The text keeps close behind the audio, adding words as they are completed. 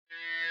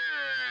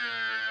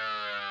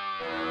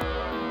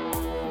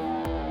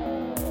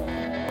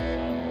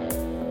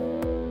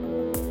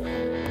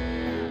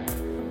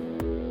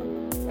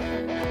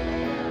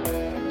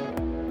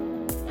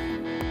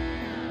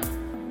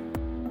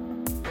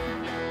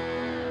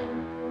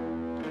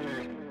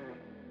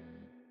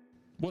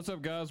What's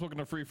up, guys? Welcome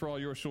to Free For All,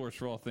 your source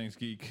for all things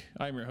geek.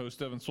 I'm your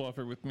host, Evan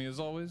Swafford. With me,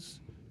 as always,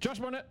 Josh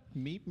Barnett.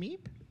 Meep, meep.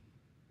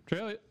 Trey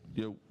Elliott.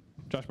 Yo.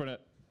 Josh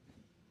Barnett.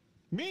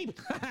 Meep.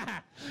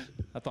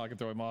 I thought I could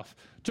throw him off.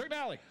 Chuck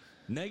Nally.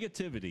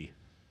 Negativity.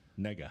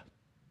 Nega.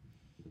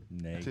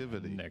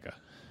 Activity. Nigga.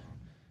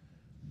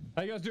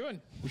 How you guys doing?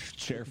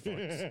 Chair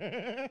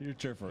farts. Your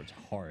chair farts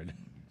hard.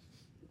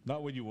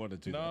 Not when you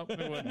wanted to. No,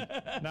 it wouldn't.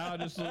 Now I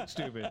just look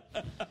stupid.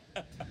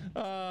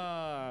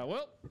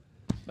 Well,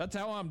 that's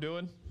how I'm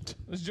doing.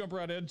 Let's jump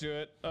right into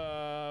it.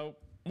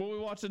 What we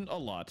watching? A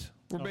lot.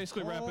 We're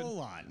basically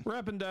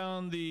wrapping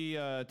down the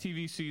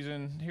TV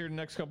season here in the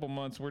next couple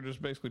months. We're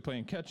just basically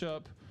playing catch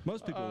up.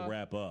 Most people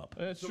wrap up.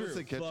 That's Someone true.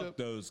 say ketchup? Fuck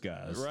those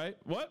guys. Right?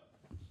 What?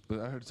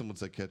 I heard someone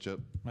say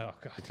ketchup. Oh,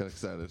 God. I got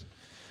excited.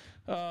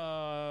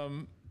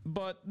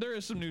 But there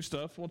is some new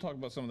stuff. We'll talk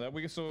about some of that.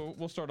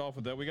 We'll start off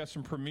with that. We got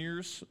some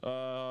premieres.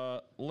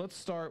 Let's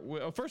start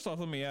with. First off,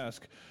 let me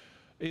ask: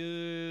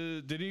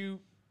 Did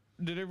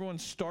everyone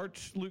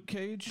start Luke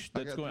Cage?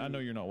 I know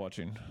you're not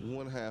watching.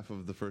 One half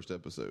of the first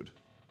episode.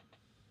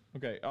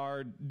 Okay.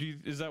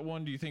 Is that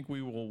one? Do you think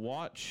we will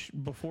watch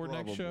before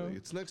next show?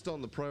 It's next on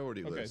the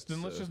priority Okay. list.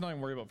 Then let's just not even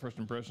worry about first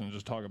impression and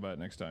just talk about it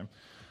next time.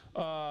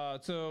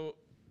 So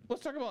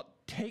let's talk about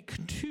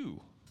Take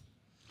Two.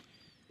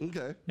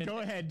 Okay. Go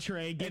ahead,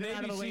 Trey. Get it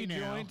out of the way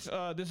now.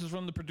 Joint. This is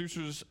from the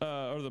producers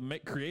or the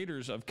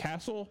creators of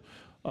Castle.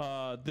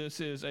 This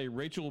is a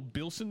Rachel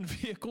Bilson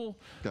vehicle,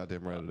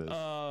 Goddamn right it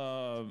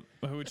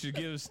is. which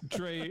gives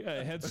Trey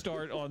a head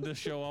start on this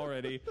show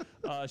already.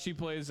 She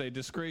plays a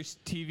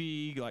disgraced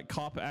TV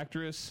cop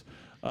actress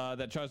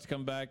that tries to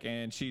come back,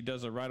 and she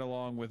does a ride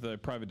along with a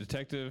private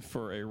detective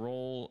for a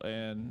role,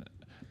 and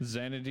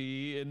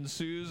Xanadu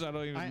ensues. I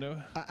don't even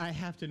know. I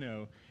have to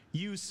know.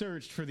 You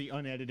searched for the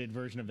unedited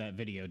version of that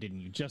video, didn't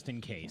you? Just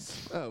in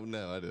case. Oh,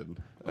 no, I didn't.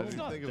 I didn't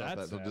not think about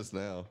that that till sad. just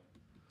now.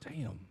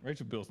 Damn.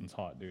 Rachel Bilson's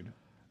hot, dude.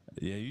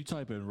 Yeah, you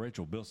type in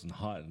Rachel Bilson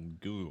hot in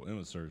Google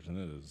image search, and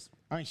it is.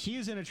 All right, she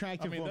is an I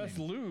attractive mean, woman. that's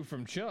Lou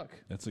from Chuck.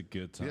 That's a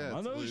good time. Yeah, I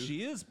it's know Lou.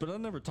 she is, but I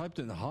never typed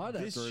in hot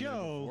This after her name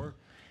show before.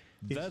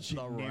 It's That's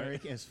not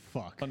generic right. as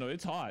fuck. Oh no,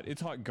 it's hot.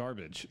 It's hot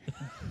garbage.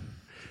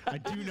 I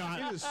do not.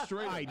 It is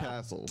straight up I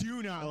Castle.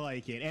 do not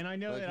like it, and I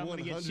know Like that I'm going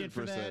to get shit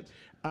for that.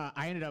 100%.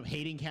 I ended up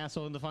hating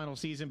Castle in the final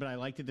season, but I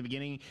liked it at the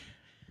beginning.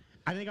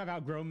 I think I've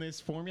outgrown this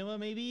formula,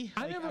 maybe.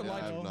 I never Yeah,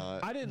 liked. I've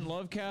not. I didn't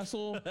love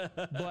Castle,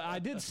 but I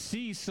did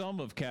see some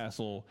of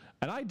Castle,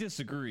 and I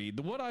disagree.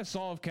 What I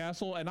saw of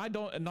Castle, and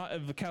not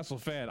of the Castle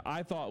fan,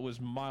 I thought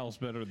was miles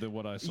better than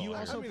what I saw. You here.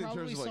 also I mean, in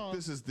probably terms of saw-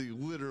 this is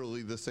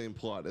literally the same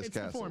plot as It's the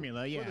Castle.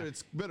 formula, yeah. Whether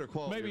it's better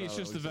quality. Maybe or it's not,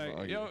 just the at least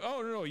fact. I'm not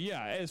arguing. No,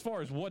 yeah. As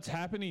far as what's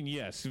happening,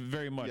 yes,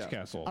 very much Yeah.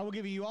 Castle. I will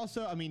give you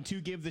also, I mean,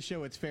 to give the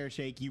show its fair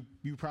shake, you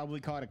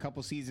probably caught a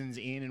couple seasons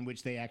in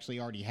which they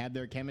actually already had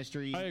their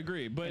chemistry. I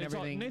agree, but and it's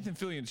all, everything. Nathan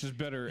Fillion's just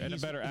better and a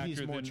He's- better he's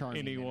actor more than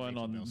charming than anyone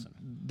Rachel on Bilson.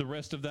 the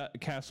rest of that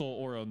Castle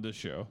or on this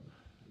show.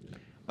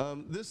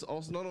 This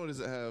also, not only does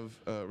it have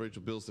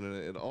Rachel Bilson in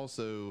it, it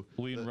also.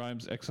 Leanne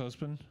Rimes'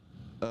 ex-husband.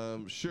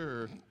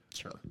 Sure.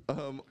 Sure.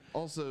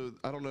 Also,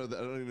 I don't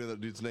even know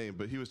that dude's name,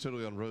 but he was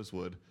totally on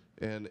Rosewood.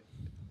 And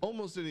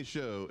almost any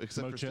show,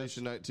 except for Mochess.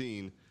 Station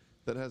 19,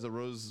 that has a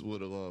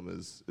Rosewood alum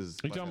is Are you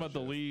my talking about the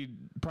show. lead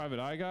private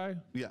eye guy?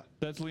 Yeah.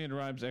 That's Leanne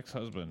Rimes'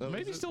 ex-husband. Oh, is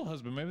Maybe it? still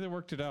husband. Maybe they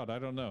worked it out. I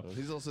don't know.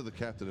 He's also the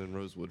captain in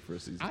Rosewood for a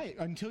season. I,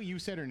 until you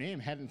said her name,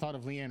 hadn't thought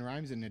of Leanne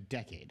Rimes in a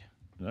decade.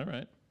 All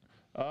right.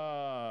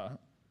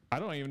 I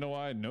don't even know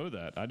why I know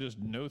that. I just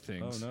know Oh,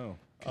 things. no.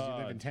 Because you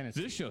live in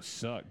Tennessee. This show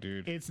sucked,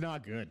 dude. It's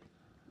not good.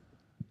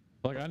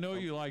 Like, I know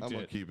you liked I'm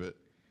going it. to keep it.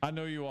 I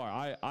know you are.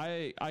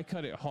 I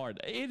cut it hard.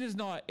 It is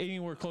not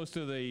anywhere close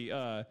to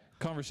the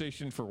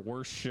conversation for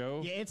worst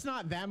show. Yeah, it's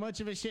not that much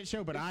of a shit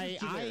show, but It's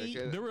just generic,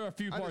 and There were a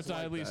few I parts just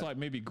I at like least that. like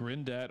maybe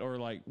grinned at or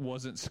like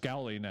wasn't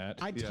scowling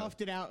at. I Yeah.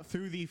 toughed it out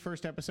through the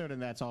first episode,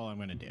 and that's all I'm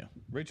going to do.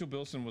 Rachel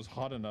Bilson was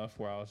hot enough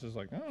where I was just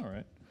like, oh, all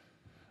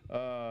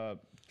right.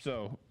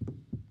 So,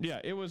 yeah,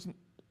 it was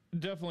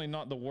definitely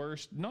not the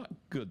worst. Not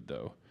good,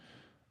 though.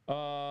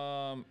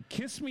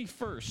 Kiss Me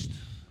First.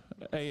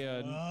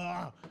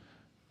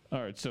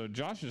 All right, so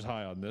Josh is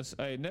high on this.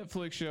 A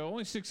Netflix show,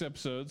 only 6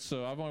 episodes,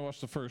 so I've only watched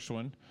the first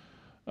one.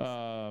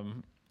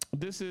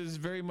 This is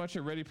very much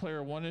a Ready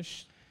Player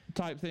One-ish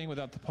type thing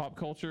without the pop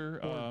culture.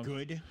 Or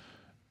good.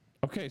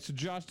 Okay, so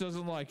Josh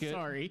doesn't like it.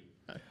 Sorry.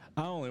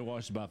 I only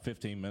watched about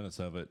 15 minutes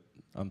of it.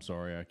 I'm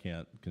sorry, I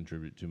can't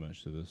contribute too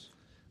much to this.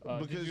 Did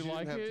Because you you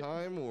like didn't have it?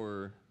 time,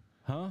 or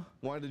Huh?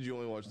 why did you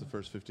only watch the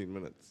first 15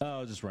 minutes?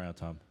 Oh, just ran out of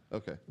time.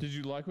 Okay. Did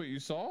you like what you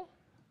saw?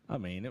 I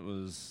mean, it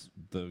was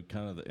the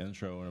kind of the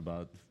intro and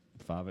about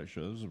 5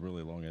 extra. It was a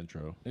really long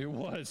intro. It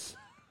was.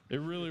 It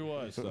really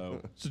was.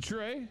 So So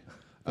Trey,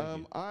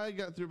 I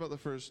got through about the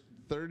first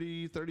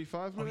 30,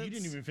 35 Oh, minutes. you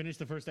didn't even finish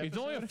the first episode? it's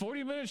only a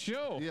 40-minute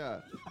show. Yeah.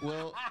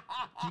 Well,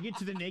 Did you get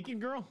to the naked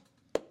girl?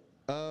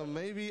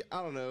 maybe.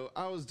 I don't know.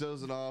 I was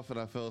dozing off and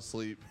I fell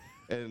asleep.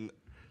 And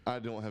I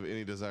don't have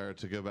any desire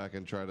to go back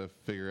and try to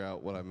figure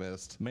out what I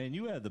missed. man,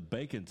 you add the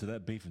bacon to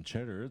that beef and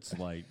cheddar. It's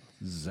like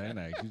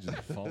Xanax. You just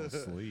fall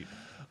asleep.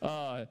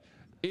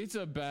 It's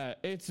a bad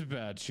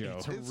show.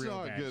 It's a It's real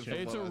not bad good show. from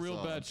It's what a I real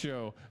saw. bad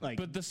show. Like-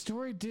 but the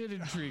story did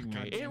intrigue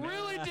me. It damn it.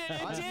 really did.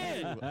 It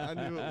did. I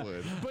knew it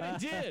would. But it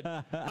did.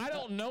 I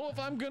don't know if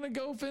I'm gonna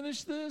go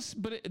finish this,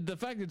 but the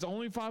fact it's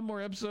only 5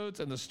 more episodes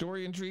and the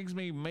story intrigues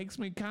me makes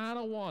me kind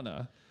of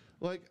wanna.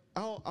 Like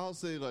I'll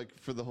say like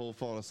for the whole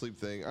falling asleep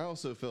thing, I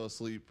also fell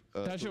asleep.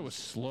 That show was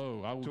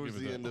slow. I will towards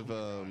give the it end that.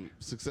 of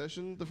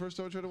Succession. The first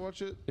time I tried to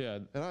watch it. Yeah.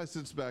 And I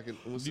since back and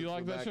was Do you like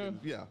went that back show? and-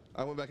 yeah,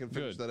 I went back and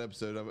finished Good. that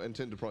episode. I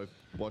intend to probably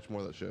watch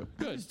more of that show.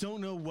 I Good. just don't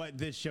know what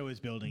this show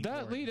is building. That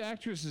toward. lead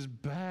actress is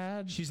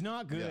bad. She's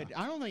not good.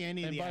 Yeah. I don't think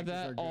any of and the by actors are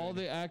that, good. all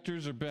the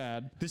actors are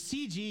bad. The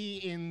CG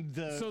in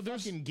the So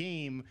there's- fucking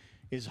game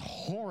is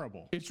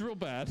horrible. It's real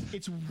bad.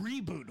 It's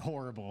reboot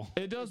horrible.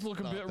 It does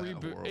look a not bit that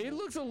reboot. horrible. It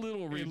looks a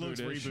little rebootish. It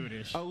looks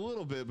rebootish. A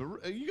little bit,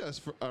 but you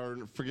guys are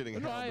forgetting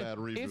how bad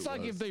reboot It's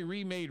like was. if they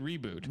remade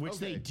Reboot. Which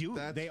they Okay, do.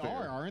 that's They fair.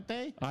 are, aren't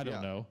they? I don't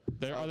Yeah. know.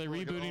 Are they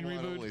Like an rebooting online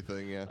Reboot? only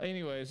thing, yeah,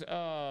 Anyways,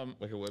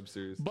 like a web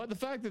series. but the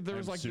fact that there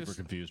was I'm like super this.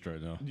 confused right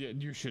now. Yeah,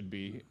 you should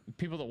be.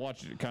 People that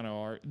watch it kind of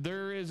are.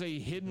 There is a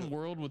hidden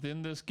world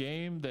within this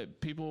game that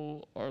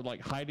people are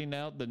like hiding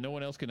out that no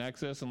one else can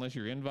access unless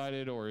you're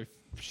invited or if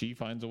she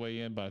finds a way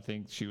in. But I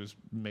think she was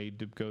made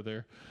to go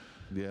there.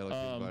 Yeah, like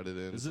invited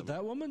in. Is it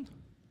that woman?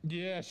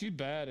 Yeah, she's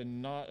bad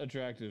and not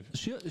attractive.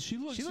 She looks, She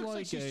looks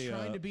like she's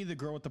trying to be the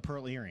girl with the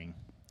pearl earring.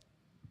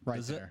 Right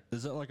Is there.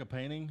 that like a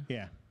painting?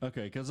 Yeah.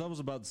 Okay, because I was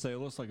about to say it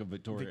looks like a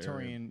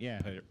Victorian,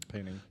 yeah.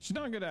 painting. She's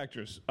not a good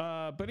actress.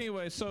 But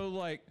anyway, so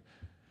like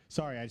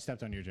Sorry, I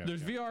stepped on your joke.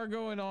 there's Joe. VR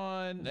going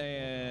on,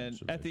 and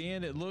at the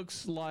end it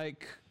looks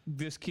like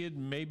this kid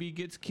maybe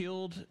gets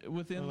killed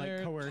within Like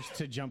there. coerced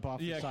to jump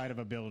off Yeah, the side of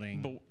a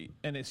building. But,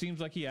 and it seems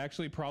like he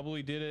actually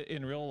probably did it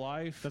in real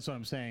life. That's what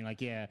I'm saying.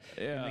 Like, yeah,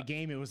 in Yeah. the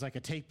game, it was like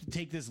a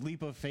take this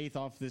leap of faith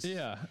off this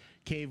Yeah.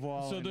 cave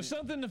wall. So and there's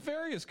something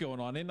nefarious going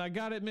on, and I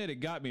gotta admit, it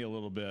got me a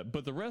little bit.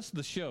 But the rest of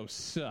the show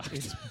sucked.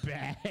 it's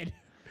bad.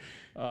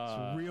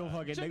 It's real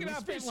fucking. check They it out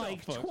for spent yourself,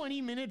 like folks.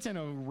 20 minutes in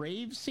a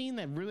rave scene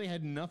that really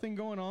had nothing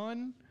going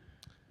on.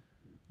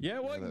 yeah, it Yeah,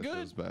 wasn't that good.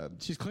 show's bad.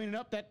 She's cleaning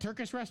up that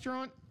Turkish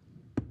restaurant.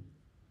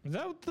 Is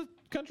that what the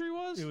country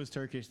was? It was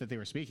Turkish that they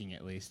were speaking,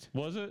 at least.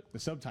 Was it? The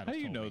subtitles. How do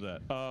you told know me.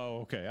 that? Oh,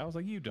 okay. I was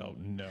like, you don't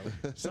know.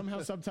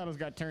 Somehow subtitles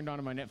got turned on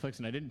in my Netflix,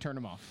 and I didn't turn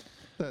them off.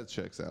 That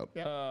checks out.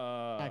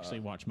 I actually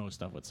watch most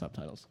stuff with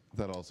subtitles.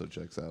 That also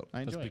checks out. I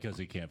That's enjoy it. because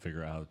he can't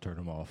figure out how to turn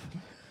them off.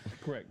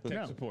 Correct. Tech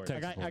No, support. I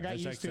got support.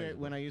 used Hashtag to tech it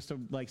when I used to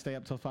like stay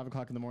up till 5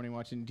 o'clock in the morning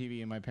watching TV,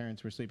 and my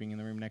parents were sleeping in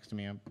the room next to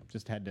me. I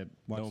just had to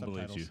watch No one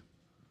subtitles. believes you.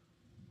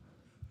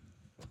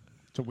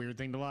 It's a weird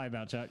thing to lie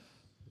about, Chuck.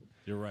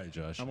 You're right,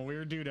 Josh. I'm a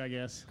weird dude, I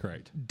guess.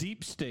 Correct.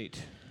 Deep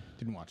State,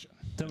 Didn't watch it.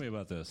 Tell me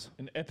about this.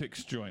 an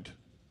Epix joint.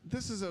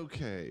 This is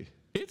okay.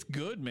 It's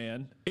good,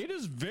 man. It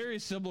is very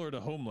similar to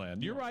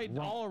Homeland. You're right.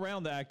 All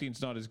around the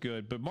acting's not as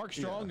good, but Mark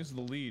Strong is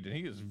the lead, and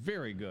he is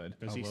very good.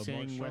 Does he love sing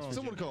Mark West Strong. Virginia?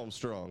 Someone call him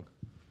strong.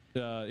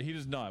 He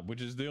does not,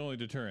 which is the only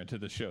deterrent to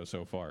the show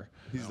so far.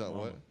 He's not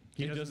what?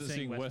 He doesn't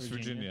sing West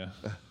Virginia,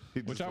 He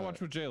does which I not.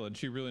 watched with Jalen.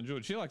 She really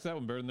enjoyed. She likes that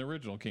one better than the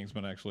original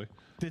Kingsman, actually.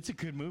 It's a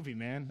good movie,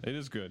 man. It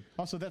is good.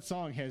 Also, that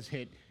song has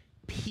hit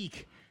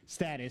peak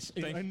status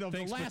in the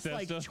Thanks, last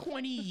like Bethesda.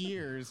 20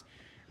 years.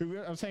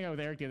 I was hanging out with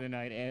Eric the other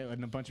night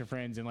and a bunch of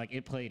friends, and like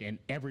it played, and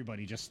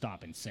everybody just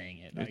stopped and sang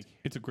it. Like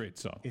It's a great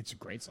song. it's a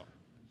great song.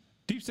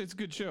 Deep State's a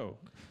good show.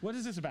 What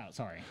is this about?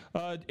 Sorry.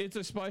 It's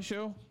a spy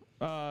show.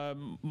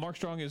 Mark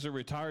Strong is a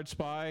retired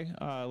spy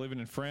living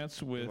in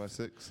France with.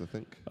 MI6, I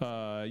think.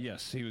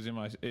 Yes, he was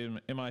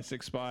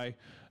MI6 spy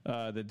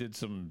that did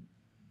some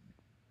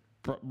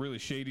really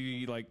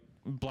shady like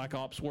black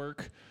ops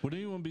work. Would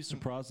anyone be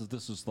surprised if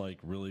this was like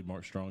really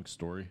Mark Strong's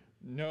story?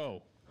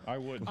 No, I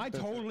wouldn't. I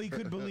totally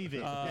could believe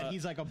it. That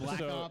he's like a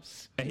black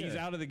ops. He's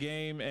out of the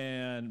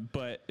game,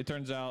 but it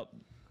turns out,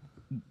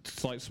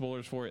 slight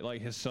spoilers for it, like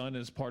his son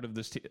is part of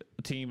this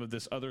team of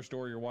this other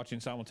story you're watching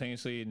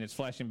simultaneously, and it's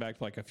flashing back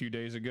to like a few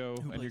days ago,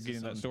 and you're plays getting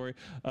his that story.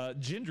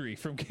 Gendry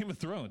from Game of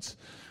Thrones.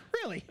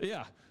 Really?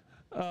 Yeah.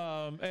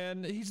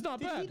 And he's not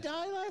Did bad. he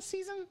die last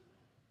season?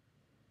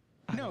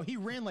 No, he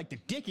ran like the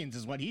Dickens,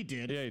 is what he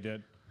did. Yeah, he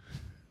did.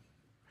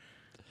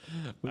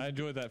 I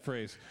enjoyed that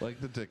phrase.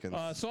 Like the Dickens.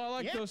 So I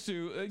like Yeah. those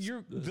two. The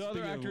other Speaking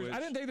of actors. I which-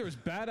 didn't think there was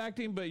bad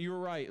acting, but you were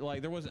right.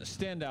 Like there wasn't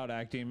standout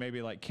acting,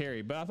 maybe like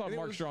Carrie. But I thought And it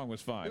Mark was- Strong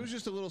was fine. It was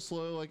just a little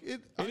slow. Like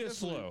it It is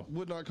slow.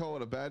 Would not call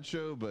it a bad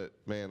show, but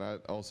man, I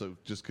also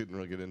just couldn't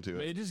really get into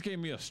it. It just gave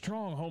me a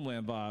strong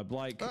Homeland vibe.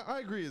 Like I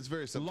agree. It's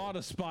very a simple. lot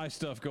of spy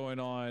stuff going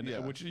on, Yeah.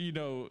 which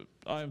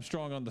I'm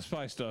strong on the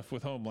spy stuff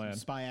with Homeland.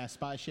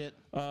 Spy shit.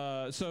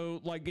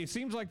 So like it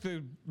seems like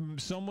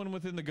someone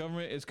within the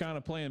government is kind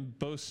of playing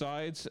both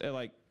sides.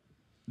 Like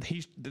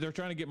they're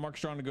trying to get Mark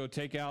Strong to go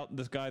take out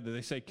this guy that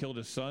they say killed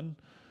his son,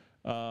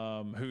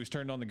 who's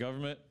turned on the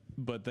government.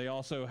 But they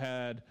also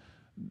had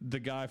the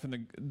guy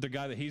from the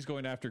guy that he's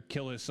going after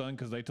kill his son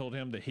because they told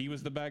him that he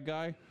was the bad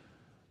guy.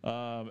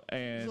 There's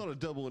And a lot of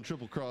double and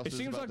triple crosses. it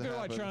seems about like to they're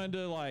like happen. trying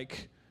to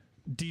like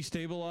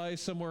destabilized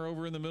somewhere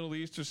over in the Middle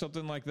East or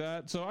something like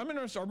that. So I'm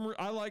interested.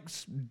 I like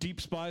deep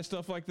spy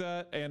stuff like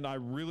that, and I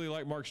really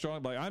like Mark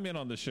Strong. Like I'm in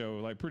on the show,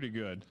 like pretty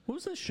good. What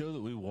was that show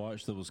that we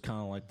watched that was kind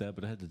of like that,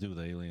 but it had to do with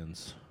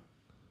aliens?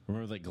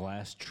 Remember that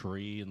glass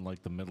tree in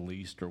like the Middle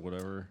East or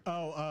whatever?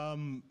 Oh,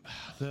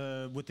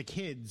 with the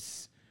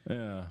kids.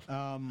 Yeah.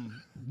 No,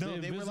 The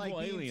they were like invisible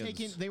being aliens.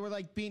 taken. They were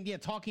like being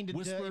talking to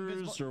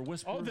Whispers or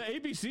Whispers? Oh, the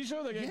ABC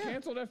show that got Yeah.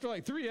 canceled after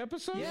like 3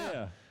 episodes.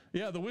 Yeah.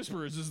 Yeah, The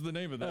Whisperers is the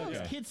name of that. Those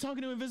Yeah. kids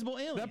talking to invisible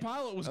aliens. That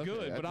pilot was Okay,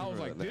 good, I but I was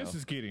remember like, that this now.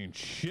 is getting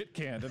shit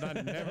canned, and I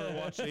never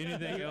watched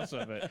anything else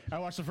of it. I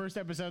watched the first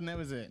episode and that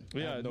was it. I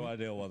Yeah, have no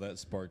idea why that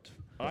sparked.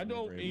 I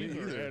don't memory.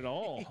 either at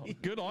all.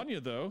 Good on you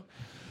though.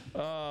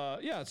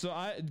 Yeah, so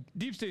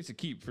Deep State's a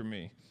keep for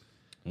me.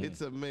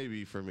 It's a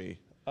maybe for me.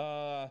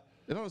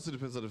 It honestly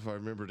depends on if I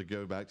remember to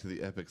go back to the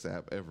Epix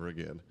app ever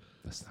again.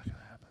 That's not going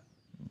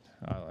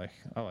to happen.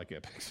 I like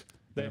Epics.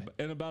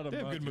 In about a they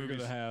have month, good we're going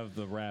to movies. have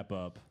the wrap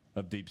up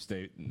of Deep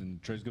State,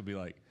 and Trey's going to be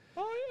like,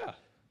 Oh yeah.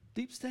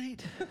 Deep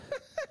State?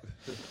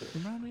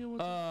 Remind me of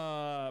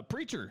what?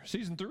 Preacher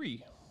season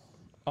 3.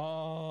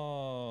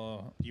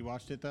 Oh You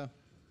watched it though?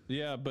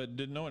 yeah, but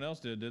no one else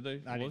did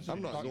they? I didn't.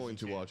 I'm not going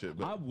to watch it,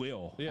 but I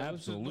will. Yeah,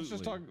 Absolutely. Let's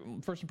just talk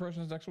first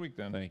impressions next week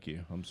then. Thank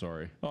you. I'm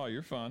sorry. Oh,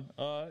 you're fine.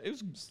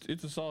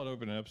 It's a solid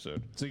opening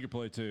episode. Secret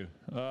Play 2.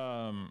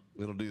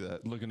 it'll do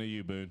that. Looking at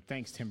you, Boone.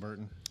 Thanks, Tim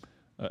Burton.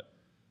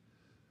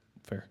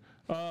 Fair.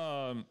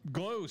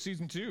 Glow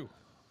season 2.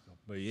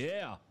 But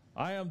yeah.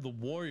 I am the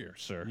warrior,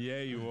 sir. Yeah,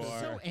 you are.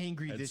 So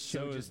angry And this so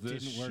show is just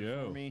this didn't work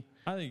show. for me.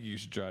 I think you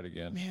should try it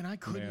again. Man, I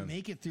couldn't Man.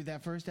 make it through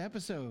that first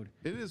episode.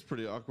 It is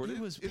pretty awkward. It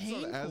was it's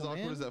not as painful, awkward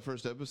man. as that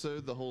first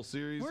episode, the whole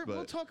series, We'll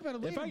but talk about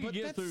it If later. I could But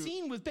get that through-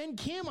 scene with Ben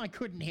Kim, I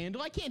couldn't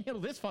handle. I can't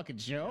handle this fucking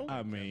show.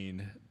 I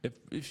mean,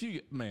 if you,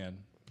 man,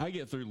 I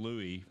get through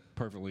Louis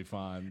perfectly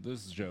fine.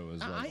 This show is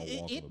like a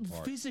walk It in the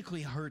park.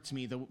 physically hurts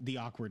me the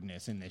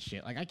awkwardness in this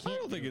shit. Like I I can't.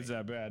 don't think do it's it.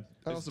 that bad.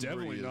 Allison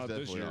definitely Brie is not this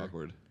definitely year.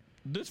 awkward.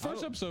 This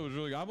first episode was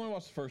really good. I've only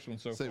watched the first one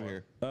so Same far.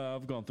 here.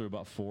 I've gone through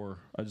about 4.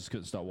 I just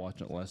couldn't stop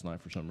watching it last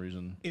night for some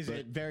reason. Is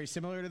it very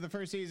similar to the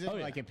first season? Oh,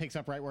 yeah. Like it picks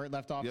up right where it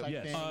left off. Yep. Type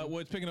Yes. thing? Well,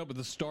 it's picking up at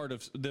the start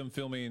of them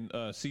filming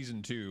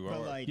season 2. But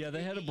or- like, Yeah,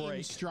 they had a in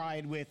break.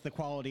 stride with the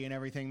quality and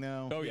everything,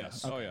 though. oh yeah,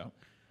 yes. oh yeah.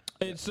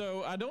 And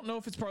so I don't know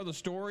if it's part of the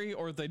story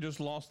or if they just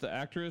lost the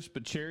actress,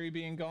 but Cherry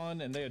being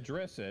gone and they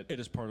address it. It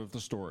is part of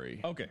the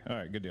story. Okay, all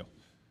right, good deal.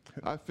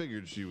 I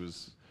figured she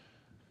was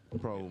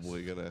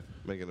probably gonna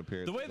make an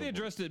appearance. The way at they some point.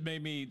 addressed it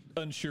made me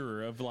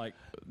unsure of like,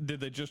 did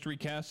they just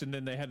recast and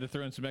then they had to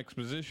throw in some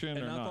exposition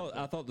And or not?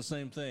 I thought the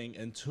same thing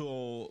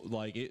until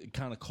like it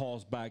kind of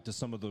calls back to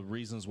some of the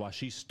reasons why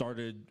she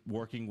started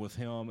working with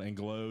him and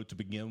Glow to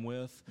begin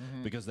with,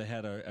 because they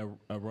had a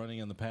running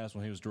in the past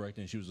when he was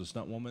directing and she was a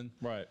stunt woman.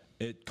 Right.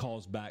 It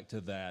calls back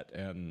to that,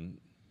 and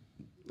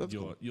That's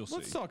you'll cool. you'll see.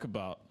 Let's talk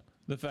about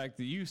the fact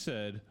that you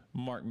said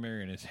Mark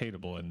Marion is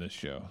hateable in this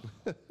show.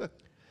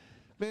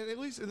 Man, at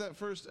least in that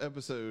first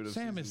episode of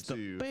Sam season is the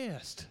 2.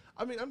 best.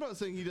 I mean, I'm not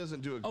saying he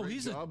doesn't do a great Oh,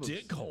 he's a job.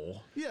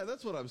 dickhole. Yeah,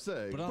 that's what I'm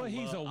saying. But I But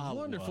he's a love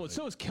wonderful. it.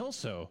 So is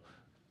Kelso,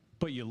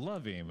 but you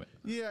love him.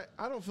 Yeah,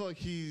 I don't feel like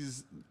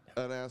he's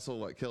an asshole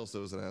like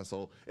Kelso's an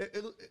asshole.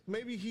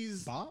 Maybe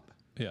he's Bob?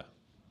 Yeah.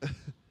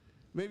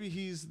 maybe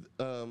he's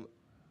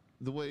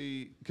the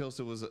way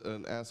Kelso was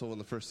an asshole in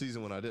the first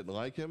season when I didn't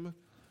like him.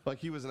 Like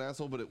he was an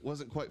asshole, but it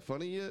wasn't quite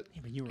funny yet.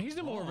 Yeah, but you were He's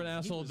no more of an wrong. He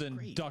asshole was than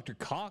great. Dr.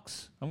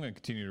 Cox. I'm going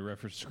to continue to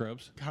reference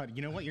Scrubs. God,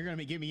 you know what? You're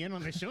gonna get me in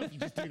on this show if you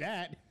just do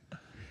that.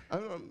 I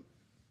don't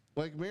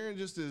like Marion.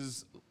 Just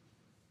is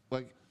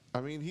like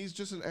I mean, he's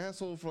just an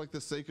asshole for like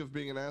the sake of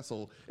being an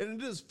asshole, and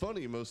it is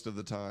funny most of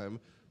the time.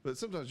 But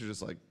sometimes you're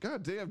just like,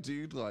 God damn,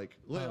 dude! Like,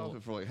 lay off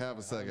it for like half a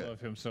I second. love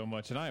him so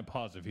much, and I am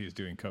positive he's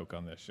doing coke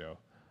on this show.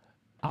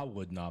 I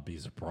would not be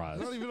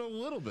surprised. Not even a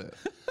little bit.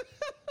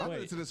 I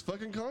bet it's in his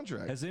fucking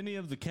contract. Has any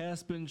of the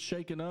cast been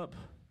shaken up?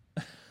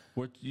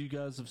 What you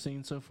guys have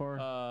seen so far?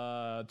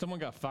 Someone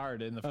got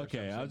fired in the first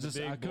Okay, episode.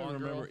 The I big couldn't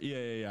blonde remember. girl.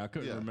 Yeah. I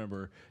couldn't Yeah.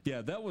 remember.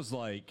 Yeah, that was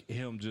like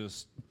him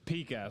just.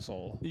 Peak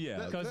asshole.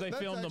 Yeah. Because they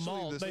That's filmed the actually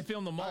mall. this- They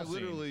filmed the mall I scene.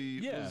 literally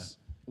Yeah, was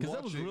because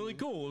that was watching- really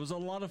cool. It was a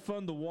lot of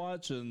fun to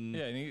watch, and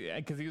Yeah,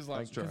 because he was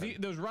like, was trying.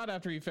 that was right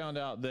after he found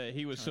out that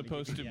he was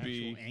supposed to the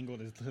be. actual angle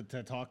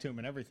to talk to him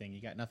and everything.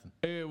 You got nothing.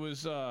 It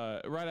was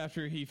right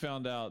after he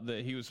found out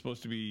that he was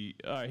supposed to be.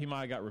 He might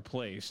have got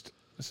replaced,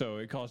 so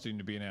it caused him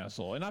to be an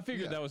asshole. And I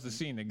figured Yeah. that was the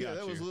scene that Yeah, got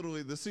that you. was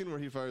literally the scene where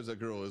he fires that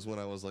girl. Is when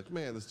I was like,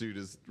 man, this dude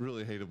is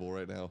really hateable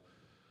right now.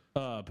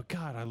 But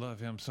God, I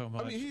love him so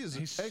much. I mean, he's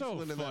so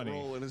excellent in that funny.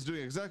 role and is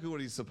doing exactly what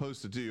he's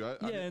supposed to do.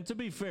 yeah. And to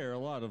be fair, a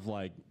lot of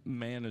like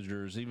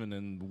managers, even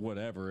in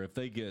whatever, if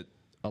they get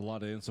a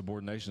lot of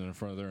insubordination in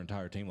front of their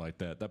entire team like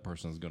that, that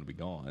person is going to be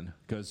gone.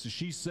 Because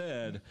she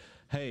said,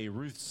 "Hey,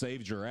 Ruth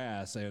saved your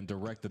ass and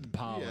directed the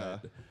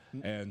pilot,"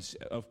 and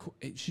of course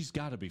she's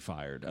got to be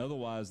fired.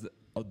 Otherwise,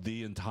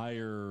 the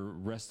entire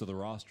rest of the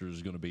roster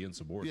is going to be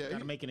insubordinate. Yeah, Got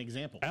to make an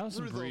example.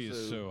 Allison Ruth Brie is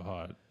also- so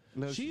hot.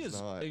 No, she she's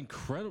is not.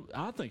 incredible.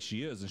 I think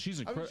she is, and she's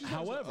I mean, incredible. she's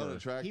also However,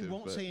 unattractive, He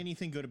won't but- say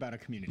anything good about a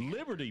Community.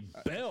 Liberty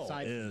Bell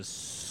aside- is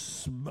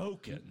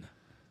smoking.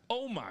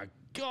 Oh my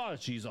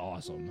God, she's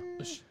awesome.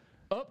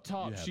 Up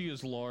top, Yeah. she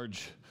is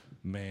large.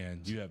 Man,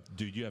 you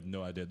have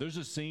no idea. There's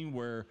a scene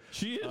where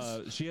She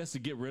is. she has to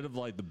get rid of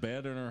like the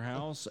bed in her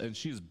house, and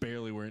she is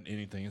barely wearing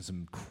anything. It's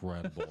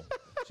incredible.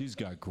 She's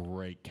got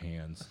great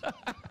cans.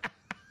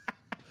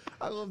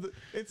 I love that.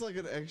 It's like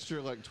an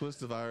extra like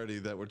twist of irony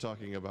that we're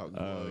talking about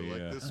Glow. Oh, yeah.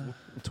 Like this.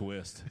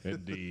 Twist,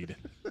 indeed.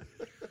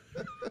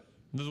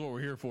 This is what we're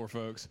here for,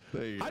 folks.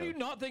 There you How do go. you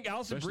not think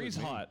Allison Especially Brie's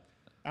me. hot?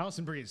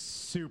 Allison Brie is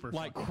super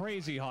Like fucking-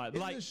 crazy hot.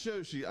 In Like, this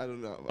show, I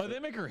don't know. oh, they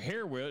make her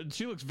hair weird.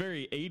 She looks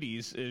very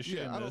 80s-ish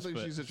yeah, in I don't this, think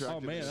but- she's attractive. Oh,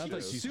 man, in I the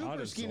think show. she's super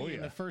hot as skinny in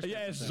Zoya. the first Yeah,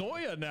 it's episode.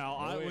 Zoya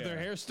now with her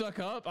yeah. hair stuck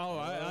up. Oh,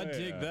 I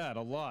dig yeah. that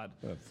a lot.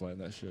 Flatten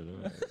that shit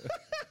up.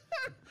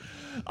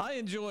 I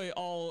enjoy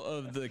all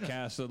of the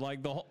cast. Like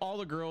all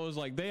the girls,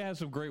 like they have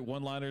some great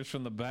one-liners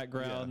from the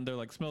background. Yeah. They're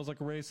like smells like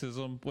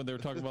racism when they're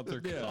talking about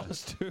their Yeah.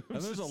 costumes.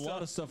 And there's a and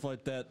lot of stuff. stuff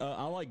like that.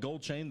 I like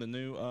Gold Chain, the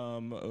new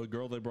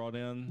girl they brought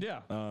in.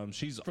 Yeah.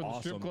 She's From the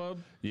awesome. strip club?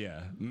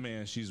 Yeah,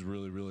 man, she's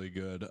really, really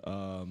good.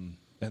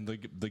 And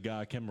the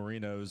guy Ken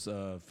Marino's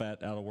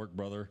fat out of work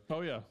brother. Oh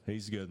yeah,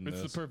 He's good in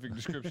it's this. the perfect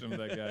description of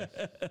that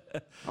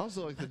guy. I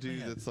also like the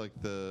dude that's like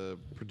the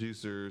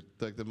producer,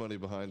 like the money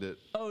behind it.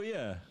 Oh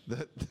yeah,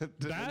 That didn't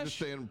Bash?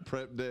 understand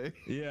prep day.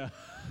 yeah.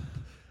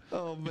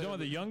 Oh You know man,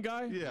 the young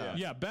guy? Yeah.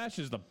 yeah. Bash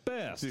is the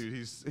best. dude,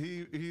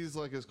 he's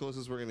like as close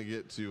as we're gonna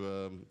get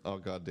to. Oh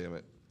god damn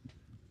it.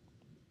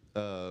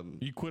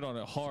 You quit on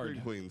it hard.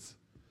 Scream Queens.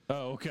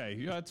 Oh, okay,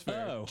 yeah, that's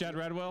fair. Oh. Chad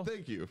Radwell.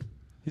 Thank you.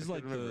 He's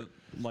like remember.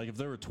 like if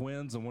there were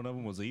twins and one of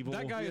them was evil.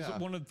 That guy Yeah. is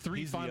one of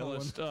 3 He's the yellow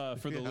finalists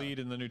for the Yeah. lead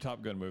in the new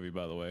Top Gun movie.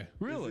 By the way,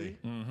 Really?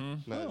 Nice.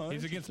 Oh,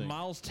 he's against interesting.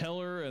 Miles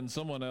Teller and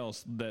someone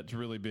else that's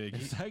really big.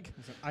 If that,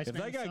 if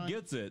that guy son?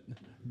 gets it,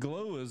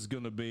 Glow is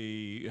going to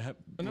be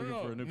No, looking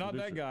for no, a new not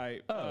that producer. guy.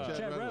 Oh, Chad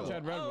Chad Radwell. Radwell.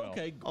 Chad Radwell. Oh,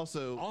 okay.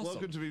 Also, Awesome.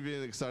 welcome to me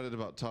being excited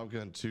about Top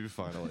Gun 2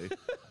 finally.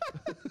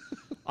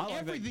 I like that.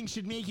 Everything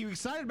should make you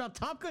excited about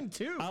Top Gun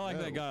 2. I like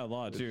that guy a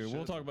lot it too.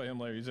 We'll should. talk about him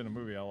later. He's in a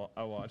movie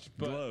I watched.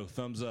 But Glow,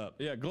 thumbs up.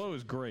 yeah, Glow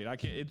is great. I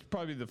can't. It's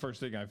probably the first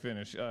thing I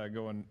finish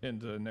going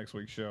into next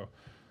week's show.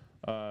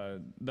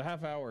 The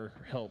half hour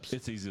helps.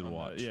 It's easy to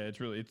watch. Yeah,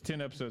 it's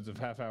 10 episodes of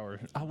half hour.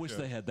 I wish show.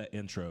 they had that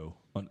intro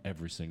on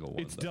every single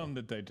one. It's though. dumb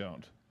that they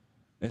don't.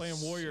 It's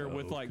Playing Warrior so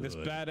with like this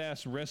good.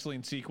 badass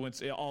wrestling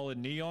sequence all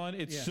in neon.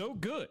 It's Yeah. so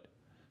good.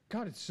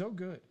 God, it's so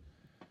good.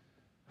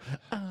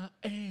 I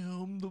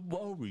am the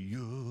warrior.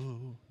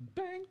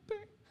 Bang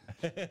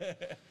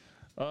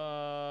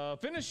bang.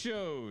 Finish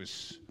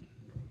shows.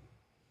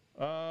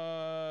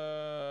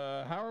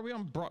 How are we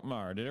on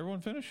Brockmire? Did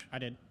everyone finish I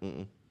did.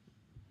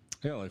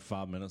 I got like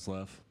 5 minutes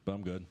left, but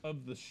I'm good.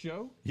 of the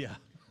show? Yeah.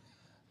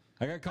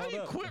 I got How caught do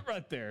you up. quit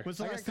right there? What's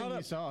the I got last thing caught you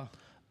up.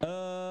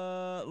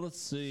 saw? Let's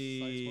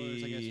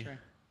Spoilers, I guess. see. Trey.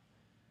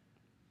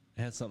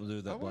 It had something to do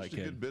with I that Black watched a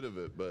Kid. good bit of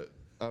it, but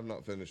I've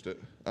not finished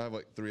it. I have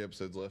like 3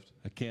 episodes left.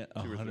 I can't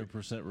or three.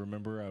 100%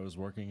 remember. I was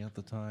working at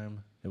the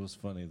time. It was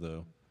funny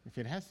though. If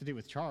it has to do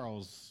with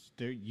Charles,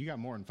 you got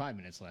more than 5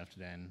 minutes left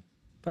then.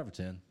 5 or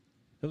 10.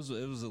 It was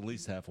at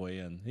least halfway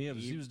in. He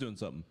was doing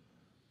something.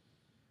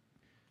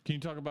 Can you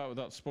talk about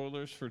without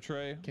spoilers for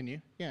Trey? Can you?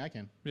 Yeah, I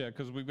can. Yeah,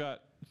 because we've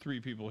got 3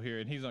 people here,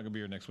 and he's not going to be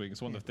here next week.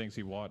 It's one of the things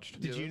he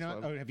watched. Did Yeah, you that's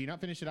not? fine. Oh, have you not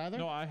finished it either?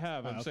 No, I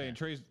have. I'm okay. saying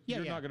Trey's. Yeah,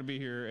 you're yeah. not going to be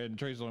here, and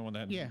Trey's the only one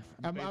that Yeah,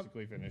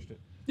 basically finished it.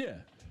 Yeah.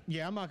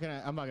 Yeah, I'm not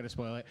gonna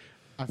spoil it.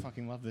 I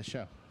fucking love this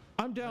show.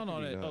 I'm down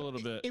on it not? a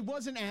little bit. It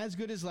wasn't as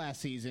good as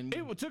last season.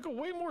 It took a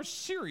way more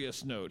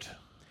serious note.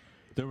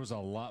 There was a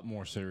lot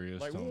more serious.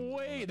 Like tones.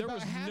 way, there About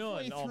was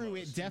halfway none. through,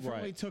 almost. it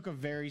definitely Right. took a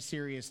very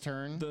serious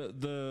turn.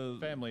 The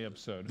Family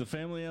episode. the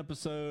family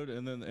episode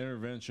and then the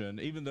intervention.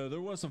 Even though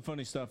there was some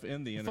funny stuff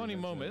in the Funny intervention.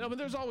 moment. I mean,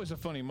 there's always a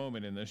funny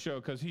moment in this show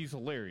because he's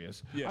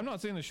hilarious. Yeah. I'm not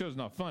saying the show's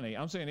not funny.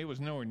 I'm saying it was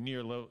nowhere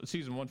near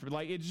season 1 for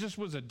like it just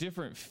was a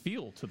different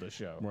feel to the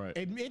show. Right.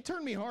 It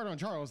turned me hard on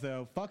Charles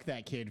though. Fuck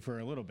that kid for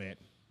a little bit.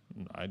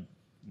 I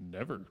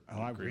never.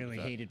 Oh, I agreed with really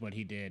that. hated what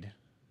he did.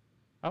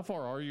 How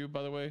far are you,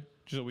 by the way,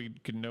 just so we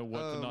can know what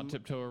to not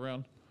tiptoe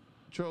around?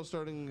 Charles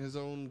starting his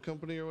own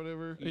company or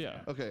whatever?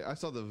 Yeah. Okay, I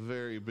saw the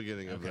very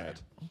beginning of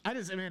that. I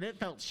mean, it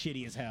felt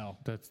shitty as hell.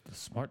 That's the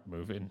smart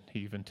move, and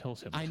he even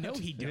tells him. I know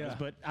that. he does, Yeah.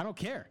 but I don't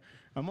care.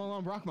 I'm all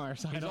on Brockmire's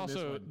side. He's on this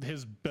also one.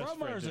 his best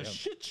friend. Brockmire's to a him.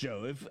 shit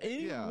show. If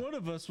any Yeah. one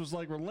of us was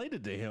like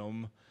related to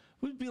him,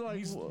 we'd be like,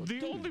 He's "Well, the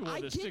dude, only one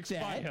I that get sticks by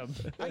that. him.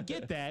 I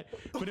get that,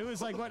 but it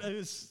was like what it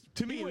was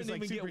to me. he It was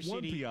wouldn't like even super get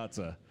one shitty.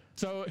 piazza."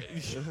 So,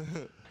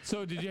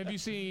 have you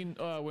seen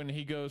when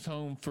he goes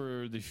home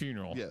for the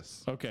funeral?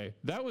 Yes. Okay,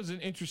 that was an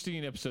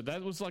interesting episode.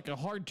 That was like a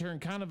hard turn,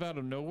 kind of out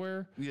of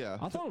nowhere. Yeah.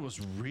 I thought it was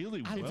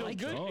really well It's a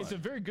good. done. It's a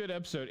very good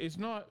episode. It's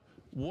not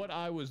what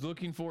I was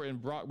looking for in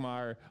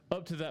Brockmire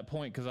up to that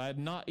point because I had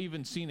not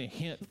even seen a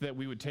hint that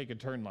we would take a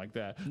turn like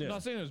that. Yeah. I'm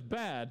not saying it was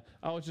bad.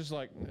 I was just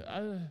like,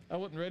 I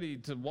wasn't ready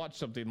to watch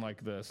something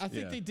like this. I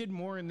think Yeah. they did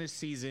more in this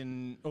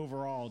season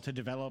overall to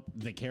develop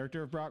the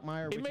character of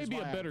Brockmire. It which may is be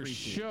a why I better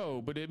appreciate it.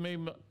 show, but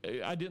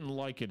I didn't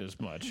like it as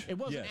much. It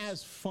wasn't Yes.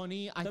 as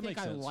funny. I That think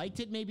makes I sense. liked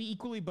it maybe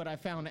equally, but I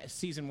found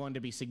season 1 to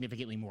be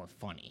significantly more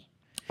funny.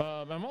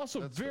 I'm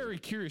also very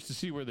curious to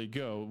see where they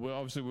go. Well,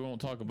 obviously, we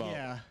won't talk about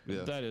Yeah. Yeah.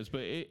 what that is,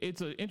 but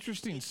it's an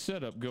interesting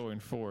setup going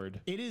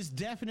forward. It is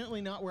definitely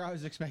not where I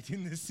was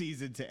expecting this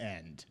season to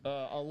end.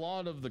 A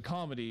lot of the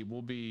comedy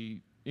will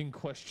be in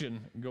question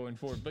going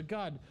forward. But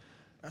God,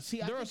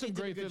 See, I there are think some they did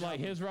a great good things, like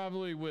job. his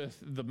rivalry with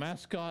the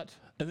mascot.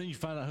 And then you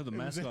find out who the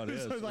mascot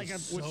is. So like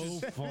It's which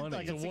is so funny.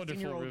 like It's a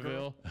wonderful 16-year-old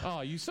reveal.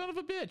 Oh, you son of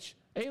a bitch!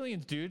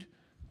 Aliens, dude.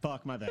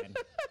 Fuck my bad.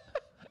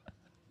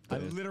 I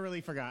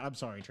literally forgot. I'm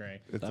sorry,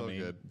 Trey. It's all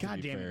good. to God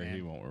be damn it, fair, man.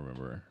 he won't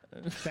remember.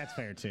 That's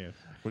fair too.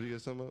 What are you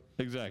guys talking about?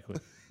 Exactly.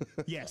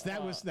 Yes,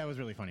 that was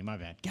really funny. My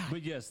bad. God,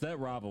 But yes, that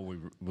rivalry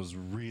was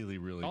really,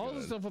 really All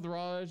good. the stuff with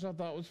Raj, I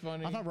thought was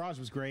funny. I thought Raj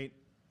was great.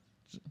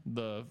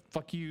 The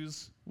fuck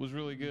yous was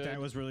really good. That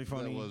was really That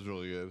funny. was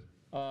really good.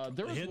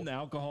 There was Hitting the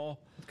alcohol.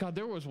 God,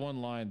 there was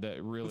one line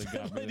that really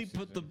got me. Lady this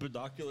put the season.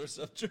 binoculars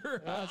up to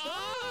her eyes.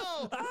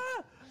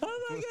 Oh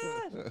my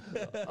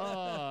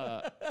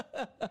god!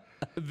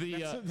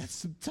 That's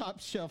some top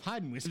shelf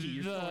hiding whiskey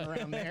you're throwing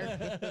around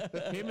there.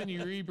 Him and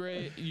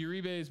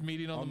Uribe's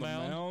meeting on, On the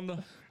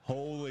mound.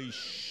 Holy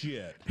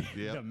shit.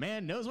 Yeah. The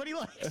man knows what he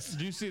likes.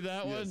 Did you see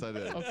that one? Yes, I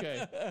did.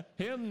 Okay,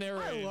 him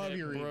narrating love it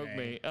Uribe. broke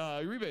me.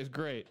 Uribe's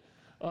great.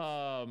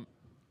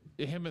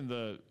 Him and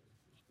the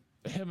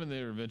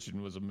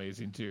intervention was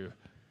amazing too.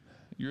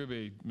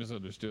 Uribe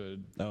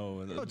misunderstood. Oh,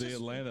 and the just-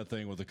 Atlanta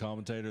thing with the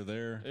commentator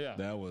there. Yeah.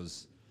 That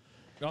was,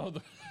 Oh,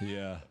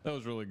 yeah. that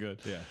was really good.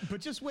 Yeah.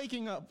 But just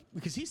waking up,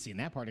 because he's seen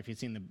that part if he's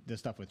seen the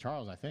stuff with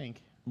Charles, I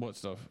think. What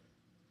stuff?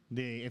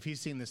 If he's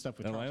seen the stuff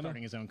with Charles Atlanta?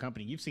 starting his own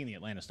company, you've seen the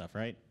Atlanta stuff,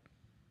 right?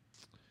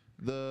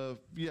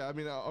 Yeah, I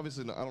mean,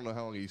 obviously, I don't know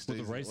how long he stays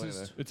the in racist?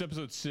 Atlanta. It's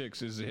episode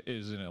 6 is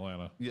in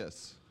Atlanta.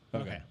 Yes.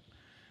 Okay.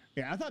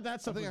 Yeah, I thought that I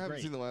stuff think was I haven't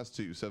great. seen the last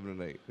two, 7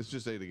 and 8. It's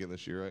just 8 again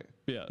this year, right?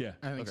 Yeah. Yeah.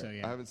 I think Okay. so,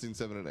 yeah. I haven't seen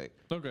 7 and 8.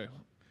 Okay.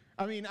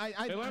 I mean, I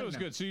Atlanta don't was know.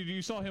 good. So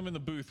you saw him in the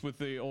booth with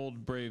the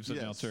old Braves Yes,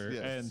 announcer,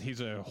 yes. and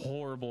he's a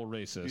horrible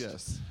racist.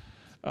 Yes.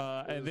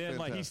 And was then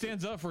like he fantastic.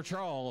 stands up for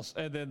Charles,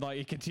 and then like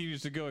he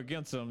continues to go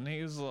against him. And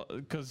he's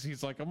because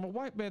he's like, I'm a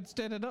white man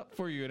standing up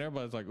for you, and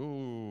everybody's like,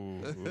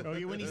 ooh. Oh,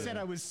 yeah, when he said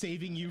I was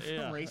saving you from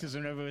Yeah. racism,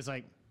 everybody was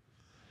like,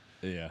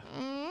 Yeah.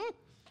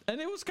 And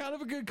it was kind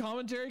of a good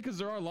commentary because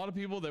there are a lot of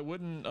people that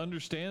wouldn't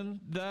understand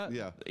that.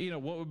 Yeah. You know,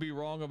 what would be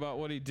wrong about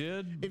what he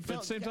did. But at the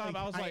felt same time,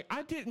 like I was like,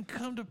 I didn't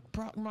come to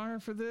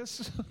Brockmire for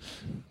this.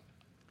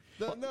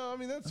 No, I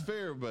mean, that's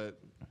fair, but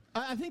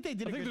I think they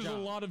did I a think good there's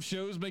job. a lot of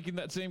shows making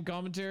that same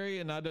commentary,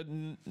 and I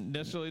didn't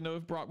necessarily know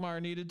if Brockmire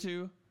needed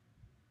to.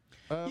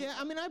 Yeah,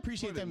 I mean, I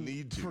appreciate wouldn't them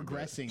need to, but-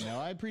 progressing, though.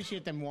 I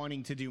appreciate them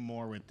wanting to do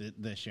more with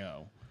the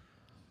show.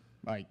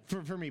 Like,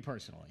 for me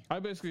personally. I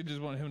basically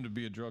just want him to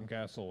be a drunk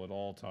asshole at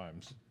all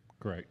times.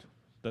 Correct.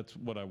 That's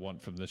what I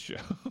want from this show.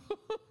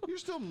 you're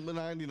still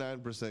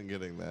 99%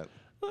 getting that.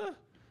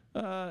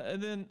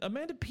 And then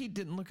Amanda Peet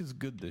didn't look as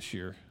good this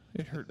year.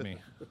 It hurt me.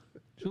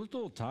 She looked a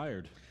little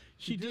tired.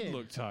 She did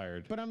look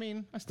tired. But I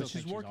mean, I still But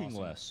she's think working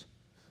awesome. less.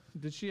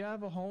 Did she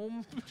have a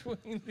home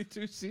between the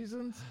two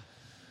seasons?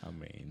 I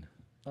mean,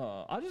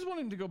 I just want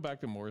him to go back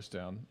to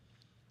Morristown.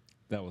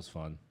 that was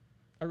fun.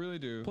 I really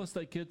do. Plus,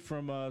 that kid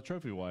from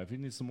Trophy Wife, he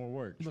needs some more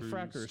work. The True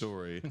frackers.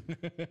 story.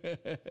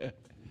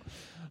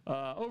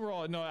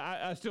 Overall, no,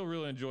 I still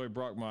really enjoy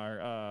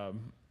Brockmire.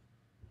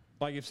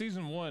 Like if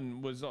season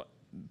 1 was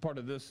part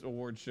of this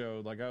award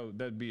show, like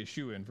that'd be a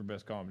shoe-in for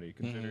best comedy,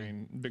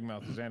 considering Big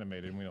Mouth is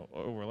animated and we don't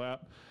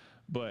overlap.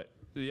 But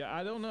yeah,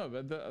 I don't know.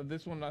 But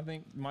this one I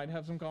think might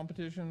have some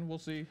competition. We'll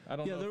see. I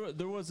don't Yeah, know.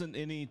 there wasn't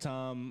any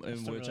time in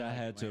still which really I like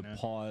had to Atlanta.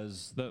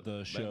 pause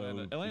the show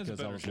Atlanta's a because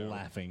I better was show.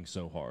 laughing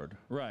so hard.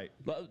 Right.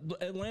 But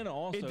Atlanta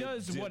also It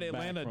does dipped what back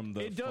Atlanta. from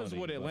the It does funny,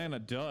 what but- Atlanta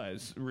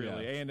does,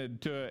 really, Yeah.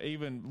 and to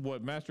even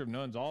what Master of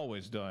None's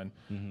always done.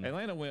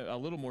 Atlanta went a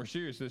little more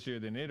serious this year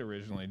than it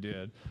originally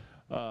did,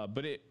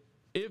 but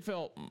it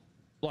felt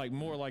like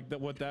more like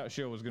what that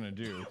show was going to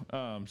do.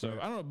 So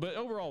I don't know, but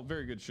overall,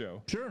 very good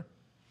show. Sure.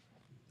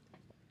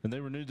 And they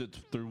renewed it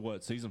through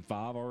what, season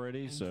 5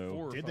 already? So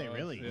 4 or Did they 5.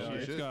 really? Yeah,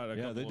 Shit. it's got a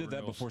yeah, couple they of did that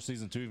renewals. before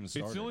season 2 even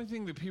started. It's the only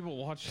thing that people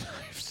watch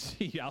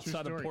IFC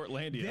outside of story.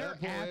 Portlandia. Their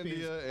app is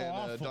Portlandia and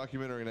awful.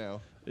 documentary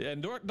now.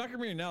 And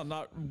documentary now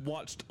not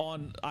watched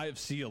on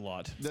IFC a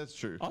lot. That's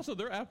true. Also,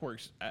 their app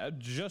works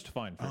just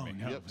fine for me.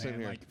 No, Yep, same man,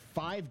 here. Like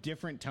 5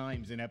 different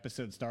times an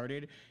episode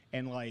started,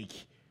 and like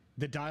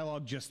the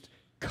dialogue just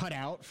cut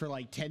out for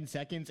like 10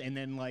 seconds, and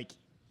then like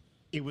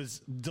it was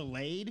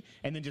delayed,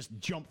 and then just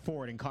jumped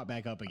forward and caught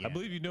back up again. I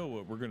believe you know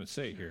what we're going to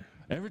say here.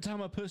 Every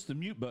time I pushed the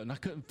mute button, I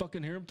couldn't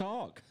fucking hear him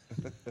talk.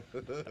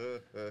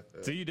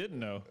 See, you didn't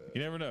know.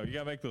 You never know. You got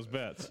to make those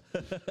bets.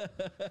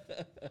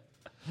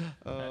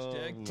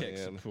 Hashtag tech man.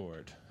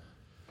 support.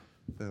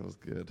 That was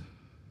good.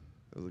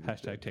 That was a good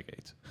Hashtag joke.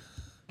 tickets.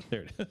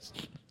 There it is.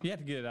 You have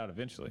to get it out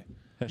eventually.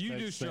 You Hashtag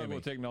do struggle Sammy.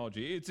 with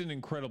technology. It's an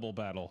incredible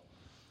battle.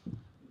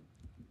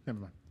 Never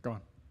mind. Go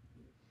on.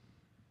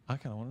 I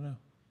kind of want to know.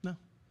 No.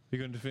 You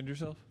going to defend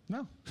yourself?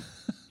 No.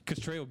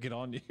 Because Trey will get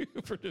on you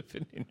for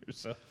defending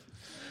yourself.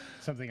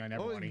 Something I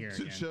never want to hear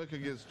Only again. Chuck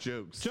against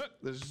jokes. Chuck,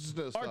 There's just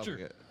no stopping Archer.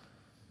 it.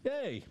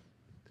 Yay!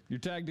 You're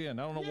tagged in.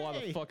 I don't know why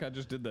the Yay. fuck I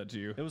just did that to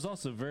you. It was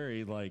also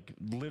very like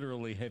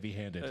literally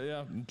heavy-handed.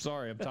 Yeah, I'm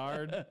sorry. I'm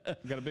tired.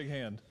 Got a big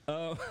hand.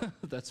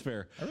 That's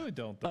fair. I really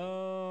don't.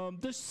 Though.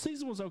 This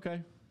season was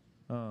okay.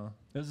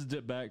 This is a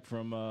dip back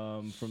from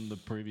the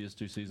previous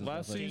 2 seasons. I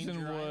Last think. season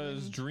Danger was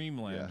Island?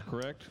 Dreamland, Yeah.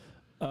 correct?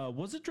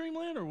 Was it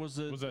Dreamland or was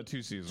it Was that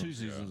 2 seasons? 2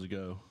 seasons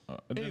ago? and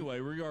then- Anyway,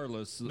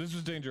 regardless, This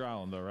was Danger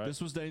Island, though, right?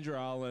 this was Danger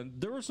Island.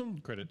 There were some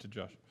Credit to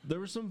Josh.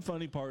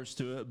 funny parts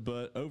to it,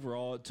 but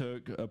overall, it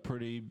took a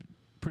pretty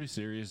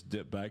serious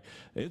dip back.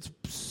 It's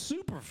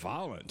super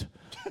violent.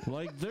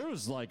 Like there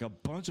was like a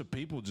bunch of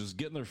people just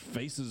getting their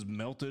faces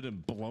melted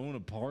and blown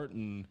apart,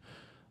 and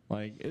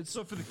like it's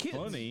So for the kids.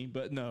 funny,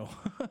 but no.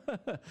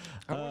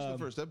 I watched the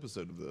first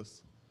episode of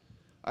this.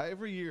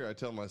 Every year I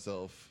tell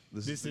myself,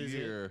 this is the is it.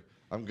 year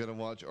I'm going to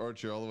watch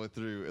Archer all the way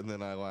through, and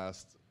then I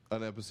last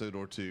an episode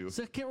or two.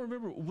 So I can't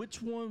remember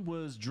which one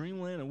was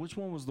Dreamland and which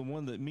one was the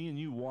one that me and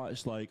you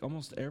watched like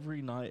almost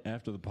every night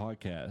after the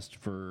podcast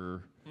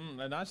for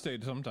And I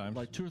stayed sometimes.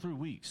 like 2 or 3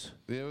 weeks.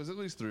 Yeah, it was at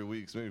least 3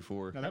 weeks, maybe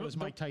 4. No, that was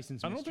Mike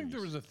Tyson's I don't think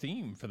there Mysteries. was a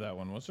theme for that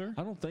one, was there?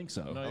 I don't think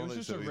so. No, it don't was think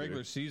just so a either.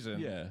 regular season.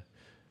 Yeah.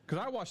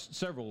 Because I watched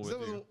several with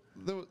you.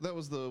 That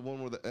was the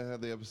one where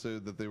had the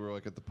episode that they were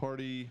like at the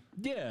party.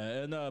 Yeah,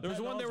 and There was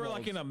Patton one they were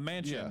like Oswalt's- in a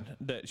mansion Yeah.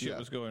 that shit Yeah.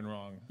 was going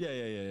wrong.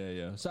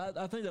 Yeah. So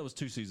I think that was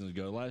 2 seasons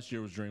ago. Last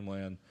year was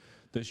Dreamland.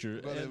 This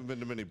year, I haven't been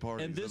to many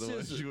parties, and this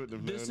otherwise is you wouldn't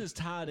have this known. is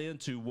tied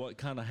into what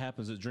kind of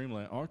happens at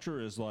Dreamland. Archer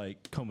is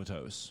like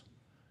comatose.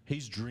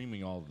 He's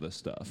dreaming all of this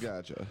stuff.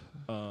 Gotcha.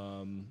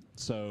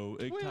 So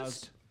it ties.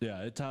 Twist.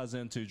 Yeah, it ties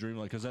into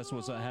Dreamland because that's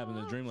what's happened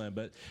in Dreamland.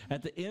 But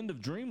at the end of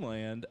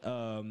Dreamland,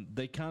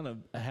 they kind of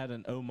had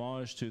an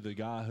homage to the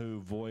guy who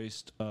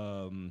voiced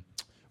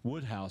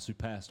Woodhouse, who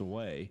passed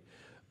away.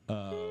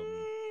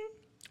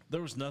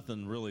 There was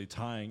nothing really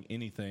tying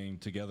anything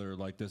together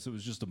like this. It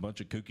was just a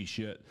bunch of kooky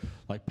shit.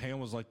 Like Pam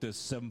was like this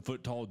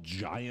 7-foot tall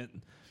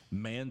giant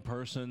man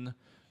person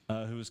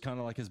who was kind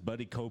of like his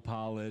buddy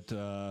co-pilot.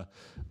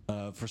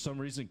 For some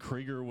reason,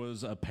 Krieger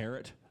was a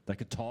parrot that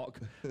could talk,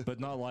 but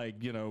not like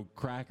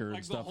Cracker and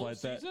Like the stuff whole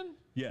like that. season?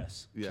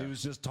 Yes, Yeah. he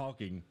was just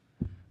talking.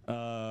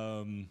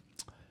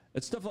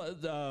 It's stuff like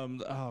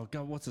oh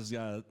god, what's this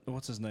guy?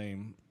 What's his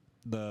name?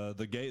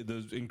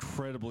 The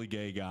incredibly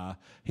gay guy.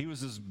 He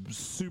was this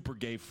super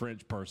gay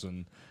French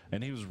person,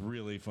 and he was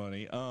really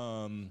funny.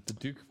 The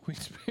Duke of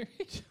Queensberry.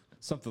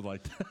 Something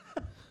like that.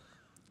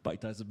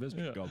 Mike Tyson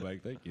Mystery Yeah.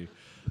 callback. Thank you.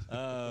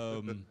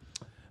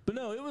 But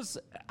no, it was.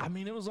 I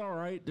mean, it was all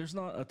right. There's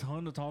not a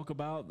ton to talk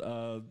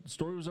about.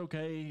 Story was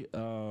okay.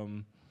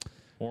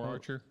 More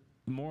Archer.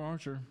 More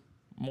Archer.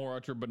 More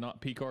Archer, but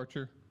not peak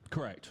Archer.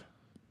 Correct.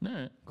 All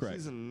right. Correct.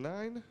 Season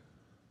 9?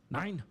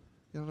 9.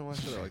 I don't know why I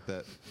said it like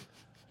that.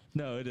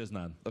 No, it is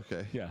 9.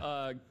 Okay.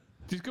 Yeah.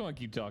 Just go and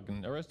keep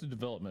talking. Arrested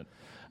Development.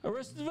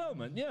 Arrested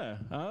Development. Yeah,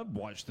 I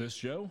watched this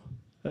show.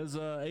 There's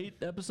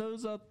 8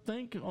 episodes, I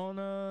think, on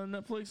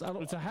Netflix. I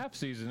don't. It's a half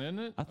season, isn't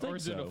it? I think or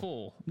is so. it a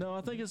full? No,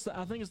 I think it's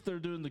they're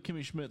doing the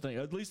Kimmy Schmidt thing.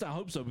 At least I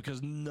hope so,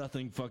 because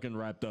nothing fucking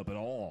wrapped up at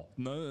all.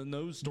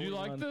 No story. Do you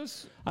like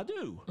this? I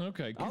do.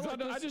 Okay, 'cause I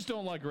like I this- just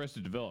don't like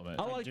Arrested Development.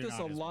 I like do this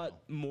a not as lot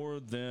well. more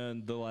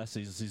than the last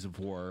season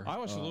 4. I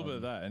watched a little bit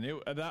of that,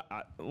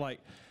 and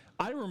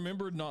I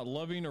remembered not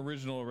loving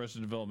original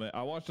Arrested Development.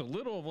 I watched a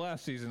little of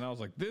last season. And I was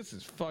like, this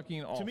is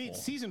fucking awful. To me,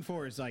 season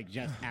 4 is like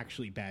just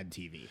actually bad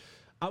TV.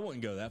 I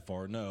wouldn't go that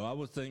far. No, I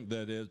would think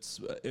that it's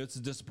a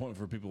disappointment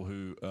for people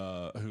who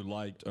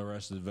liked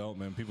Arrested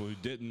Development. People who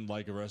didn't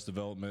like Arrested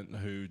Development,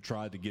 who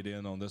tried to get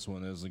in on this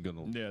one, isn't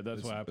gonna. Yeah,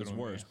 that's what happened It's with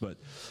me. worse, but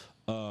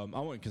I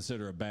wouldn't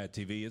consider it bad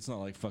TV. It's not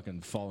like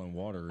fucking Falling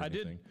Water or I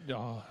anything. did.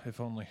 Oh, if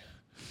only.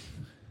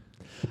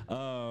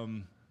 Oh,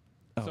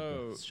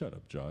 So- God, shut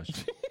up, Josh.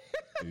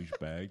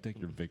 Douchebag. Take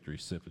your victory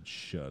sip and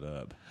shut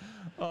up.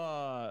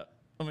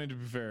 I mean, to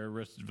be fair,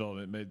 Arrested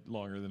Development made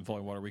longer than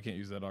Falling Water. We can't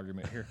use that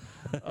argument here.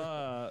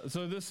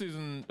 So this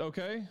season,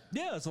 okay?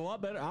 Yeah, it's a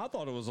lot better. I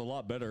thought it was a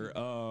lot better.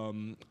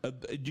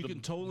 You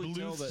can totally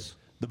tell that blues.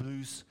 the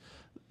blues.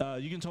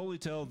 You can totally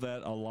tell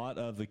that a lot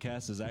of the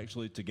cast is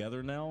actually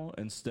together now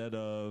instead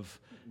of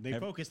They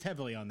focused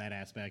heavily on that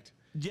aspect.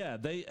 yeah.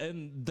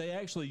 They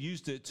actually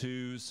used it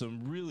to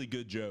some really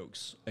good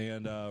jokes.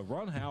 And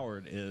Ron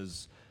Howard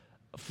is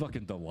a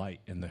fucking delight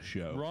in the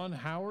show. Ron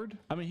Howard?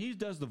 I mean, he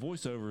does the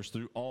voiceovers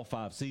through all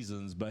 5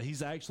 seasons, but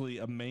he's actually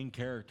a main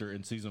character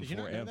in season Did you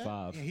 4 not know and that?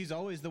 5. Yeah, he's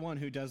always the one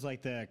who does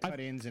like the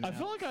cut-ins and I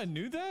feel like I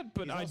knew that,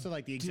 but he's I also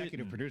like the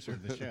executive producer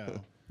of the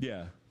show.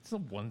 Yeah. It's the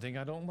one thing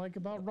I don't like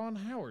about Ron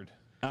Howard.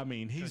 I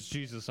mean, he's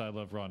Jesus, I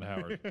love Ron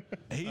Howard.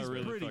 he's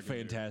really pretty fucking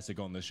do. fantastic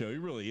on the show. He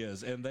really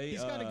is. And they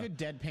He's got a good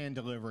deadpan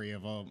delivery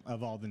of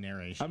all the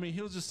narration. I mean,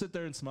 he'll just sit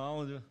there and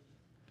smile and just,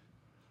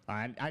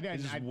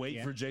 Just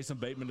wait for Jason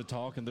Bateman to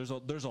talk, and there's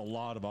a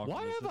lot of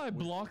awkwardness. Why have I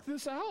blocked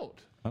this out?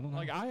 I don't know.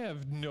 Like, I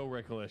have no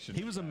recollection.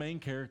 He was a main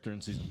character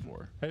in season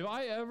 4. Have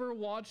I ever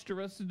watched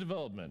Arrested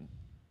Development?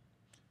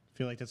 I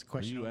feel like that's a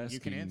question you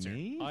can answer.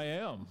 Me? I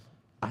am.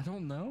 I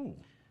don't know.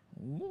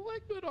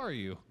 What good are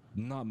you?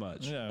 Not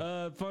much.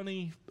 Yeah.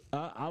 Funny.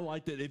 I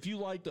liked it. If you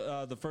liked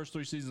the first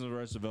 3 seasons of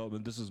Arrested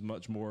Development, this is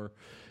much more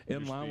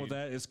in line with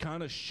that. It's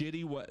kind of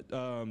shitty what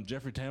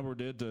Jeffrey Tambor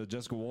did to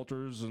Jessica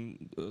Walters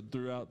and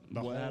throughout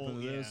what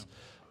happened to this.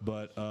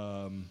 But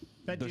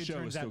that the dude show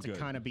turns is still out to good.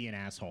 kind of be an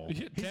asshole.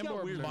 got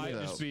Tambor weird might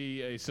lips. just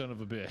be a son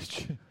of a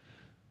bitch.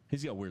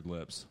 He's got weird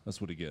lips. That's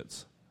what he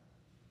gets.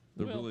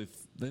 They're Well- really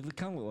they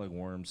kind of look like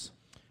worms.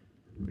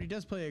 But he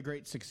does play a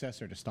great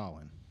successor to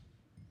Stalin.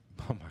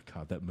 Oh my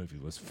god, that movie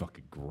was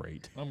fucking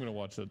great. I'm going to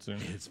watch that soon.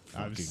 It's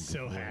fucking I'm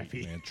so great,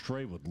 happy. man.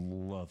 Trey would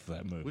love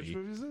that movie. Which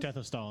movie is it? Death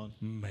of Stalin.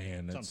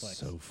 Man, that's Someplace.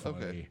 so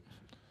funny. Okay.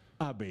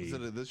 I mean, Is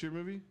it a this year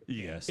movie?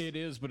 yes. It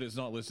is, but it's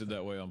not listed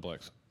that way on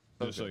Plex.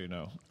 Just so you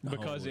know.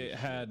 Because Holy it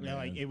had Yeah,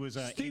 like it was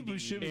Steve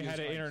Buscemi it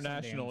had an like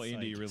international Sundance,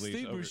 indie like- release.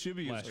 Steve over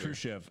Buscemi is last year.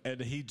 Khrushchev,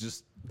 and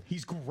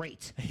He's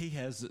great. he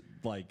has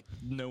like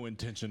no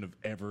intention of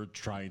ever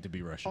trying to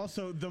be Russian.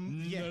 Also,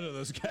 None of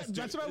those guys do.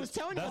 That's what I was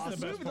telling you That's about the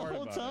the best movie the part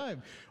whole about it.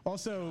 time.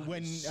 Also,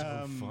 when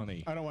so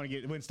funny. I don't want to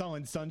get when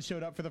Stalin's son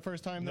showed up for the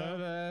first time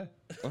though.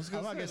 I was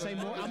I'm not gonna say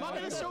more. I'm not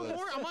gonna show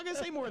more. I'm not gonna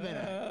say more than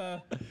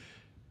that.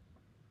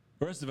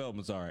 Arrested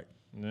Development's all right.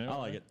 Yeah. I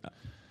like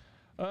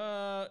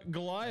it.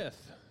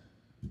 Goliath.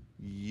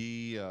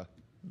 Yeah,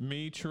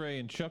 Me, Trey,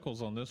 and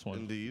Chuckles on this one.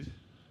 indeed.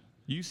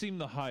 You seem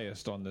the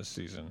highest on this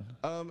season.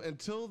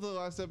 Until the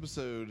last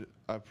episode,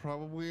 I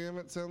probably am.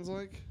 It sounds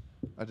like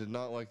I did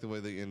not like the way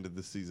they ended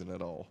the season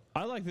at all.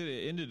 I like that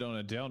it ended on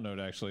a down note,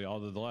 actually,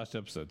 although the last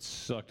episode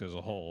sucked as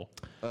a whole.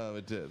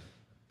 It did,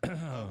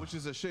 which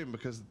is a shame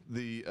because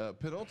the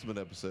penultimate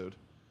episode.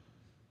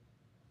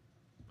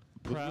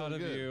 was Proud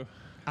really of good. you.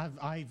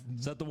 I've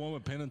Is that the one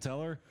with Penn and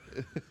Teller?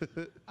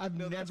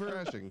 No, that's never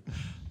crashing.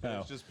 Oh.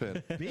 It's just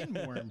Penn. been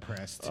more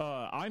impressed.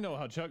 I know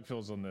how Chuck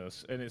feels on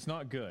this, and it's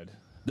not good.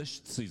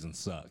 This season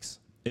sucks.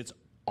 It's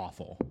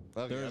awful.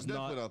 Okay, There's I'm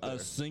definitely not not there. a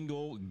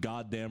single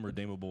goddamn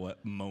redeemable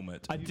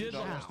moment. I You did.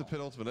 not watch the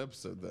penultimate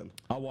episode then.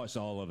 I watched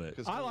all of it.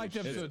 'Cause I holy liked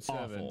shit. episode It's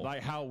 7, awful.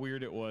 like how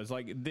weird it was.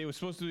 Like they were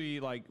supposed to be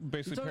like You're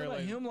basically talking about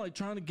parallel. him like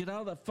trying to get out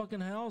of that fucking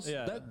house.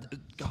 Yeah.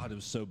 God, it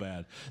was so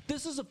bad.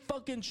 This is a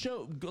fucking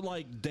show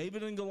like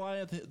David and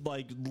Goliath,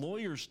 like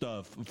lawyer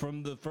stuff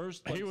from the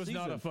first. Like, He was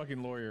not season. a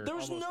fucking lawyer. There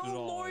was almost no at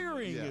all.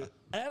 lawyering Yeah.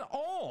 at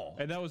all.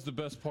 and that was the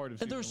best part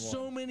of. And there's season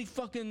so one. many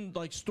fucking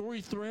like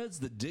story threads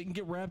that didn't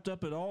get wrapped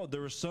up at all.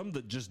 There were some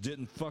that just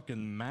didn't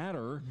fucking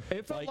matter.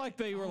 It felt like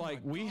they were oh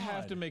like, my we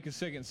have God. to make a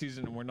second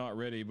season and we're not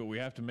ready, but we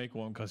have to make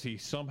one because he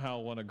somehow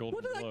won a Golden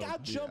What did that Globe. guy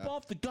jump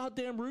off the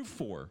goddamn roof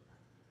for?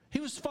 He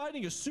was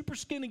fighting a super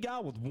skinny guy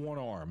with one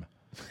arm.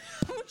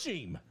 Punch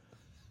him.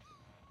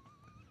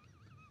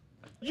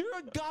 You're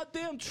a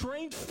goddamn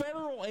trained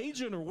federal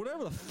agent or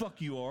whatever the fuck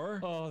you are.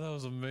 Oh, that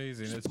was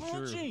amazing. Just It's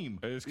punch true. him.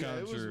 It's Yeah, kind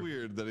it of was true.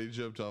 weird that he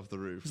jumped off the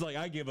roof. He's like,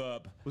 I give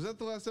up. Was that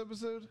the last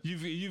episode?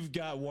 You've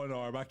got one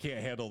arm. I can't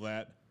handle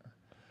that.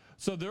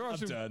 So there are I'm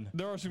done.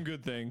 there are some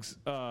good things.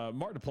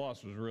 Mark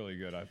Duplass was really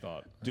good, I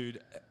thought. Dude,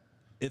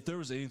 if there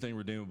was anything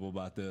redeemable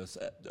about this,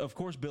 of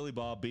course, Billy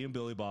Bob being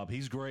Billy Bob,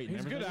 he's great. and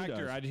He's a good everything he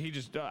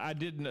actor. does. I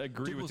didn't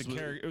agree with Duplass the was-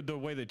 character, the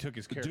way they took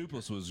his character.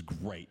 Duplass was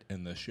great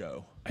in this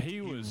show.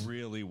 He was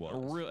really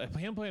was.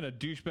 Him playing a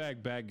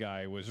douchebag bad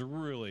guy was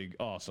really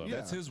awesome. Yeah.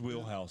 That's his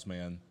wheelhouse,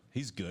 man.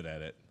 He's good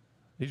at it.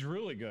 He's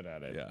really good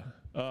at it.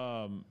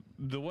 Yeah.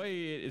 The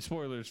way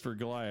spoilers for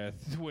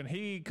Goliath, when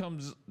he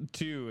comes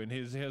to and he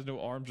has no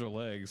arms or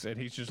legs and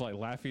he's just like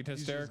laughing He's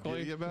just hysterically,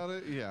 giddy about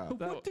it. Yeah,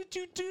 What did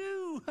you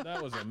do?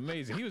 that was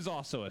amazing. He was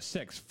also a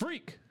sex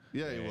freak.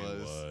 yeah, he He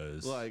was.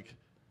 was. Like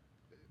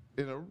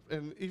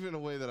in even a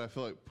way that I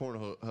feel like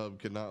Pornhub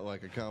could not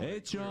like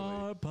accommodate.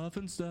 clearly. HR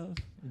puffing stuff.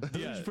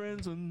 Yeah. Who's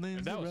friends and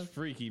things. That was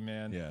freaky,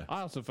 man. Yeah. I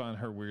also find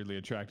her weirdly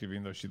attractive,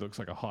 even though she looks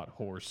like a hot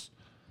horse.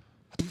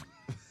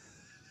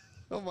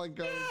 Oh my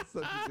god, it's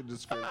such a good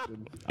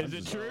description. Is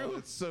it true?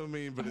 It's so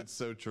mean, but it's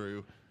so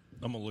true.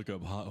 I'm gonna look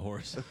up hot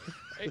horse.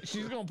 Hey,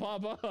 she's gonna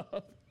pop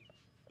up.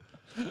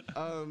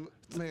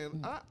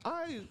 Man,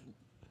 I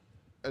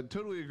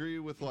totally agree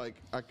with like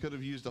I could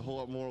have used a whole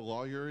lot more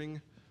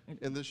lawyering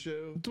in this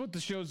show. That's what the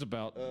show's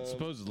about,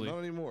 supposedly. Not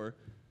anymore.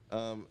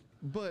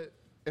 But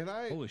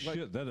I Holy like,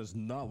 shit, that is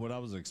not what I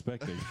was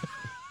expecting.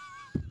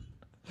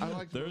 I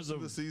liked There's most of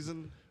a- the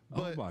season. Oh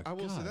But my I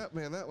will say God. that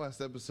man, that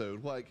last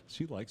episode, like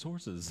She likes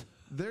horses.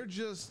 they're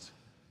just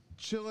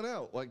chilling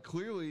out. Like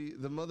clearly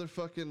the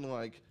motherfucking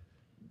like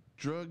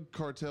drug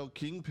cartel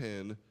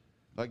kingpin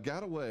like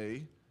got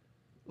away.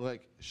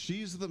 Like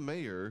she's the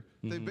mayor.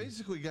 They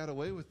basically got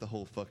away with the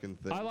whole fucking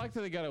thing. I like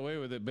that they got away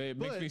with it, but it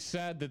makes But- me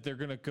sad that they're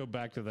gonna go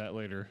back to that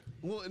later.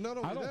 well, not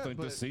only I don't that, think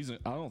but this season.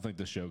 I don't think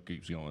the show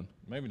keeps going.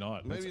 Maybe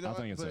not. maybe I not.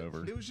 think it's but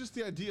over. It was just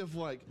the idea of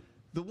like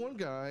the one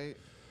guy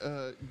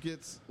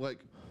gets like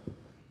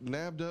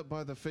nabbed up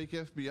by the fake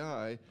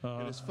FBI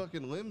and his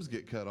fucking limbs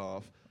get cut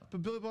off.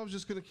 but Billy Bob's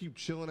just gonna keep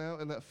chilling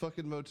out in that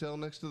fucking motel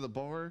next to the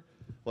bar.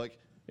 Like, It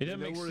they doesn't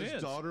know make where his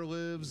sense. daughter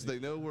lives. They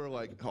know where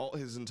like all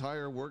his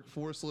entire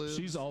workforce lives.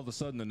 She's all of a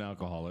sudden an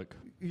alcoholic.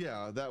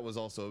 Yeah, that was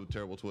also a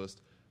terrible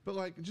twist. But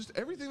like, just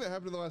everything that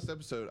happened in the last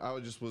episode,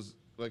 was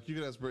like, you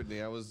can ask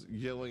Brittany. I was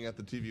yelling at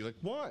the TV, like,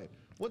 why?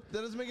 What?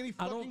 That doesn't make any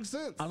fucking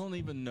sense. I don't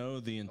even know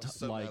the entire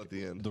so mad like at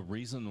the end. the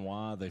reason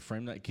why they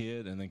framed that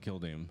kid and then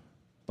killed him.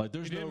 Like,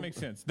 there's It didn't make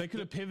sense. They could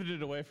have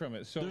pivoted away from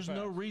it. So There's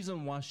no fast.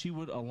 reason why she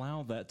would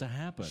allow that to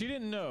happen. She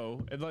didn't know.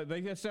 And, like, they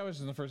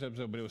established in the first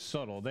episode, but it was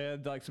subtle. They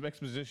had like some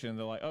exposition.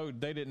 They're like, oh,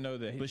 they didn't know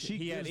that but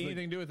he had gives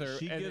anything to do with her.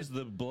 She and gives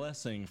the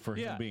blessing for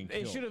yeah, him being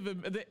killed. it should have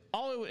been.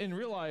 In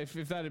real life,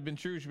 if that had been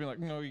true, she'd be like,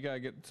 no, you gotta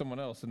get someone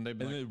else, and they'd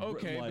be And like, they-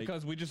 okay, like-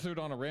 because we just threw it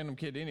on a random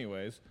kid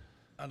anyways.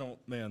 I don't,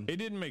 man. It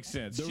didn't make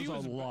sense. There She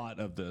was a lot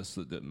of this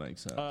that didn't make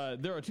sense.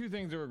 There are two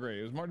things that were great.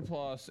 It was Marty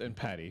Ploss and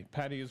Patty.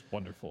 Patty is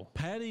wonderful.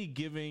 Patty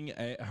giving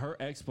her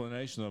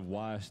explanation of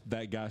why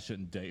that guy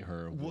shouldn't date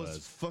her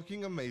was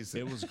fucking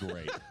amazing. it was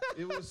great.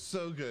 It was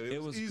so good.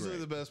 It was easily great.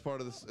 the best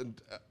part of this.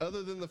 And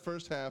other than the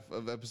first half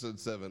of episode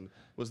 7,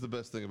 was the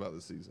best thing about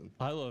this season.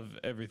 I love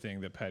everything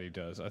that Patty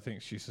does. I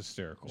think she's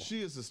hysterical.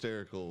 She is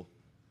hysterical.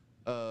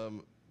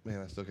 Man,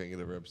 I still can't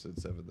get over episode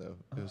 7 though.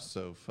 It was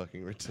so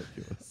fucking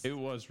ridiculous. It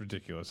was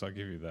ridiculous. I'll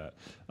give you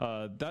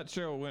that. That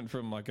show went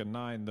from like a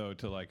 9 though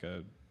to like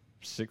a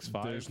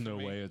 6.5. There's for no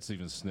me. way it's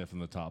even sniffing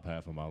the top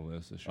half of my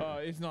list this year.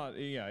 It's not.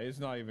 Yeah, it's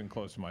not even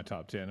close to my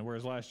top 10.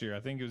 Whereas last year, I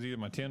think it was either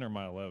my 10 or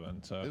my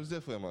 11. So It was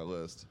definitely on my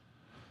list.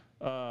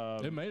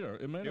 it made her.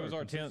 it was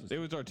our 10th. It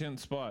was our 10th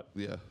spot.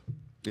 Yeah.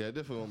 Yeah, it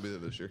definitely won't be there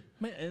this year.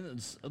 Man, and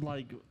it's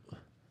like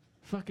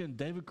fucking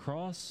David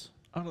Cross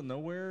out of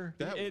nowhere.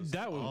 That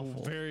was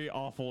awful. very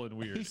awful and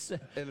weird. He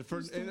said, And for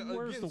 "He's the and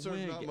worst again,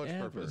 served not wig much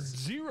ever." purpose.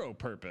 Zero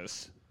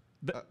purpose.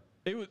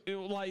 It was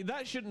like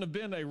that shouldn't have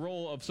been a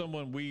role of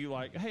someone we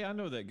like. Hey, I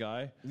know that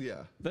guy.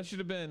 Yeah. That should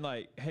have been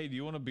like, hey, do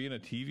you want to be in a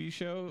TV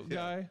show, Yeah.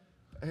 guy?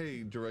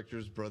 Hey,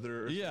 director's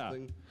brother or Yeah.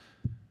 something.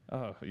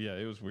 Oh yeah,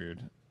 it was weird.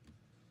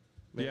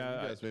 Man,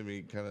 Yeah, you guys made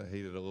me kind of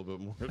hate it a little bit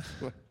more.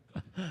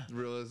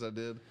 Realize I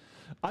did.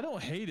 I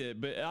don't hate it,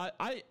 but I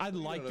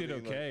liked what I it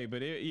mean, okay.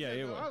 But it, yeah,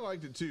 it No, I was.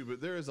 liked it too,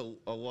 but there is a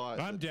lot.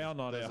 I'm that down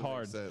on it doesn't make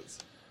hard. Sense.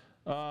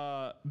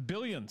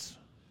 Billions.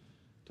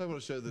 Talk about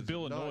a show that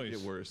Bill did not Noyes.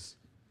 get worse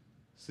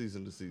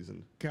season to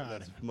season. God.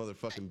 That's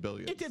motherfucking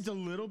Billions. It dipped a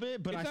little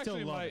bit, but It's I still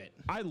actually love it.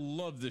 I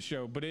love the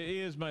show, but it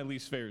is my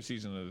least favorite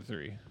season of the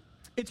 3.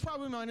 It's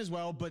probably mine as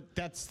well, but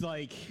that's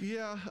like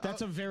Yeah,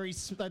 that's a very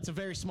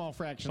small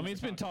fraction. I mean, that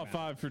it's we're been top talking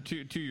about. 5 for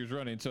two years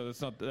running, so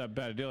that's not that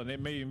bad a deal. And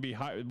it may even be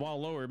high, while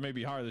lower, it may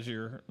be higher this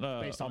year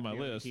Based on on my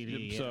yearly list.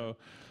 TV, So,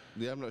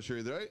 yeah, I'm not sure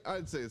either.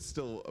 I'd say it's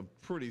still a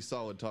pretty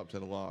solid top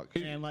 10 lock.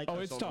 And like, oh,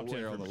 it's on top the 10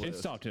 way for on the me. It's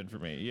list. top 10 for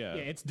me. Yeah.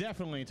 yeah, it's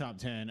definitely top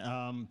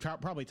 10.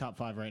 Probably top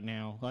 5 right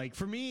now. Like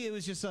for me, it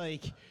was just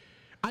like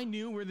I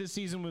knew where this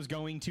season was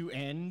going to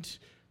end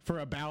for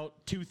about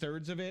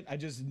 2/3 of it. I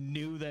just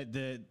knew that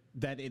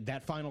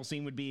that final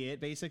scene would be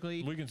it,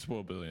 basically. We can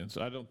spoil Billions.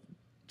 I don't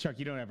Chuck,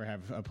 you don't ever have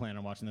a plan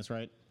on watching this,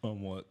 right?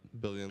 On what?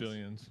 Billions.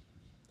 Billions.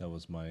 That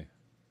was my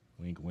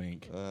wink,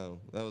 wink. Oh,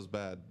 that was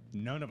bad.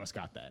 None of us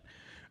got that.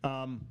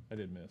 I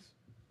did miss.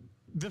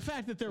 The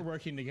fact that they're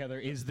working together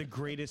is the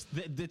greatest.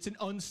 That's an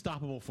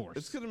unstoppable force.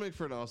 It's going to make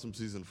for an awesome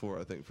season 4,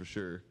 I think, for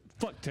sure.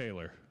 Fuck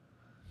Taylor.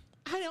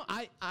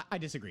 I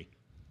disagree.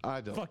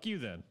 I don't. Fuck you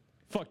then.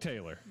 Fuck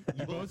Taylor.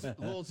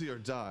 Loyalty or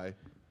die.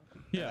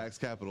 Yeah. Axe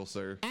Capital,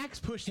 sir. Axe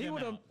pushed He him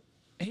would have. out.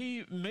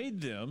 He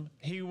made them.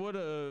 He would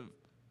have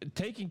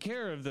taken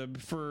care of them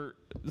for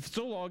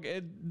so long,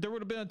 and there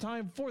would have been a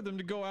time for them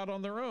to go out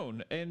on their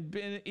own and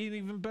been in an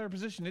even better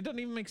position. It doesn't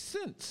even make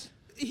sense.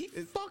 He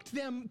fucked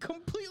them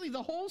completely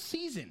the whole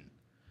season.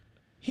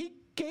 He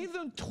gave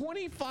them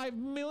 $25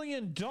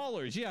 million.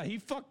 Yeah, he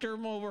fucked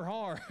them over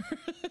hard.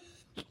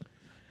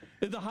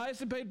 The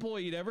highest paid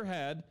employee he'd ever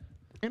had.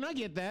 And I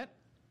get that.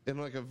 In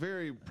like a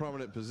very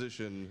prominent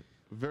position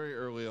very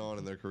early on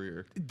in their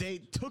career. They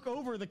took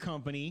over the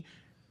company,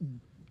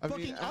 I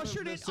fucking mean, out of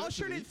ushered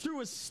necessity. it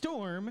through a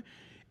storm,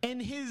 and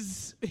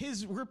his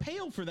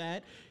repayal for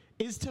that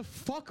is to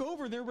fuck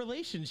over their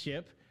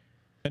relationship.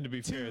 And to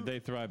be fair, they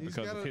thrived He's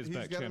because gotta, of his he's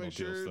back gotta channel make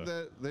deal sure stuff.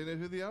 that they know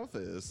who the alpha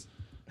is.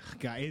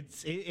 God,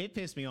 it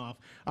pissed me off.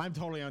 I'm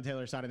totally on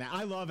Taylor's side on that.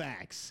 I love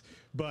Axe,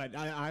 but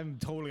I'm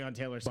totally on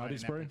Taylor's side Body in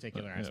spray? that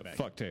particular Yeah, aspect.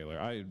 fuck Taylor.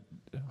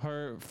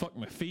 Fuck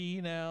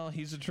McPhee now.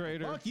 He's a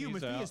traitor. Fuck you,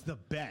 He's McPhee out. is the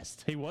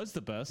best. He was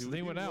the best. and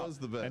he went out. was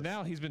the best. And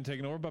now he's been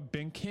taken over by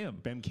Ben Kim.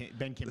 Ben Kim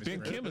is Ben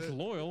great. Kim is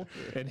loyal,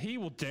 and he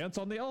will dance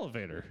on the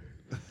elevator.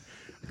 I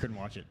couldn't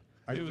watch it.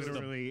 I It was the-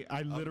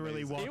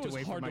 literally walked It was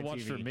away hard from to my watch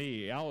TV. for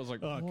me. I was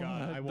like, Oh, God,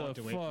 what I walked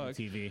the away from the fuck?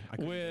 TV. I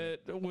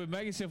couldn't When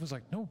Maggie Smith was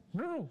like, no,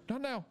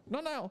 not now,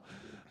 not now.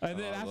 And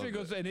then I after it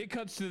love goes, and it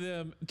cuts to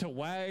them, to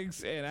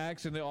Wags and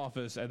Axe in the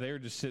office, and they're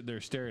just sitting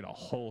there staring a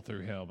hole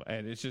through him.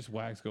 And it's just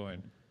Wags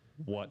going,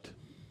 what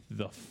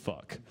the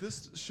fuck?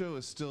 This show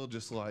is still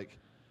just like,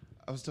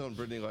 I was telling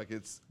Brittany, like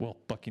it's Well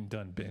fucking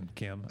done, Ben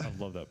Kim. I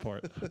love that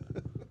part.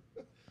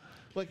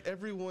 like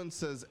everyone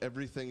says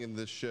everything in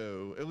this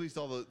show, at least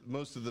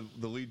most of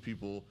the lead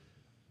people,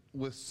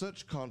 with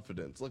such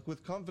confidence, like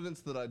with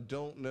confidence that I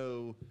don't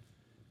know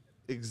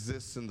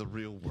exists in the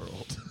real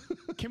world.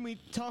 Can we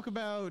talk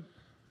about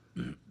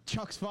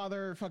Chuck's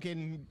father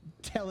fucking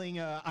telling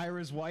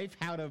Ira's wife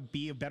how to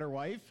be a better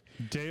wife?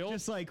 Dale?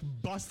 Just like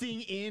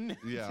busting in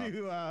Yeah.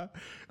 to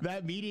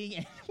that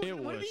meeting.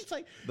 And what did he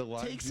say? The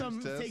lime take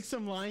juice test? take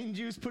some lime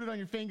juice, put it on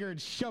your finger,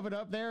 and shove it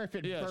up there. If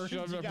it Yeah, burns,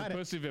 shove it you up your got it.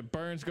 pussy. If it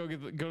burns, go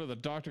to the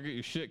doctor, get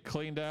your shit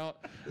cleaned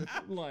out.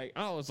 Like,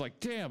 I was like,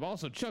 damn.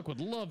 Also, Chuck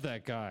would love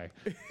that guy.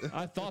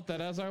 I thought that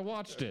as I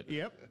watched it.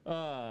 Yep.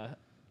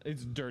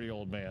 It's a dirty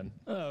old man.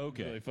 Oh,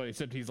 okay. Really funny.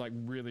 Except he's like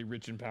really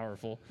rich and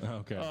powerful.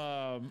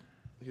 Okay.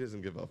 He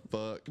doesn't give a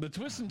fuck. The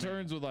twists and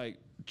turns with like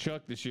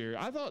Chuck this year.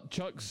 I thought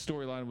Chuck's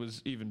storyline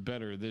was even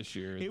better this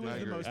year. It was than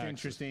the most Axe's.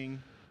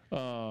 interesting.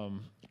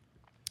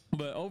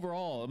 But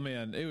overall,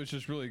 man, it was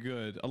just really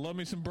good. I love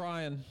me some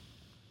Brian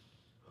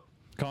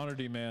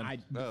Connerty, man.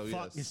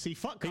 Fuck He's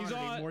Connerty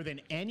on- more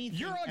than anything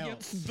You're else.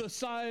 against the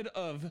side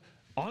of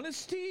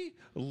honesty,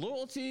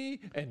 loyalty,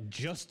 and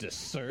justice,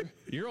 sir.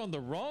 You're on the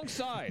wrong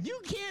side. You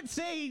can't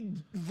say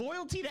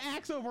loyalty to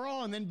Axe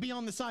overall and then be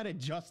on the side of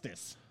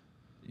justice.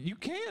 You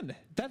can.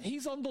 That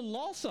he's on the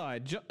law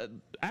side.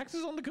 Axe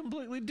is on the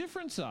completely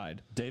different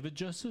side. David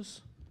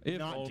Justice? If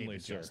Not only,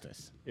 David sir.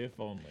 Justice. If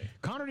only.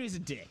 Connerty's a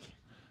dick.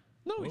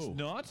 No, he's Whoa.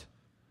 not.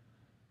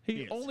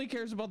 He is. only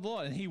cares about the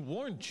law, and he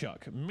warned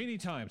Chuck many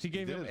times. He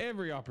gave him did.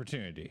 every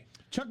opportunity.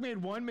 Chuck made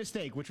one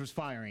mistake, which was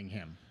firing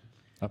him.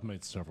 I've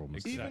made several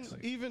mistakes. Exactly.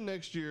 Even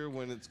next year,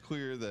 when it's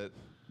clear that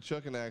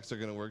Chuck and Axe are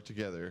going to work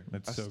together,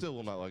 That's I so- still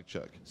will not like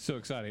Chuck. So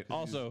exciting.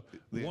 Also,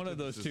 the one of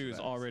those antithesis two of is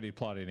Axe. already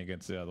plotting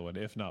against the other one,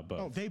 if not both.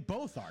 Oh, they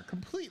both are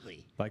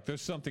completely. Like,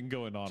 there's something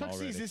going on Chuck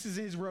already. sees this is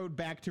his road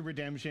back to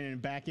redemption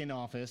and back in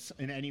office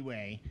in any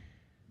way.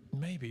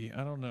 Maybe.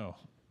 I don't know.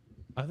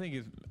 I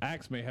think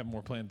Axe may have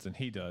more plans than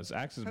he does.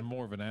 Axe is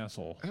more of an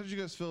asshole. How did you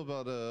guys feel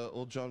about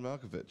old John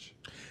Malkovich?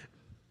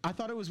 I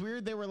thought it was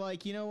weird. They were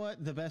like, you know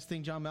what? The best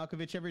thing John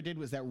Malkovich ever did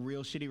was that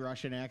real shitty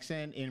Russian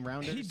accent in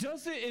Rounders. He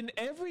does it in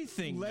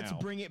everything Let's now.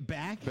 bring it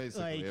back.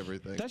 Basically Like,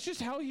 everything. That's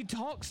just how he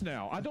talks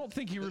now. I don't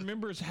think he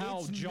remembers how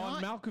It's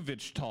John not-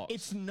 Malkovich talks.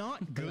 It's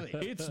not good.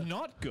 It's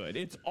not good.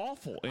 It's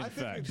awful, in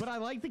fact. But I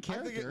like the I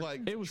character. think it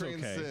like It was okay.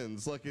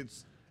 transcends. Like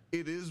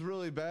it is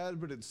really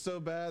bad, but it's so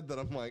bad that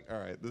I'm like, all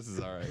right, this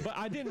is all right. But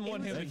I didn't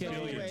want him to It was kill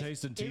a you. throwaway-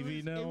 taste in TV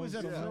it now? It was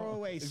a Yeah.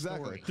 throwaway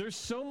Exactly. story. There's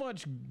so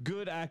much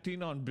good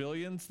acting on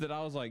Billions that I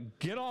was like,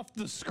 get off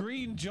the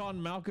screen, John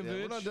Malkovich.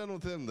 Yeah, we're not done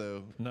with him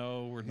though.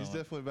 No, we're He's not.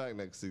 definitely back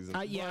next season.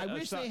 Yeah, But I a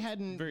wish side- they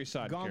hadn't very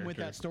side gone with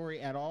character. that story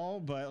at all.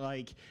 But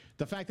like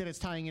the fact that it's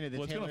tying into the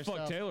Well, it's Taylor gonna fuck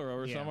stuff, Taylor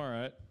over, so yeah. I'm all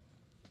right.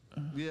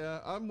 Yeah,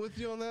 I'm with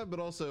you on that, but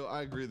also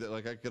I agree that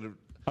like I could have.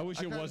 I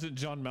wish it wasn't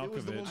John It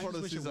was the one Malkovich. I part just of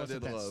the wish it season I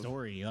wasn't did that love.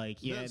 story. Like,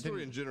 yeah, That it story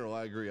didn't- in general,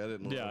 I agree. I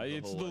didn't. Love Yeah, the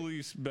it's whole, the like-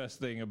 least best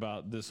thing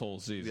about this whole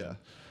season.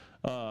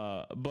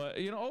 Yeah. But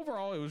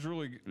overall, it was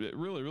really,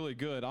 really, really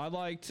good. I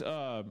liked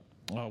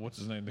what's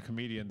his name, the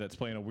comedian that's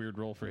playing a weird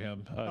role for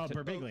him.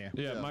 Birbiglia.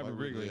 Yeah, Yeah, Mike Mike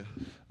Birbiglia.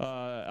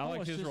 Birbiglia. I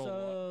like his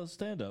role.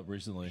 Stand up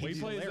recently. He He's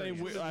plays hilarious.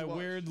 a He's easy to watch.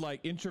 weird, like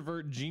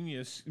introvert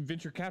genius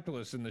venture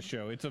capitalist in the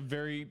show. It's a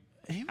very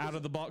out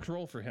of the box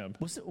role for him.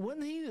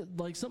 Wasn't he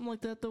like something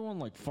like that though on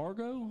like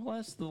Fargo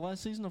the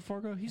last season of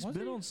Fargo? He's Was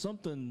been he? on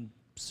something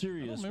I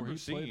serious don't where remember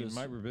he played seeing us.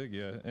 Mike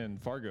Birbiglia in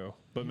Fargo,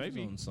 but was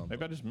maybe on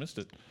something. I just missed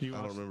it. I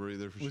don't remember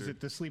either for Was sure. it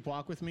the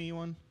Sleepwalk with Me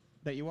one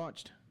that you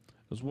watched?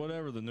 It was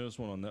whatever the newest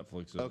one on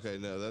Netflix is. Okay,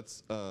 no,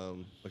 that's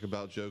like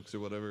about jokes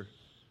or whatever.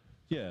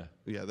 Yeah.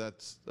 Yeah,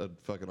 that's a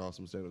fucking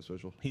awesome stand-up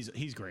special.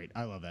 He's great.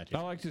 I love that. Dude.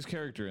 I liked his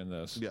character in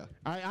this. Yeah,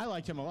 I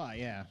liked him a lot.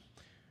 Yeah.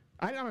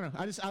 I don't know.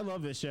 I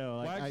love this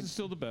show. Like, Wags is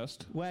still the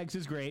best. Wags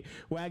is great.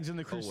 Wags in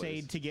the crusade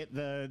Always. to get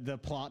the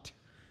plot.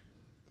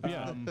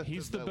 Yeah,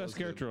 he's the That best was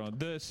character on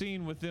the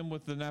scene with them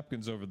with the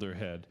napkins over their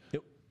head.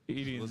 It,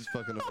 Eating. it's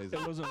fucking amazing.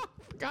 it wasn't.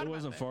 It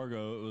wasn't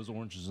Fargo. It was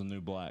Orange Is the New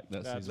Black.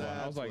 That's That's season why one.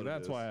 I was like, what it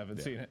that's is. why I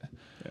haven't seen it.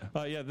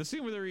 Yeah. Yeah, the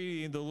scene where they're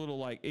eating the little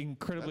like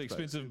incredibly That's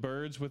expensive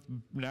birds with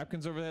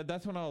napkins over their head.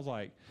 That's when I was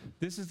like,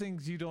 this is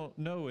things you don't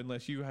know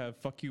unless you have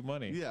fuck you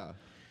money. Yeah,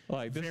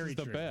 Like this Very is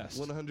the true. best.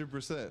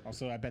 100%.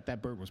 Also, I bet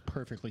that bird was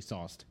perfectly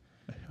sauced.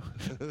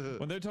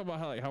 When they're talking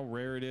about how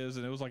rare it is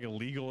and it was like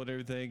illegal and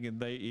everything, and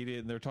they eat it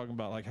and they're talking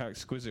about like how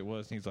exquisite it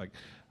was, and he's like,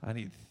 I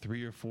need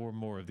 3 or 4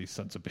 more of these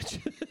sons of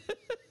bitches.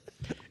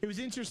 It was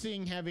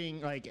interesting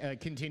having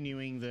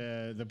continuing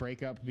the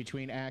breakup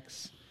between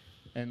Axe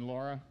and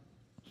Laura.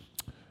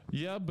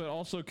 Yeah, but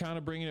also kind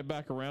of bringing it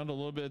back around a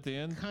little bit at the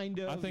end. Kind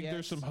of, I think yes.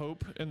 there's some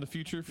hope in the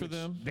future for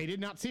them. They did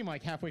not seem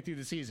like halfway through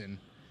the season.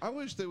 I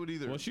wish they would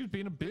either. Well, she was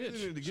being a they either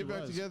bitch. need to get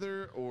back was.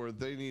 together, or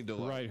they need to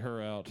like, Write her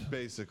out.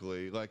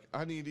 basically. Like,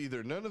 I need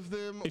either none of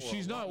them. If or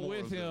she's a lot not more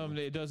with of them. him,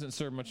 it doesn't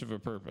serve much of a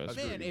purpose.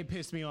 Man, it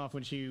pissed me off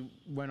when she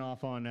went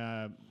off on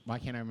why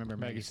can't I remember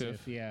Maggie Sif.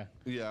 Sif? Yeah,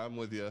 Yeah, I'm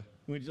with you.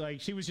 which like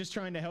she was just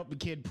trying to help the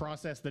kid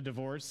process the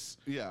divorce.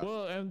 Yeah.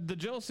 Well, and the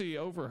jealousy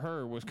over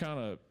her was kind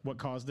of, What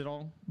caused it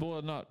all?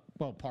 well, not,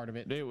 Well, part of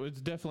it. it was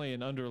definitely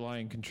an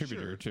underlying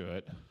contributor to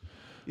it.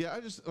 Yeah, I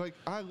just like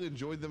I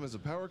enjoyed them as a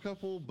power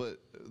couple, but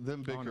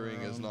them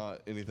bickering is own.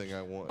 not anything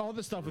I want. All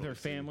the stuff with really her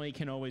family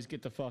can always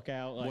get the fuck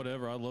out. Like,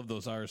 Whatever. I love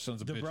those Irish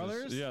sons of The bitches.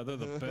 brothers? Yeah, they're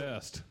the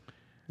best.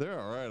 They're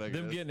all right. I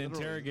Them guess. getting They don't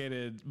really-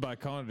 interrogated by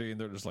Connery, and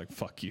they're just like,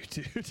 "Fuck you,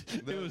 dude."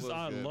 was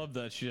I good. love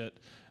that shit.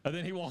 And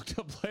then he walked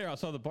up later. I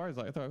saw the bar. He's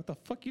like, "What the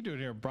fuck you doing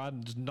here?"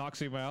 Bryden just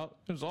knocks him out.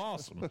 It was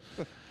awesome.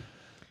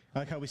 I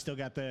like how we still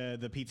got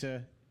the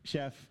pizza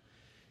chef,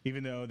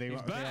 even though they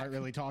back. aren't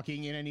really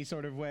talking in any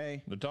sort of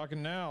way. They're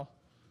talking now.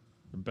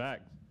 They're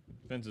back.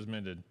 Fence is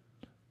mended.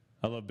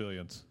 I love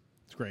Billions.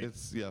 It's great.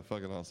 It's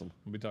fucking awesome.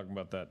 We'll be talking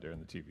about that during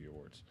the TV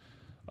awards.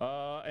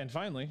 And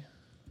finally,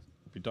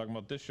 we'll be talking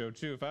about this show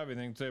too. If I have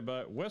anything to say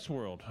about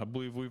Westworld, I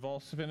believe we've all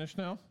finished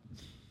now.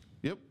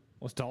 Yep.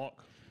 Let's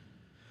talk.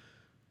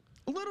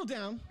 A little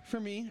down for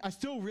me. I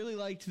still really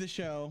liked the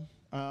show,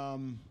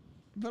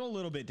 but a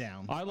little bit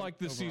down. I like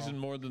this overall. season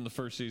more than the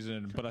first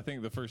season, but I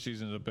think the first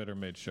season is a better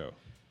made show.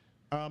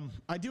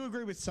 I do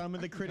agree with some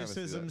of the kinda see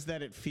criticisms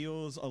that it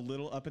feels a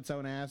little up its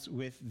own ass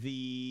with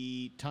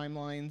the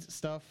timelines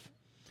stuff.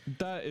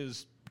 That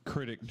is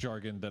critic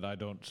jargon that I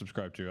don't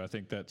subscribe to. I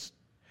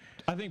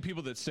think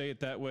people that say it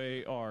that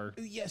way are.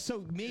 Yeah,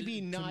 so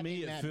maybe not To me,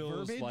 in it that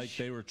feels verbiage. like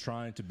they were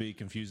trying to be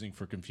confusing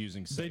for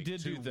confusing sake. They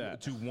did do that.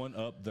 to one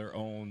up their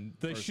own.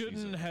 They first shouldn't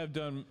season. have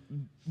done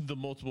the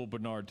multiple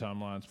Bernard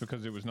timelines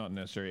because it was not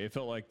necessary. It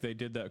felt like they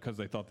did that because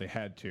they thought they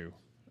had to.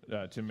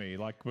 To me,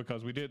 like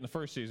because we did it in the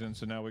first season,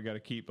 so now we got to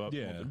keep up.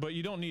 Yeah. But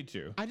you don't need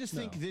to. I just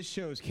think this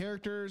show's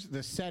characters,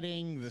 the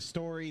setting, the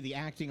story, the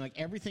acting, like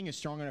everything is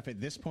strong enough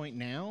at this point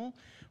now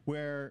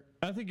where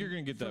I think you're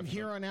going to get that from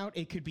here on out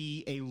it could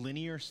be a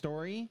linear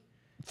story.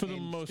 for the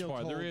and most still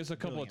part. There told is a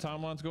couple of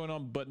timelines going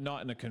on, but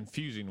not in a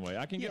confusing way.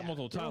 I can get Yeah,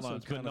 multiple They're also timelines,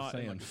 but kind of not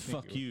saying in like,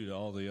 "fuck you" to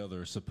all the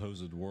other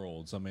supposed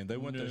worlds. I mean, they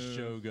went to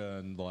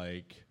Shogun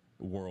like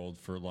world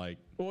for like.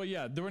 Well,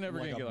 yeah, they were never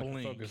Like going to a get like a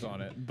blink. focus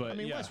on it. But I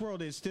mean, yeah.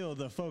 Westworld is still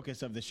the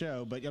focus of the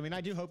show, but I mean,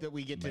 I do hope that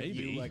we get to Maybe.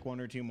 view like one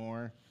or two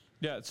more.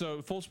 Yeah,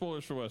 so full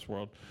spoilers for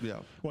Westworld. Yeah.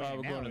 Well,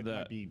 we're now going to it that.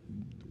 might be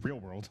real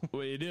world.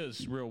 Well, it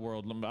is real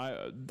world.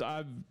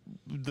 I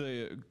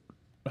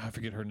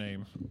forget her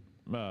name.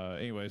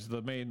 Anyways,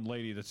 the main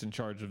lady that's in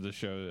charge of the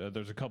show.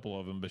 There's a couple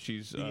of them, but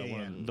she's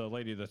the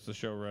lady that's the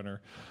showrunner.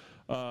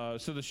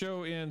 So the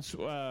show ends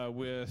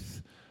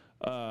with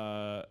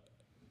Evan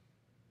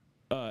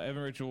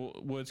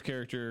Rachel Wood's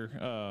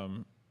character.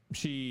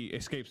 She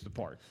escapes the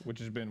park, which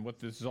has been what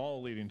this is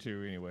all leading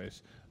to.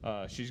 Anyways,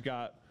 she's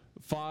got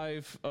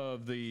 5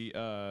 of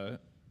the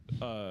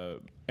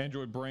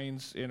android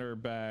brains in her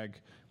bag.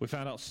 We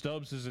found out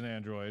Stubbs is an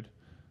android,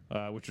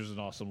 which was an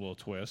awesome little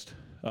twist.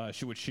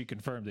 Which she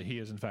confirmed that he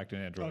is in fact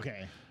an android.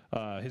 Okay.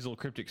 His little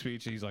cryptic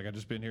speech, he's like, "I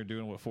just been here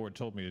doing what Ford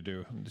told me to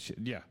do."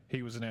 Yeah,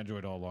 he was an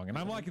android all along, and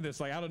I'm liking this.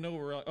 Like, I don't know,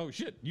 we're like, "Oh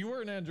shit, you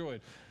were an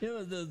android."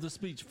 Yeah, the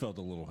speech felt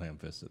a little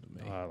ham-fisted to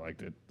me. I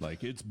liked it.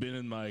 Like it's been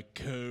in my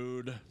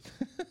code.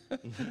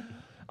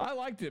 I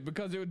liked it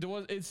because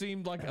it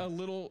seemed like a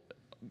little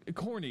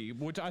corny,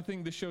 which I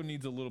think the show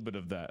needs a little bit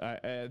of that.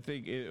 I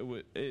think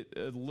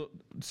it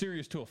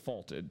serious to a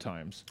fault at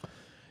times.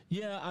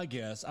 Yeah, I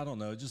guess. I don't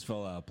know. It just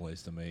fell out of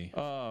place to me.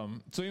 So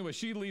anyway,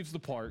 she leaves the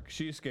park.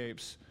 She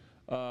escapes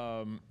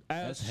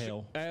as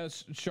Hale.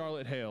 as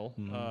Charlotte Hale,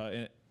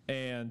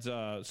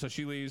 so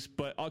she leaves.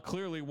 But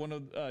clearly,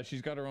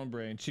 she's got her own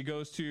brain. She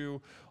goes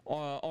to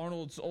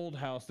Arnold's old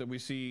house that we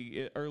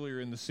see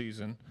earlier in the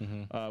season,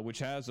 which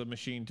has a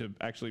machine to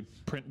actually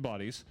print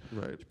bodies.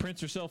 Right. She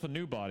prints herself a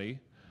new body.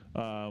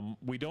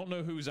 We don't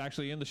know who's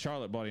actually in the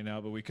Charlotte body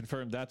now, but we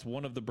confirmed that's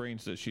one of the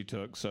brains that she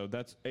took. So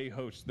that's a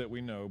host that we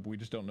know, but we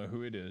just don't know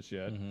who it is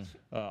yet.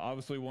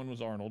 Obviously, one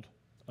was Arnold.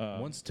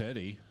 One's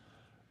Teddy.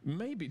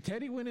 Maybe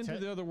Teddy went into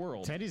the other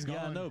world. Teddy's gone.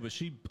 Yeah, I know, but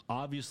she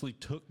obviously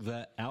took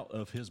that out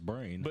of his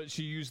brain. But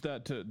she used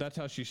that that's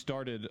how she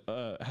started,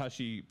 how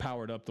she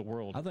powered up the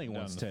world. I think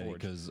down one's in the Teddy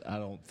forge. because I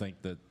don't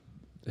think that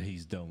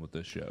he's done with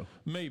this show.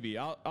 Maybe.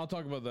 I'll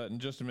talk about that in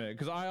just a minute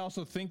because I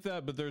also think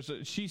that, but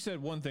she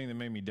said one thing that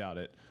made me doubt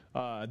it.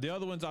 The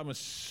other ones, I'm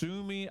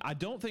assuming, I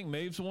don't think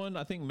Maeve's one.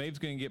 I think Maeve's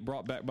going to get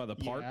brought back by the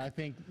park. I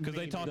think because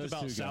they Maeve- talked Those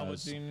about two guys-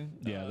 salvaging.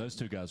 Yeah, those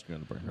two guys are going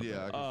to bring her Yeah, I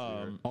back.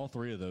 can see her. All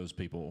 3 of those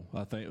people.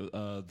 I think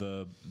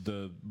the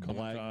black.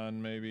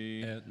 Comic-Con,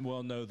 maybe. And,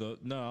 well,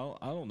 no,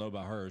 I don't know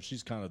about her.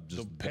 She's kind of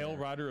just The Pale there.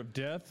 Rider of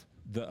Death.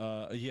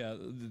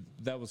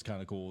 That was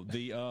kind of cool.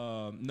 The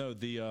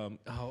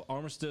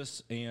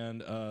Armistice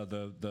and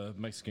the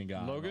Mexican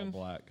guy in all Logan?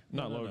 black.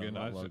 Not No, Logan.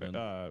 not Logan.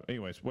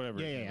 Anyways, whatever.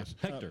 Yeah, his yeah, name yeah. is.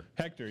 Hector.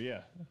 Hector,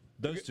 yeah.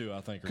 Those two, I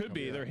think, are Could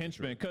be coming their back for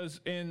henchmen sure.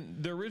 because in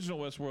the original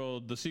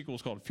Westworld, the sequel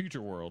is called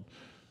Future World,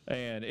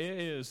 and it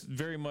is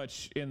very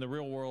much in the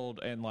real world,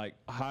 and like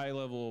high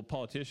level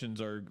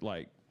politicians are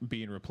like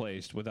being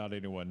replaced without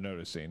anyone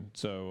noticing.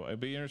 So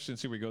it'd be interesting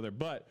to see where we go there.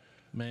 But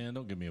Man,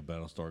 don't give me a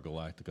Battlestar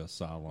Galactica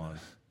Cylon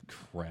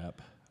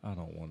crap. I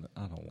don't want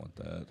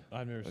that.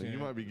 I've never seen You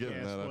it. might be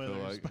getting that, I feel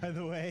spoilers, like. by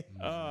the way.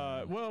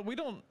 Well, we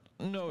don't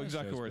know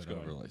exactly show's where it's been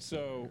going. over, like,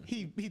 So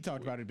He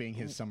talked about it being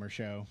his summer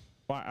show.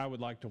 I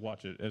would like to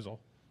watch it as all.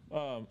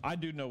 I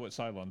do know what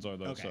Cylons are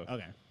though. Okay. So.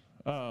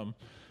 Okay.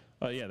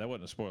 Yeah, that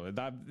wasn't a spoiler.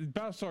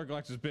 Battlestar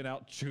Galactica has been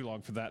out too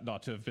long for that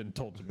not to have been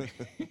told to me.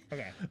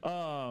 Okay.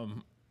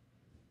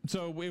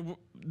 So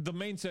the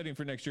main setting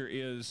for next year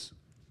is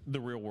the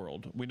real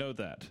world. We know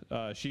that.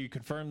 She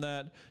confirmed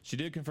that. She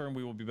did confirm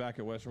we will be back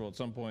at Westworld at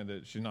some point,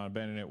 that she's not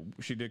abandoning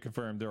it. She did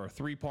confirm there are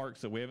 3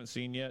 parks that we haven't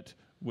seen yet,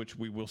 which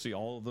we will see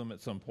all of them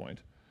at some point.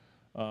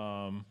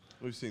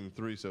 We've seen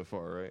 3 so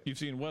far, right? You've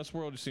seen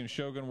Westworld, you've seen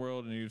Shogun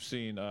World, and you've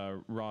seen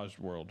Raj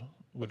World,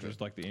 which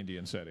was like the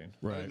Indian setting.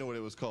 I didn't know what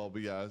it was called,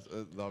 but yeah,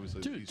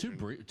 obviously.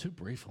 Too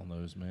brief on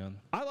those, man.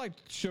 I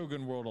liked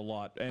Shogun World a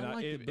lot, and I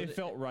liked it, but it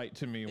felt right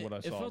to me what I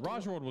saw. felt-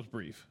 Raj World was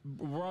brief.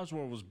 Raj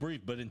World was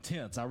brief but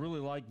intense. I really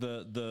liked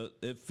the.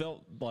 It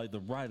felt like the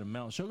right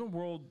amount. Shogun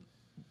World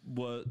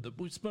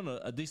we spent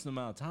a decent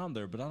amount of time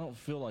there, but I don't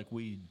feel like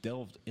we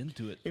delved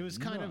into it. It was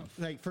kind enough.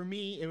 of like, for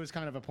me, it was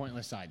kind of a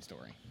pointless side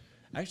story.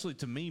 Actually,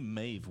 to me,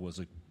 Maeve was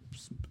a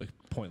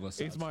pointless.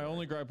 It's my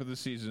only gripe of the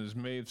season is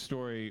Maeve's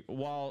story,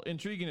 while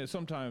intriguing it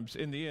sometimes,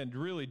 in the end,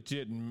 really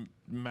didn't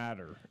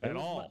matter at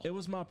all. It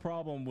was my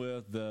problem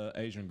with the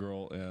Asian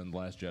girl in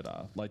Last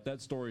Jedi. Like,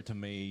 that story to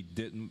me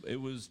didn't.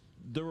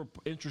 There were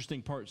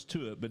interesting parts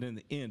to it, but in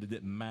the end, it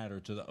didn't matter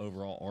to the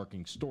overall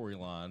arcing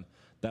storyline.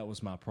 That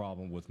was my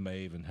problem with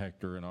Maeve and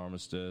Hector and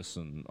Armistice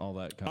and all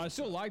that kind I of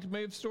still liked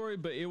Maeve's story,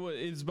 but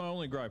it's my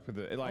only gripe with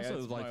it. Also,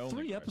 that's my like only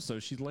 3 gripe.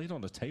 episodes, she laid on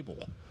the table.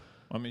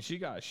 I mean, she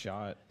got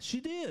shot. She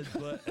did,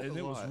 but and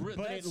it was. But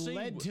that it scene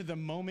led to the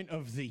moment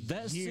of the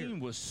That year. scene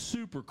was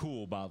super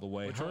cool, by the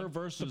way. Her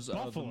versus the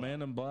buffalo.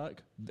 Man in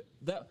Black.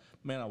 That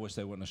man, I wish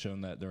they wouldn't have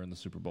shown that during the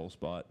Super Bowl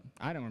spot.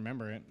 I don't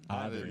remember it.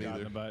 I didn't do.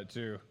 either. About it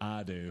too.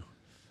 I do.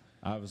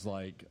 I was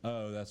like,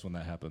 oh, that's when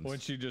that happens. When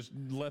she just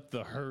let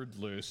the herd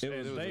loose, It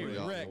was and they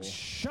really wrecked awful.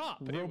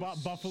 shop. It Robot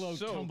was buffalo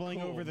so tumbling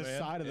cool, over the man.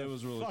 side of the It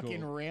was really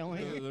fucking cool.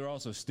 railing. They're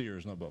also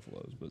steers, not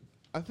buffaloes, but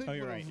I think Oh,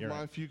 you're one right, of you're my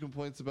right. few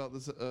complaints about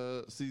this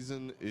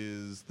season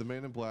is the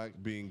Man in Black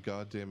being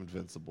goddamn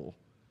invincible.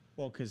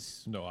 Well,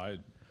 because No, I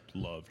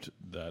loved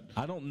that.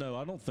 I don't know.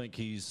 I don't think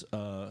he's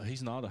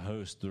not a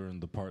host during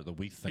the part that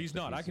we think He's that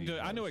not. I can the do.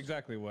 I know host.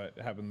 exactly what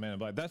happened to Man in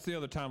Black. That's the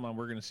other timeline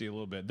we're going to see a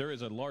little bit. There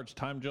is a large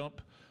time jump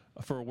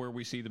for where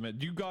we see them.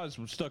 You guys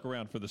stuck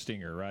around for the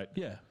stinger, right?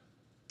 Yeah.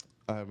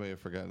 I may have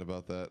forgotten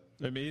about that.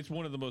 I mean, it's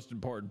one of the most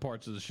important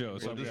parts of the show.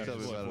 So So I'm just gonna tell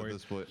me have to about spoil it it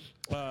at for you. this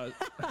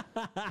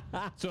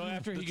point. So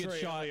after he gets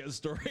Trey shot, Elliott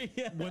story.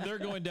 when they're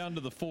going down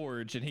to the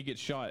forge and he gets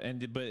shot,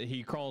 but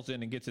he crawls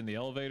in and gets in the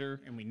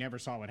elevator, and we never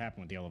saw what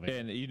happened with the elevator.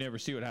 and you never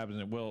see what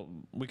happens. Well,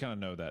 we kind of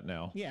know that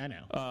now. Yeah, I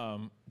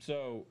know.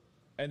 So,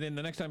 and then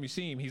the next time you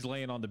see him, he's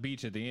laying on the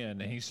beach at the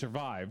end, and he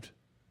survived.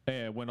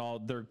 And when all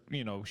they're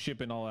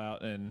shipping all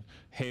out, and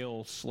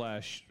Hale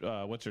slash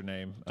what's her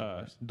name,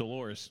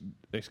 Dolores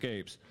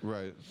escapes.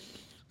 Right.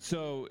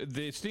 So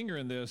the stinger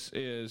in this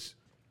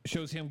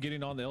shows him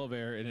getting on the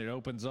elevator, and it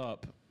opens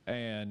up,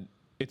 and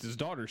it's his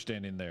daughter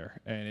standing there,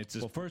 and it's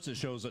his Well, first it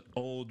shows an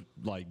old,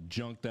 like,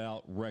 junked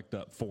out, wrecked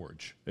up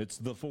forge. It's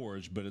the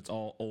forge, but it's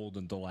all old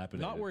and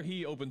dilapidated. not where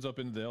he opens up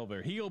into the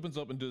elevator. He opens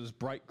up into this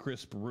bright,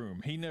 crisp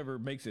room. He never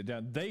makes it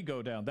down. They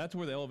go down. That's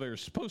where the elevator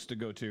is supposed to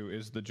go to.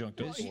 Is the junked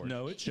up forge?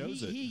 No, it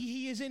shows it.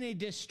 He is in a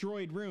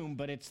destroyed room,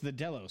 but it's the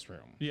Delos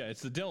room. Yeah,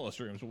 it's the Delos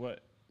rooms. What?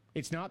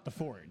 It's not the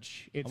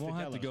Forge. It's I'm the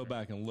gonna have to Delos go room.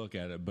 back and look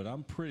at it, but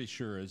I'm pretty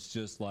sure it's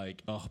just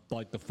like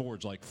the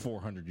forge, like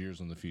 400 years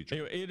in the future.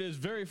 Anyway, it is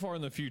very far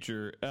in the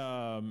future,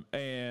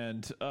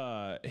 and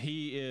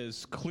he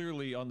is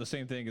clearly on the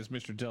same thing as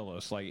Mr.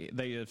 Delos. Like,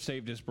 they have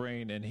saved his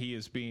brain, and he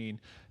is Fidelity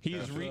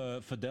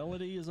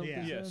is that what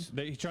Yeah. they yes,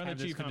 said? he's trying Have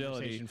to this achieve fidelity.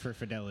 conversation for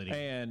fidelity.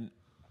 And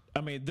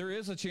I mean, there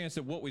is a chance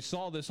that what we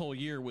saw this whole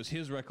year was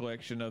his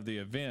recollection of the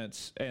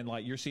events, and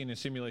like you're seeing a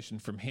simulation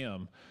from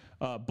him.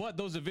 But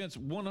those events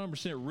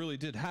 100% really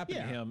did happen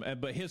to Yeah. him.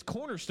 But his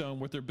cornerstone,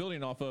 what they're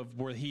building off of,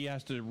 where he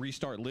has to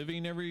restart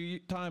living every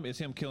time, is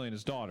him killing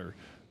his daughter,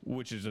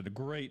 which is a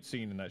great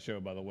scene in that show,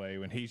 by the way.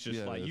 When he's just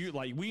Yeah, it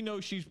is. we know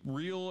she's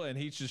real, and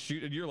he's just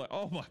shooting. You're like,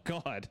 oh my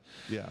god,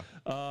 Yeah.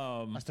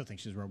 I still think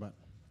she's a robot.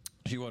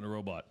 she wasn't a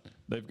robot.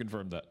 They've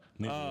confirmed that.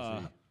 Neither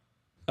was he.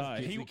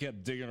 He He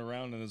kept digging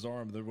around in his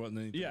arm. There wasn't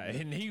anything. Yeah,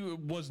 and he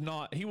was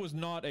not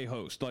a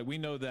host. Like, we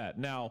know that.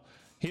 Now,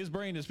 his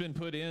brain has been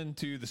put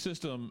into the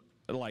system,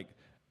 like,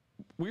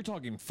 we're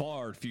talking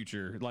far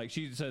future. Like,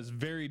 she says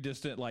very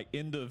distant, like,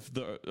 end of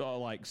the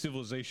like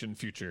civilization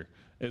future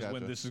is when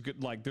Gotcha. this is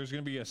good. Like, there's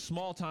going to be a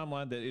small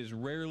timeline that is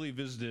rarely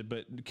visited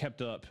but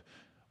kept up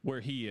where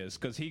he is,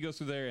 because he goes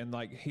through there and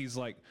like he's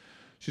like,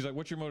 she's like,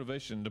 what's your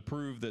motivation? To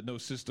prove that no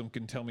system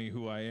can tell me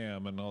who I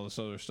am and all this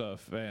other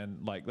stuff.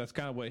 And like, that's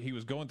kind of what he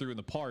was going through in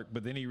the park.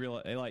 But then he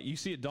realized, like, you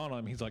see it dawn on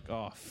him. He's like,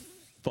 oh,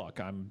 fuck,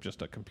 I'm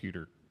just a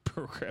computer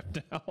program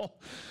now.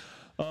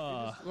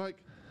 Just, like,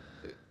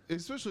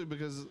 especially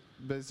because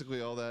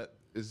basically all that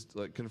is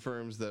like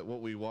confirms that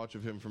what we watch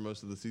of him for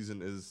most of the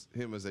season is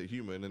him as a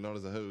human and not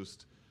as a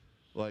host.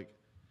 Like,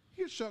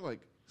 he gets shot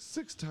like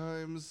 6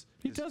 times.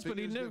 He His does, but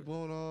he fingers get never-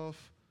 blown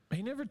off.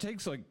 He never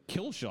takes like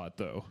kill shot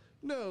though.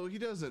 No, he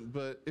doesn't.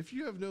 But if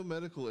you have no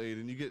medical aid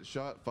and you get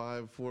shot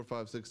 4,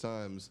 5, 6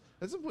 times,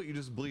 at some point you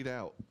just bleed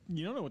out.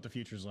 You don't know what the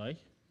future's like.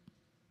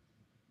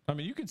 I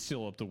mean, you can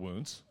seal up the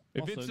wounds.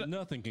 If Also, it's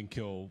nothing can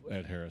kill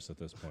Ed Harris at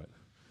this point.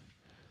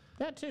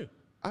 That too.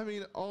 I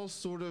mean, all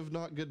sort of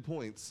not good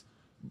points.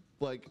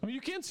 Like, I mean,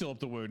 you can seal up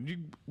the wound.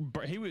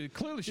 He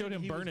clearly showed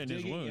him He was burning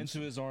his digging wounds.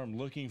 into his arm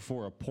looking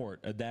for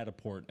a data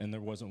port, and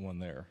there wasn't one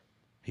there.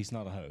 He's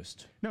not a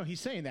host. No, he's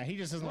saying that he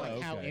just doesn't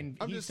like how. okay.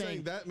 I'm he's just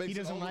saying that makes he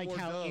it doesn't all the like more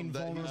how dumb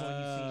that invulnerable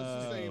he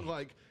seems. sustained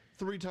like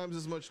 3 times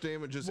as much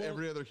damage as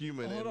every other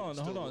human. Hold and on.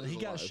 still He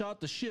is got alive.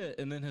 shot to shit,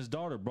 and then his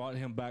daughter brought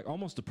him back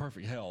almost to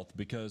perfect health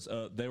because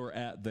they were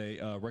at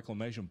the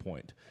reclamation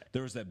point.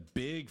 There was that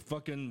big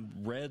fucking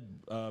red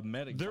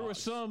medic. There was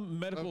box. some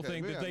medical Okay,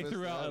 thing maybe that I they missed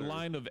threw out that a or-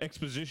 line of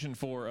exposition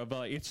for of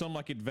it's some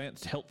like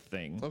advanced health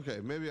thing. Okay,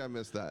 maybe I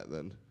missed that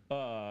then.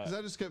 Because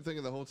I just kept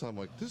thinking the whole time,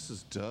 like, this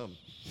is dumb.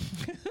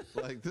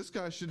 Like, this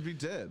guy should be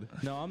dead.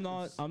 No, I'm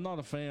not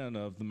a fan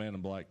of the Man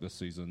in Black this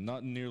season.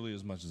 Not nearly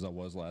as much as I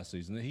was last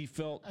season. He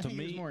felt I to think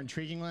he was me more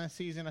intriguing last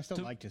season. I still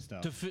liked his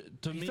stuff.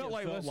 To me, felt it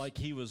like felt less- like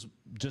he was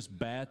just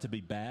bad to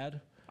be bad.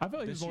 I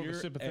felt like he was this more of a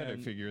year, sympathetic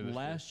and figure this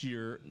last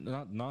year,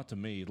 not to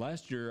me.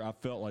 Last year, I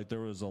felt like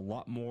there was a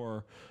lot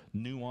more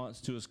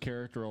nuance to his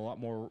character, a lot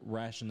more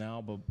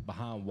rationale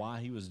behind why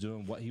he was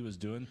doing what he was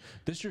doing.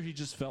 This year, he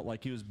just felt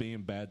like he was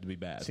being bad to be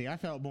bad. See, I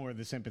felt more of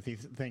the sympathy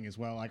thing as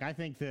well. Like I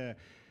think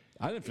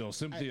I didn't feel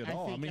sympathy at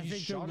all. think, I mean, I he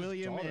think the shot his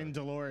William daughter. and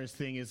Dolores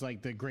thing is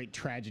like the great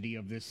tragedy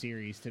of this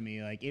series to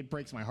me. Like it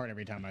breaks my heart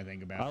every time I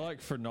think about I it. like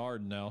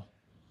Fernard now.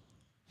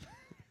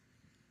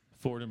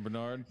 Ford and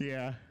Bernard.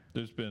 Yeah.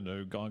 There's been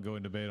an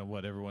ongoing debate on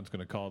what everyone's going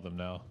to call them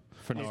now.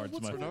 Fernard's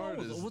What's my going on Bernard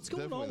with- is what's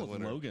going definitely on the with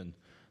winner. Logan?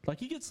 Like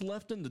he gets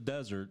left in the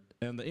desert,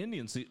 and the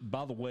Indian.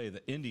 By the way,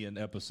 the Indian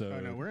episode. Oh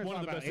no, we're One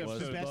gonna of talk the about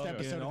best it's the best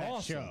episodes episode of that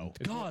awesome. show.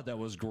 God, that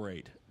was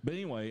great. But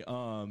anyway,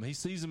 he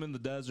sees him in the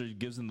desert. He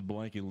gives him the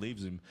blanket,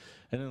 leaves him,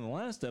 and in the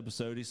last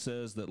episode, he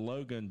says that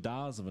Logan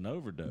dies of an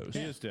overdose.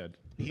 He is dead.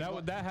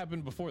 That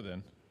happened before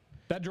then.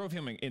 That drove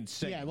him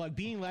insane. Yeah, like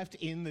being left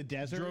in the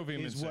desert Drove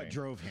him is what insane.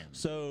 drove him.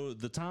 So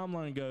the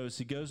timeline goes: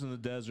 he goes in the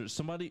desert.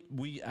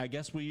 I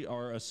guess we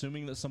are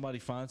assuming that somebody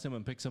finds him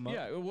and picks him up.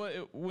 Yeah,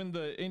 when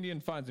the Indian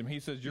finds him,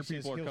 he says, "Your He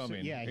says people are he'll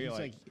coming." yeah, He he's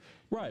like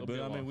Right, It'll but be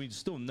I mean, along. we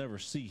still never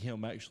see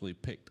him actually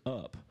picked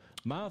up.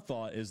 My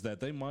thought is that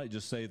they might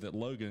just say that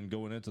Logan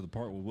going into the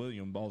part with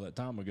William all that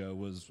time ago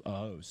was a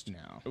host.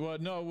 no. well,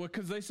 no,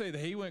 because they say that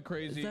he went Is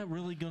crazy. that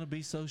really going to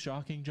be so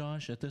shocking,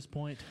 Josh, at this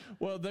point?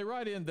 Well, they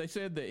write in. They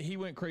said that he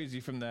went crazy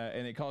from that,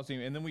 and it caused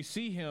him. And then we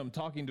see him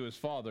talking to his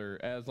father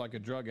as like a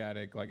drug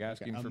addict, like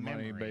asking a for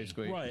money, memory.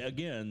 basically. Right,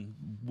 again,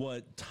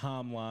 what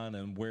timeline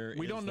and where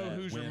We is don't know that?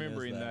 who's When is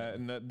remembering that,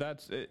 and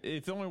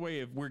it's the only way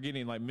if we're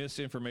getting like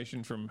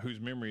misinformation from whose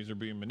memories are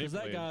being Because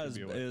manipulated. that guy could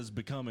be a way. is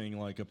becoming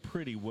like a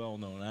pretty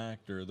well-known actor.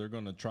 They're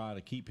going to try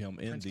to keep him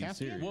in Prince these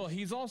Caspian? series. Well,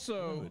 he's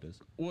also it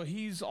is.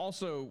 he's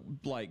also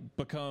like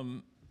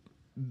become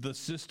the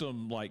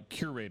system like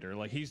curator.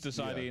 Like he's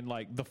deciding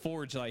like the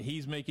Forge, like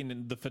he's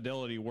making the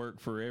fidelity work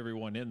for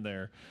everyone in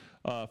there.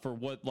 For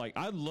what like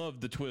I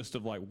love the twist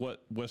of like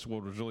what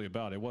Westworld was really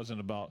about. It wasn't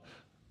about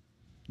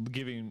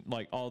giving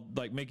like all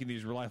like making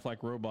these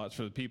lifelike robots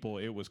for the people.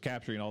 It was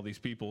capturing all these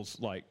people's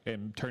like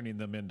and turning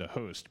them into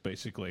hosts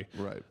basically.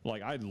 Right.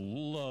 Like I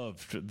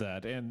loved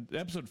that, and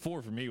episode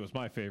 4 for me was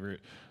my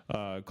favorite.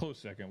 Close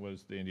second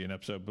was the Indian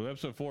episode, but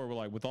episode 4 were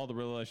like with all the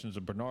revelations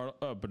of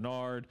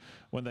Bernard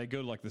when they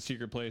go to like the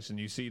secret place and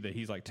you see that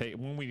he's like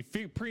when we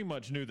pretty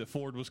much knew that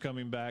Ford was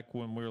coming back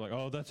when we were like,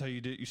 oh, that's how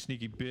you did it, you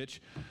sneaky bitch.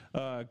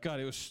 God,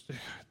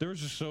 there was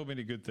just so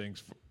many good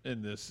things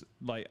in this.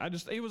 Like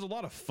it was a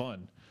lot of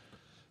fun.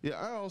 Yeah,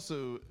 I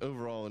also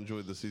overall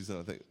enjoyed the season,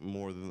 I think,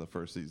 more than the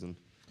first season.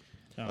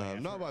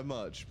 Not by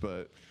much,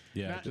 but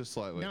Yeah. just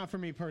slightly. Not for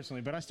me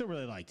personally, but I still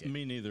really liked it.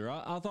 Me neither.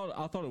 I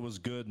thought it was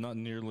good, not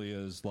nearly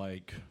as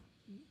like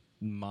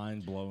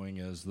mind blowing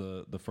as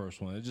the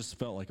first one. It just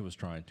felt like it was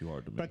trying too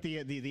hard to me. But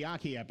the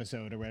Aki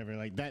episode or whatever,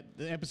 like that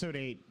episode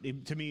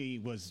 8 to me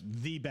was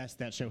the best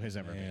that show has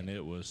ever and made.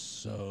 it was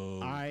so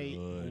I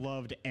good.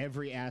 loved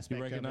every aspect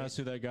You of recognize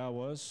it. who that guy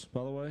was,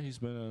 by the way? He's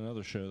been in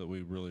another show that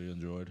we really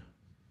enjoyed.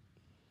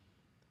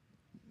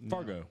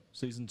 Fargo,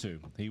 season 2.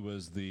 He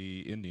was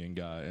the Indian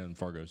guy in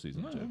Fargo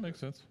season 2. That makes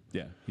sense.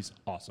 Yeah, he's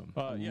awesome.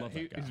 I Yeah, love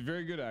that guy. he's a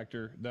very good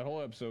actor. That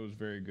whole episode was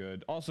very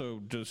good. Also,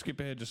 to skip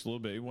ahead just a little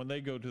bit, when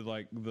they go to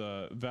like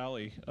the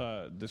valley,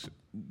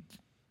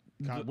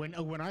 God,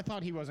 when I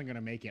thought he wasn't going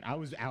to make it, I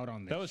was out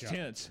on this that was show.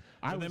 tense.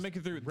 I When they was make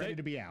it through, ready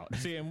to be out.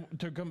 See, and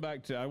to come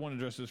back to, I want to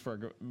address this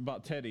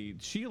about Teddy.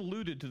 She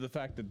alluded to the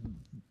fact that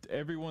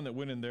everyone that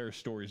went in their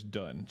story's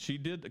done. She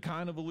did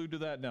kind of allude to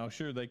that. Now,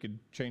 sure, they could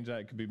change that.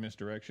 It could be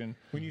misdirection.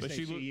 When you But say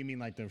she, allu- you mean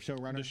like the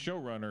showrunner? the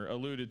showrunner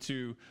alluded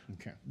to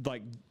Okay.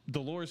 like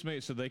Dolores made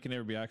it so they can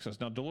never be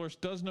accessed. Now Dolores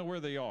does know where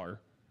they are,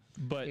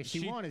 but if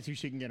she wanted to,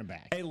 she can get him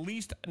back. at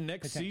least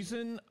next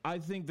season, I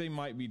think they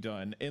might be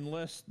done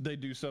unless they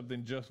do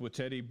something just with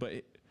Teddy.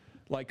 But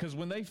like, because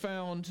when they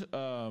found,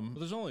 But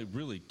there's only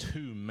really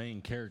 2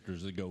 main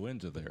characters that go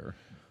into there.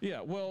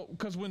 yeah, well,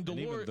 because when And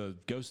even Dolores. the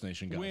Ghost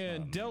Nation guy.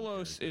 When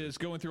Delos is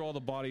going through all the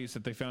bodies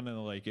that they found in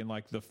the lake in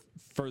like the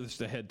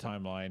furthest ahead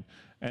timeline,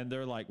 and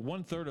they're like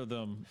 1/3 of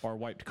them are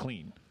wiped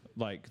clean.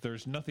 Like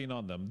there's nothing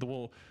on them.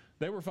 Well,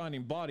 they were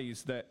finding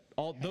bodies that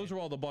those are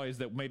all the bodies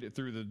that made it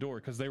through the door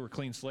because they were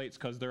clean slates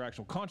because their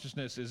actual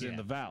consciousness is in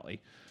the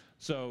valley.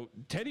 So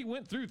Teddy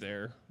went through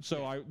there.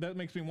 So that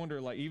makes me wonder,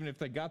 like, even if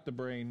they got the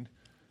brain,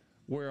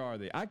 where are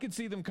they? I could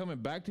see them coming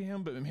back to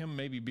him, but him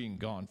maybe being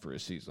gone for a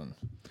season.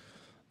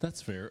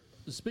 That's fair.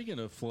 Speaking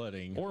of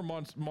flooding, Or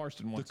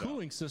Marston the wants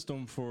cooling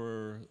system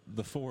for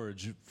the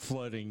Forge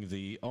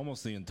flooding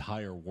almost the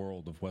entire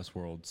world of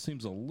Westworld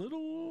seems a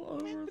little.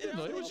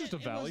 It was just a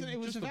valley. It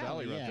was just a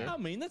valley, right yeah. there. I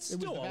mean, that's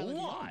still the a valley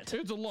lot.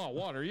 It's a lot of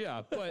water,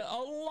 yeah, but A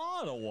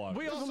lot of water.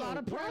 we also, a lot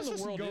of where in the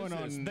processing world going is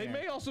on this? in They there.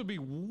 may also be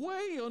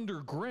way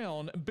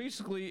underground,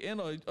 basically in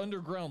an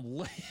underground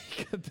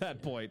lake at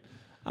that point.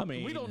 I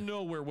mean, We don't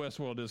know where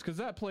Westworld is because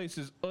that place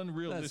is that's fair.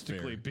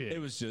 unrealistically big. It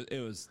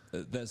was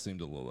that seemed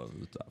a little over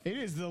the top. It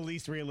is the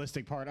least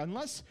realistic part,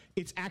 unless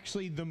it's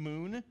actually the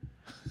moon.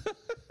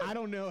 I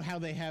don't know how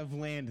they have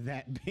land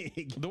that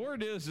big. The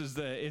word is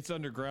that it's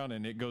underground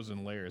and it goes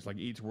in layers. Like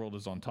each world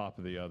is on top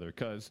of the other.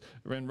 Because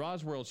in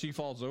Rosworld, she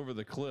falls over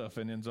the cliff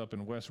and ends up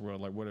in Westworld.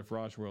 Like, what if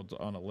Rosworld's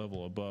on a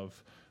level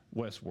above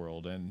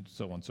Westworld and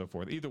so on and so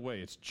forth? Either way,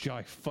 it's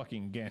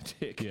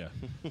gigantic. Yeah.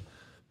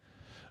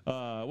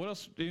 What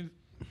else?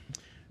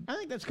 I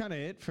think that's kind of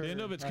it for. The end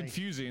of it's like,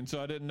 confusing,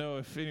 so I didn't know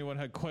if anyone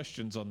had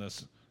questions on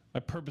this. I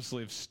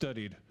purposely have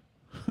studied.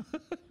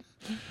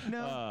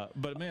 No,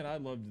 But man, I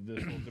loved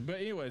this. whole thing. But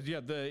anyways,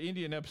 yeah, the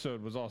Indian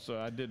episode was also.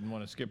 I didn't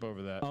want to skip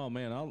over that. Oh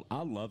man,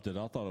 I loved it.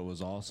 I thought it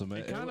was awesome.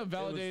 It kind of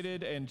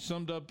validated and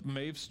summed up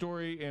Maeve's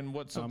story and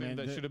what's something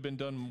man, that should have been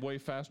done way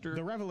faster.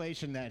 the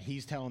revelation that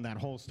he's telling that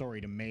whole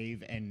story to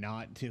Maeve and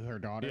not to her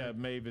daughter. Yeah,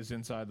 Maeve is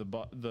inside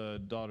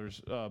the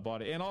daughter's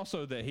body, and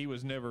also that he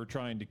was never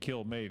trying to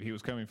kill Maeve. He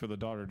was coming for the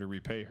daughter to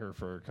repay her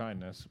for her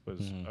kindness. Was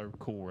a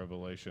cool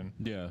revelation.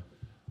 Yeah.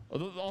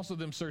 Also,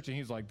 them searching,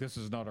 he's like, "This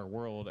is not our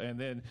world," and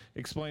then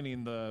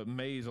explaining the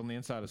maze on the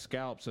inside of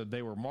Scalp, so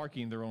they were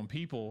marking their own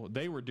people.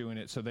 They were doing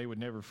it so they would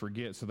never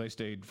forget. So they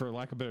stayed, for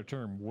lack of a better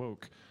term,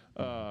 woke.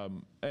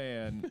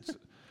 And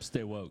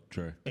Stay woke,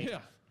 Trey. yeah.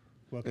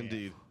 Well, okay.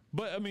 Indeed.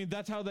 But I mean,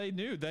 that's how they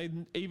knew. They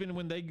even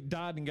when they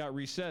died and got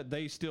reset,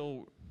 they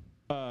still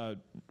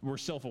were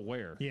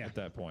self-aware Yeah. at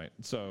that point.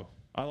 So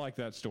I like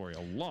that story a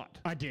lot.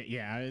 I did,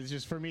 yeah. It's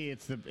just for me,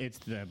 it's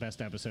the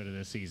best episode of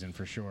this season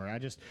for sure.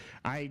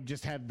 I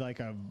just had like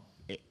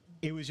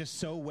it was just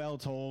so well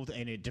told,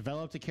 and it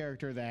developed a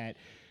character that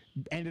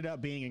ended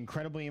up being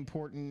incredibly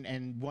important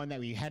and one that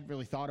we hadn't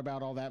really thought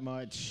about all that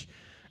much.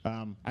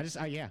 To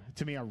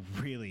me,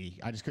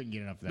 I just couldn't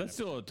get enough of that. That's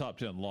still a top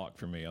 10 lock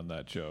for me on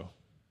that show.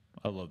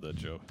 I love that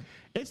show.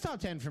 It's top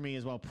 10 for me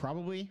as well,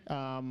 probably.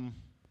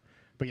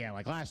 But yeah,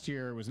 like last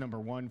year it was number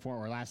one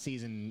or last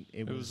season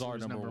it was our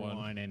number one.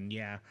 one. And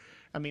yeah,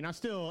 I mean, I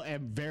still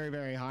am very,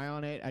 very high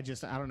on it. I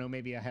don't know,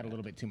 maybe I had a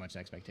little bit too much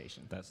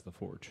expectation. That's the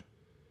Forge.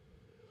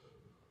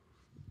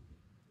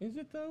 Is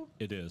it though?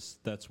 It is.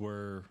 That's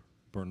where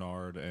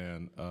Bernard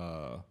and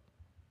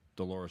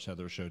Dolores had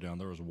their showdown.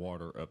 There was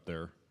water up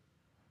there.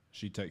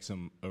 She takes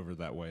him over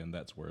that way, and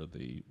that's where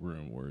the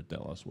room where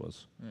Dallas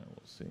was. Yeah,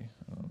 we'll see.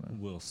 I don't know.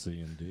 We'll see,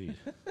 indeed.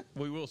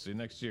 We will see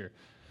next year.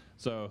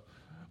 So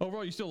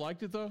overall, you still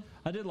liked it though?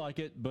 I did like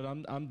it, but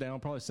I'm down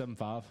probably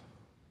 7.5.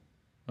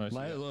 Nice.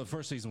 The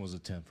first season was a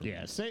 10 for me.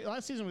 Yeah,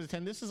 last season was a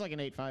 10. This is like an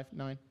 8.5,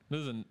 9. This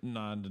is a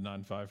 9 to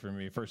 9.5 for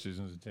me. First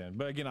season's a 10.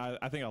 But again,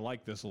 I think I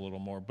like this a little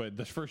more. But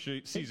the first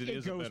season It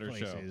is a goes better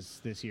show. places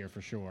this year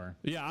for sure.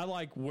 Yeah, I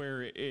like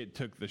where it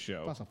took the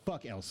show. Also,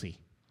 fuck Elsie.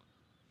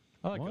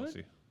 I like What?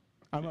 Elsie.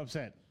 I'm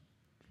upset.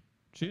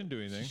 She didn't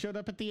do anything. She showed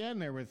up at the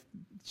end there with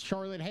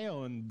Charlotte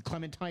Hale and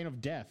Clementine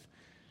of Death.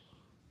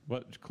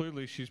 But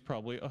clearly, she's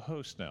probably a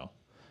host now.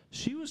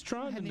 She was I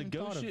trying to hadn't even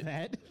thought of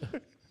negotiate.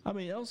 that. I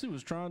mean, Elsie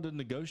was trying to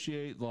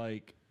negotiate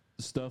like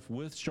stuff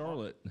with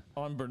Charlotte.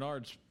 On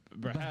Bernard's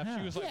behalf,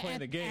 she was like Yeah, playing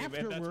the game, and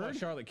that's why afterward.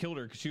 Charlotte killed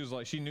her because she was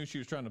like she knew she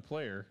was trying to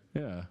play her.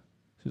 Yeah.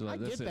 She's like,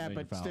 I that's get it, that, make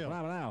but it foul. still.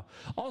 Now.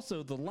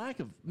 Also, the lack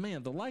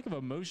of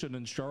emotion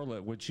in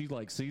Charlotte when she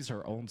like sees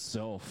her own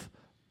self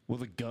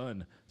with a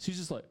gun. She's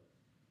just like,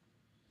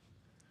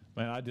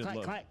 Man, I did Clack,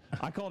 love. clack.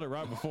 I called it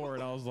right before,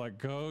 and I was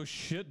like, "Oh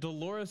shit,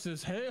 Dolores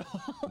is hell."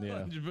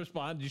 Yeah. Just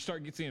behind you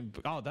start seeing.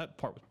 Oh, that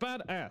part was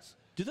badass.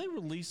 do they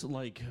release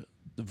like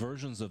the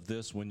versions of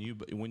this when you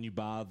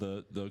buy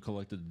the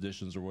collected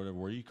editions or whatever,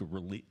 where you could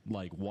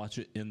like watch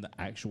it in the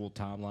actual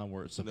timeline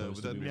where it's No, supposed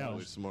but to that'd be? be No.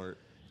 really smart.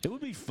 It would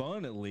be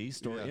fun at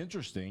least, or Yeah.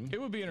 interesting. It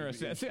would be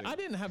interesting. See, I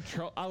didn't have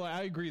trouble.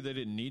 I agree they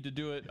didn't need to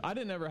do it. I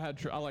didn't ever had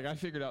I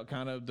figured out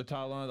kind of the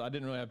timelines. I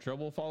didn't really have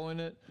trouble following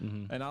it,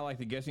 and I like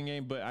the guessing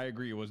game. But I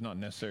agree it was not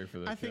necessary for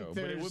the I show. think But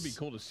there's it would be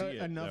cool to see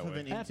it enough that of way.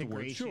 an Afterwards,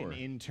 integration sure.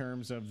 in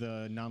terms of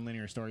the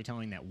nonlinear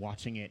storytelling that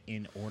watching it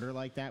in order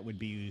like that would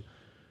be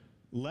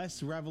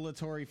less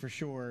revelatory for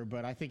sure,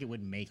 but I think it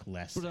would make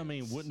less But I sense.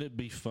 mean, wouldn't it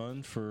be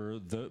fun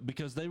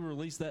because they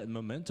released that in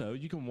Memento?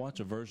 You can watch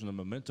a version of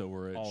Memento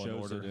where it All in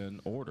shows it order. in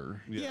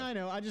order. Yeah, I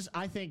know.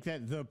 I think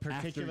that the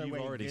particular you've way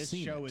already this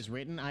seen show it. is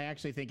written, I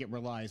actually think it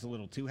relies a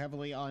little too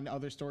heavily on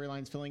other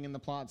storylines filling in the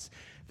plots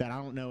that I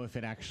don't know if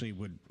it actually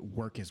would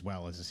work as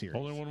well as a series.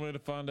 Only one way to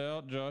find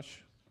out,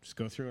 Josh. Just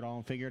go through it all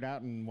and figure it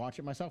out and watch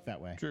it myself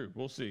that way. True.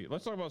 We'll see.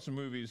 Let's talk about some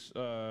movies.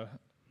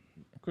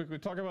 Quickly,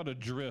 talk about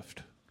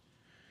Adrift.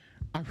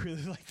 I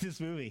really like this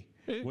movie.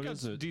 It What got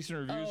is some it? decent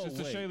reviews. Oh, it's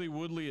the wait. Shailene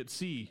Woodley at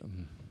sea.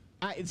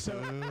 But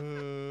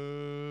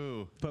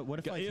what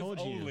if I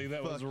told you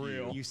that was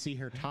real. you see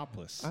her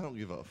topless? I don't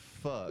give a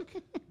fuck.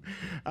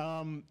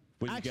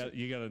 But Actually-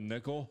 you got a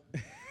nickel?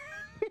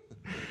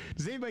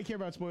 Does anybody care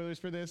about spoilers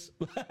for this?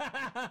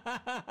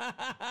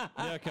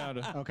 Yeah, kind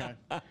of. Okay.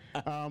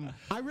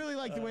 I really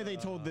like the way they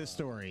told this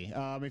story.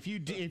 If you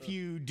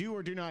do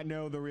or do not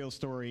know the real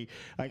story,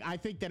 like I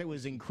think that it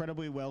was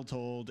incredibly well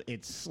told.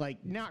 It's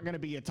like not going to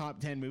be a top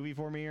 10 movie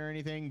for me or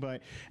anything,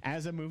 but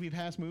as a Movie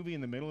Pass movie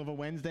in the middle of a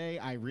Wednesday,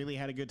 I really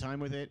had a good time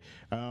with it.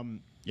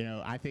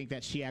 I think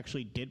that she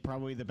actually did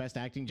probably the best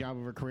acting job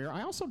of her career.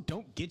 I also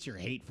don't get your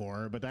hate for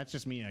her, but that's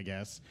just me, I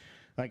guess.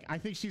 Like I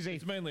think she's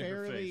mainly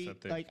her fairly, face,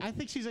 I think. I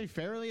think she's a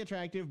fairly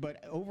attractive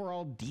but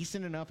overall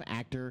decent enough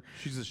actor.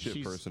 She's a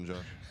shit person, Josh.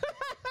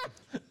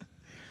 All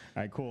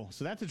right, cool.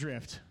 So that's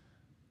Adrift.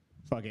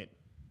 Fuck it.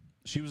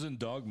 She was in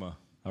Dogma,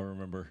 I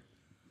remember.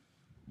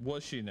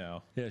 Was she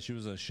now? Yeah, she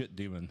was a shit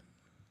demon.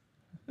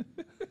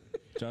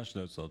 Josh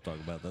knows what I'm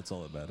talking about. That's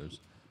all that matters.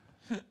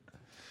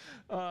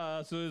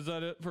 So is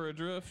that it for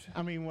Adrift?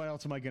 I mean, what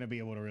else am I going to be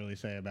able to really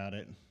say about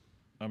it?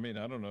 I mean,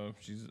 I don't know.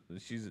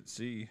 She's at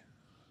sea.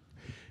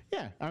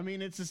 Yeah, I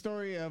mean, it's the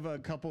story of a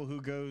couple who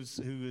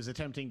is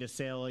attempting to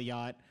sail a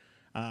yacht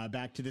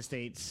back to the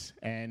States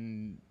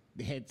and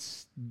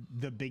hits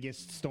the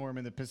biggest storm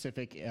in the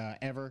Pacific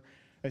ever,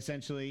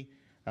 essentially.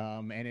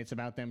 And it's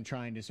about them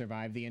trying to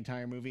survive the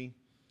entire movie.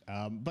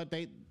 But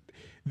they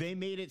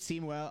made it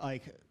seem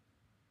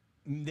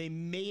they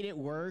made it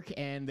work,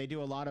 and they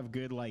do a lot of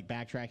good like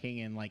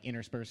backtracking and like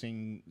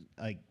interspersing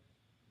like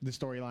the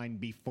storyline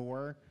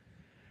before.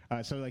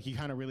 So like you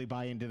kind of really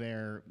buy into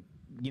their,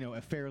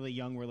 a fairly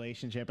young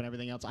relationship and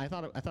everything else. I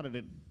thought it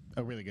did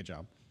a really good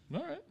job.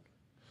 All right.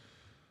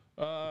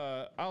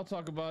 I'll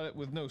talk about it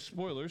with no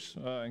spoilers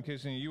in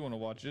case any of you want to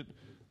watch it.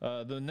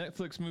 The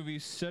Netflix movie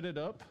Set It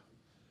Up.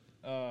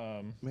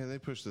 Man, they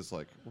pushed this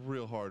like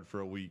real hard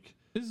for a week.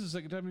 This is the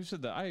second time you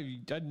said that. I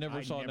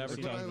never saw an never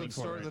seen When I advertisement would for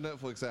start it. the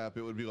Netflix app,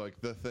 it would be like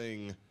the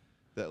thing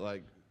that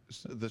like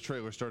the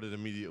trailer started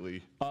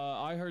immediately.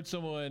 I heard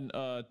someone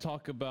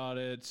talk about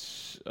it.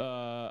 It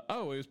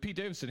was Pete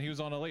Davidson. He was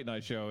on a late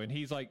night show, and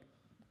he's like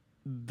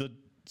the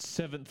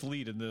seventh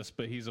lead in this,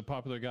 but he's a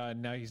popular guy,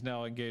 and he's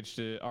now engaged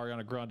to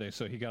Ariana Grande,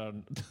 so he got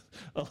on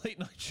a late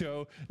night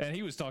show, and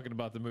he was talking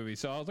about the movie.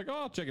 So I was like,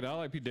 oh, I'll check it out. I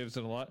like Pete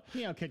Davidson a lot.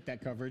 Yeah, I'll kick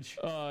that coverage.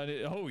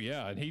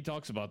 And he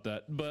talks about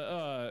that.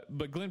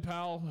 But Glenn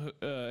Powell,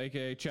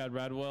 aka Chad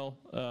Radwell,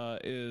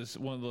 is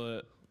one of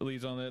the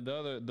leads on it.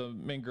 The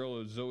main girl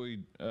is Zoe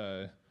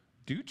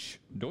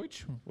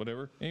Deutsch,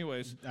 whatever.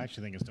 Anyways, I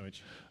actually think it's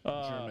Deutsch.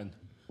 German.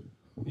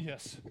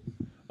 yes,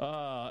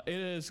 it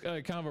is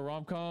kind of a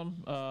rom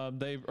com.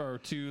 They are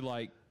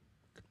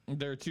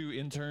they're two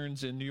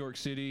interns in New York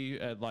City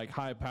at like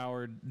high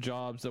powered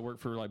jobs that work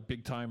for like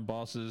big time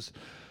bosses.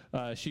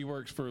 She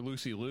works for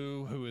Lucy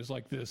Liu, who is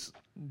like this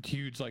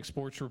huge like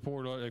sports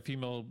reporter, a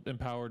female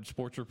empowered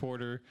sports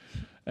reporter,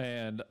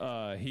 and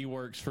he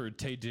works for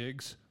Taye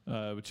Diggs,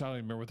 which I don't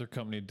even remember what their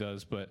company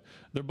does, but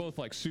they're both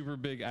like super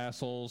big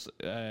assholes,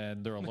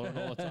 and they're alone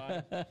all the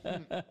time.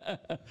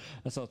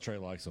 That's how Trey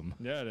likes them.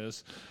 Yeah, it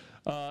is.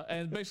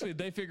 And basically,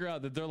 they figure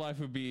out that their life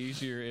would be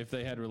easier if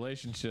they had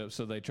relationships.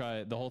 So they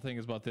try. The whole thing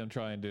is about them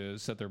trying to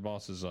set their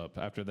bosses up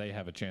after they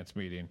have a chance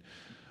meeting.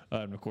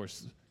 And of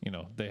course,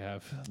 they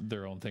have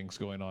their own things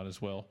going on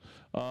as well.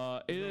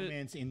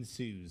 Romance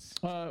ensues.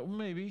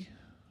 Maybe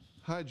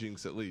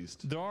Hijinks, at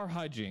least. there are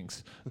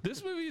hijinks.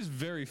 This movie is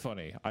very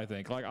funny. I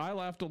think. Like I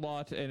laughed a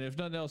lot, and if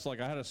nothing else,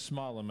 like I had a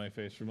smile on my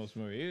face for most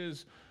of the movie. It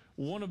is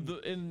one of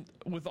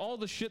with all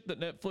the shit that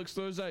Netflix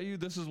throws at you,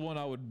 this is one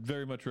I would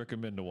very much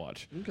recommend to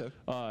watch.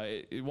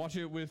 Okay. Watch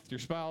it with your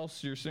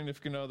spouse, your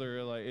significant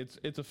other. Like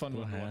it's a fun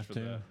one to watch have for to?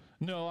 that.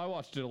 No, I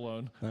watched it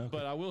alone,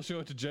 but I will show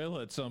it to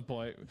Jayla at some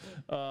point.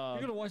 You're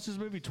gonna watch this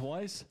movie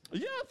twice?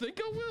 Yeah, I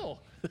think I will.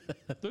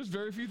 There's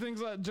very few things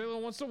that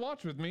Jayla wants to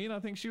watch with me, and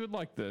I think she would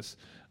like this.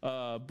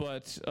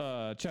 But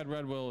Chad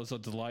Radwell is a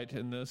delight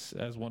in this,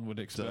 as one would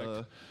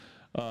expect.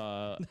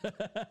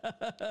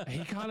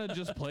 He kind of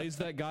just plays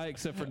that guy,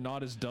 except for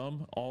not as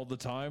dumb all the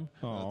time.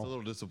 That's a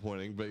little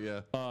disappointing, but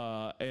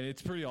yeah. And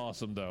it's pretty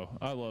awesome, though.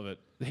 I love it.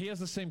 He has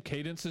the same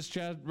cadence as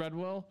Chad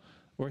Radwell,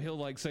 where he'll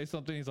like say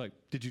something. He's like,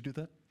 "Did you do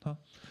that? Huh?"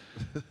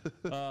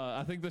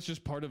 I think that's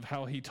just part of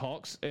how he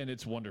talks, and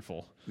it's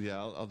wonderful. Yeah,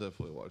 I'll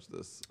definitely watch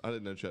this. I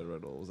didn't know Chad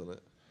Redwell was in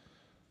it.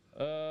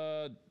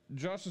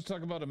 Josh is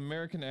talking about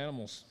American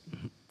Animals.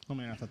 Oh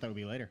man, I thought that would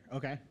be later.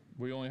 Okay.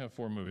 We only have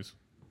 4 movies.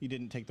 You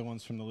didn't take the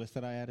ones from the list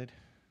that I added.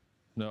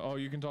 No, oh,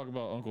 you can talk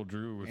about Uncle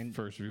Drew And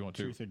first if you want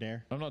to. Truth or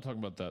Dare. I'm not talking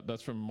about that.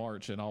 That's from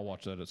March, and I'll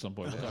watch that at some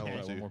point. We'll talk about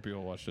it when more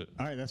people watched it.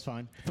 All right, that's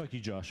fine. Fuck you,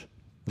 Josh.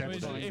 I mean,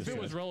 if it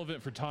was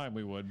relevant for time,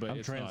 we would, but I'm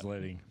it's not.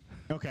 translating.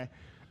 Okay.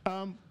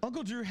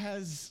 Uncle Drew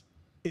has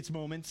its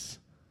moments.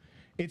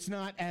 It's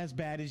not as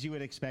bad as you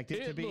would expect it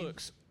to It be.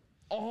 looks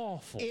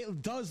awful.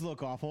 It does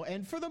look awful,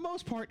 and for the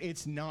most part,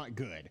 it's not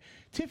good.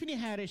 Tiffany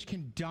Haddish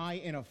can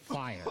die in a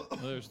fire.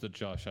 There's the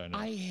Josh I know.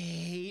 I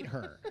hate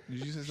her.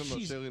 Did you say something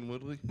She's- about Shailene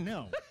Woodley?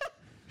 No.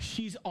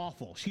 She's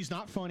awful. She's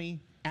not funny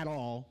at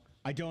all.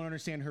 I don't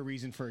understand her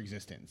reason for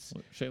existence.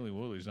 Shailene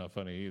Woodley's not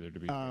funny either, to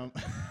be fair.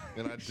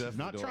 And I definitely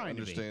not don't trying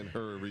to be. understand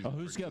her reason. Oh,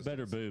 who's for got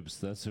better existence. boobs?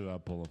 That's who I'm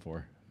pulling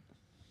for.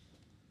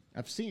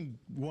 I've seen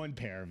one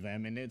pair of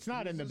them, and it's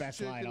not in the this best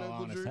chick light, in all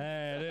Uncle honesty. Drew?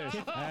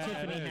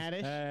 Tiffany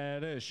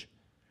Haddish.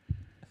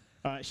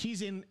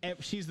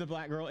 Haddish. She's the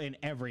black girl in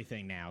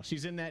everything now.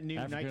 She's in that new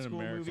Night African School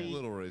American. A movie.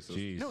 little racist.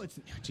 Jeez. No, it's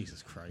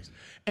Jesus Christ.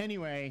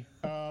 Anyway,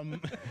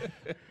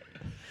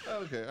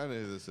 Okay, I know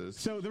who this is.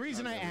 so the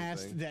reason I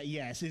asked everything. that,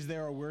 yes, is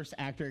there a worst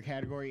actor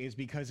category, is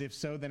because if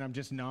so, then I'm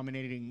just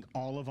nominating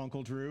all of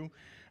Uncle Drew.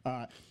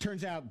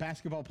 Turns out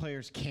basketball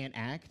players can't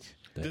act.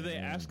 Did they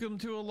ask him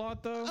to a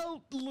lot,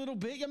 though? A little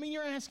bit. I mean,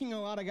 you're asking a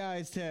lot of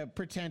guys to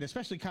pretend,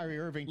 especially Kyrie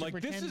Irving, to Like,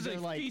 pretend this is they're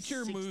a like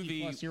feature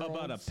movie 60-plus-year-olds.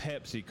 about a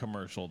Pepsi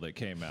commercial that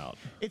came out.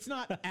 It's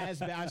not as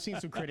bad. I've seen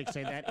some critics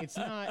say that. It's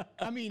not.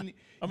 I mean,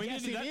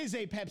 yes, that- it is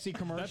a Pepsi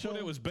commercial. That's what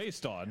it was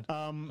based on.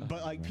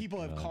 But like people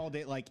have called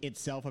it like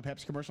itself a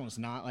Pepsi commercial. And it's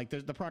not. Like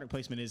the product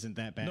placement isn't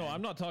that bad. No,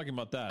 I'm not talking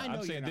about that. I know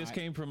I'm saying you're this not.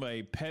 came from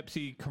a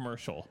Pepsi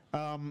commercial.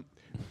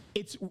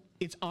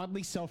 It's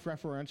oddly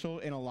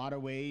self-referential in a lot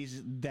of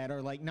ways that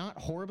are like not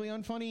horribly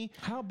unfunny.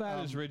 How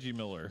bad is Reggie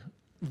Miller?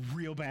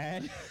 Real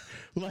bad,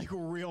 like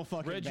real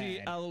fucking Reggie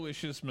bad.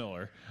 Aloysius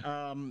Miller.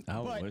 But so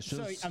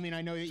Aloysius? I mean,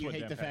 I know that you what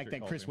hate Dan the fact Patrick that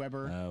calls Chris me.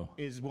 Webber Oh.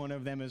 is one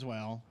of them as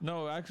well.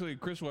 No, actually,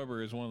 Chris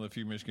Webber is one of the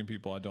few Michigan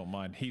people I don't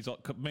mind. He's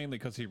mainly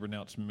because he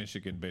renounced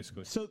Michigan,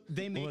 basically. So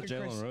they make What a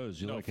about Chris, Jalen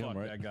Rose? You No, like fuck him,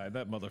 right? that guy,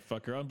 that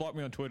motherfucker. Unblock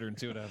me on Twitter and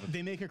see what happens.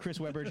 they make a Chris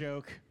Webber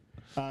joke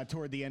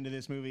toward the end of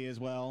this movie as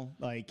well.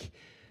 Like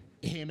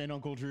him and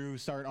Uncle Drew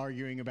start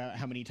arguing about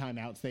how many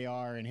timeouts they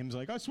are, and him's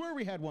like, "I swear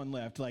we had one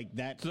left." Like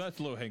that. So that's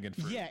low hanging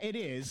fruit. Yeah, it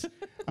is.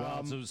 Wow,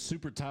 it's a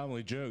super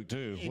timely joke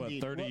too. What,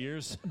 Indeed. 30 What-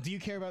 years? Do you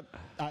care about?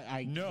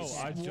 No,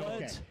 I don't.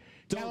 Okay.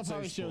 Don't say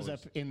Calipari shows up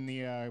spoilers. in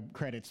the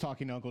credits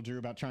talking to Uncle Drew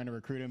about trying to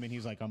recruit him, and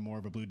he's like, "I'm more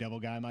of a Blue Devil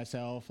guy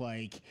myself."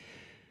 Like,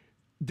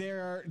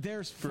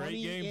 there's For 8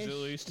 funny games, at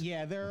least.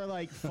 Yeah, there are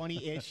like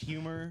funny-ish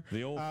humor.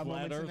 The old flat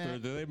moments in earther.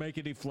 that. Do they make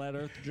any flat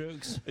earth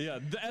jokes? Yeah,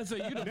 as a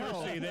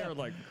university, they're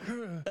like,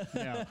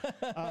 No.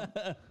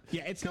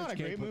 Yeah, it's not a Can't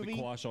great put the movie.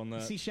 quash on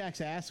that. See Shaq's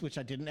ass, which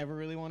I didn't ever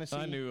really want to see.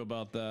 I knew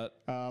about that.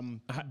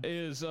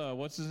 Is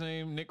what's his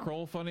name? Nick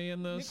Kroll funny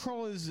in this? Nick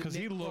Kroll is because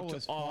he Nick Kroll looked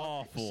as fuck,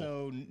 awful.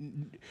 So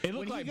It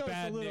looked when like he goes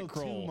bad a little Nick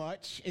Kroll. too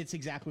much. It's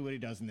exactly what he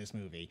does in this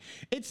movie.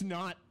 It's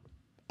not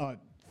a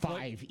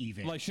 5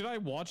 even. Like, should I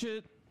watch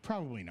it?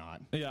 Probably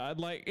not. Yeah, I'd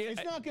like.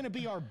 It's not going to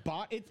be our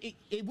bot.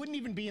 It wouldn't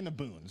even be in the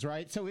boons,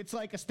 right? So it's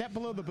like a step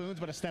below the boons,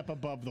 but a step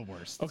above the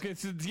worst. Okay,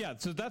 so yeah,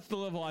 so that's the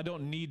level I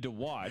don't need to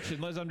watch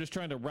unless I'm just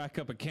trying to rack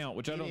up a count,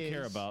 which I don't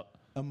care is about.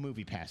 A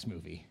movie pass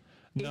movie.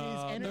 No, it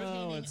is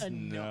entertaining No, it's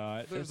enough.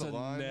 not. There's It's a a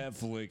line.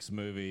 Netflix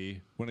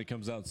movie when it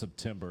comes out in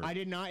September. I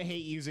did not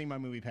hate using my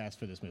movie pass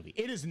for this movie.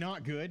 It is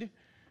not good.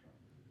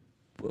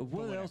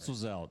 What else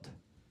was out?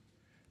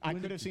 I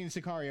could have seen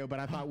Sicario, but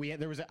I thought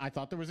I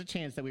thought there was a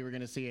chance that we were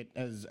going to see it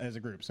as a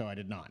group, so I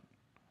did not.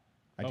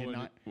 I did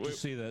not.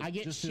 Just see that. I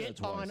get just see that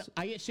shit on. twice.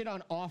 I get shit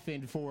on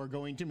often for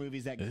going to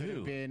movies that could Ew.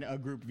 have been a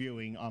group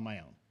viewing on my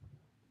own.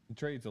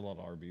 Trades a lot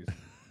of Arby's.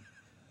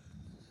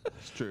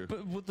 It's true.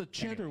 But with the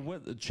cheddar,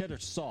 what the cheddar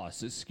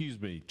sauce?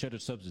 Excuse me, cheddar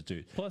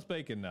substitute. Plus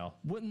bacon now.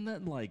 Wouldn't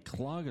that like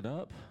clog it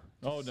up?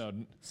 Oh no,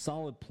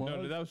 Solid plug.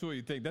 no, that's what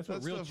you think. That's that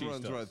what real stuff cheese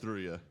runs does. right through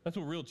you. That's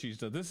what real cheese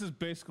does. This is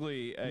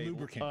basically a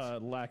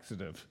Lubricant.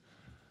 laxative.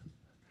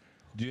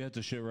 Do you have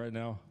to shit right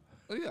now?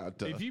 Oh, yeah,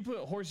 duh. If you put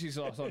horsey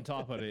sauce on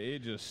top of it,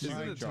 it just Isn't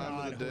it straight time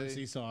drops. of the day?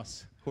 horsey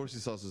sauce. Horsey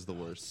sauce is the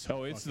worst.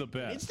 Oh, it's the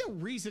best. It's the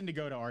reason to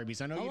go to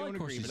Arby's. I know you like don't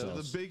agree, horsey but No,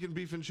 sauce. the bacon,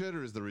 beef, and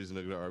cheddar is the reason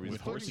to go to Arby's.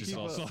 with Fucking horsey keep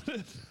sauce up. on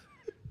it.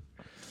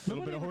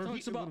 Nobody bit of ever Arby-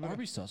 talks about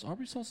Arby's sauce.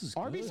 Arby's sauce is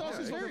Arby's good. sauce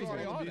is Yeah, very it's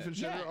good. all the beef and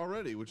cheddar Yeah.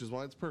 already, which is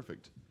why it's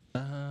perfect.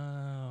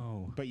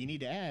 Oh. But you need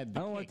to add. The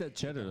I don't like kick, that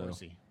cheddar, the though.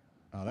 horsey.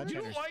 Oh, that You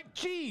cheddar's- don't like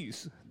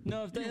cheese.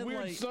 No, if they You had,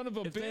 weird like, son of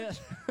a if they bitch.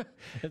 had-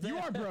 if they You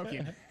are had-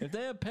 broken. If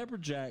they had pepper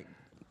jack,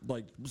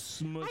 like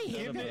smushed I out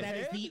hate of that. it. That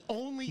is the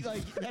only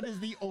that is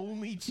the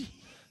only cheese.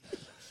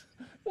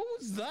 What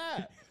was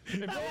that? If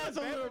they That had was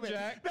a little pepper bit.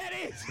 jack, That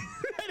is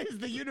that is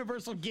the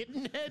universal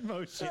getting head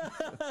motion.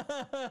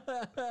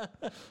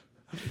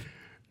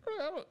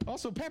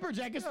 Also, pepper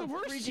jack is the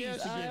worst cheese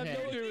to I get have head.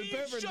 no idea with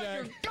pepper Shut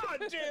jack. your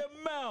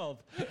goddamn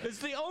mouth! It's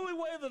the only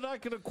way that I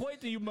can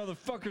equate to you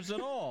motherfuckers at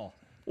all.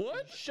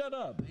 What? Shut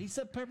up. He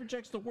said pepper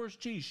jack's the worst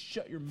cheese.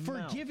 Shut your For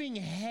mouth. giving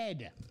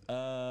head.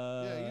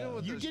 Yeah, you know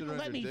what? You that shit didn't around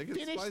let your me dick, it's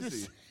finish spicy.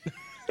 this.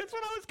 That's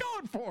what I was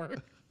going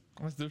for.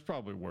 There's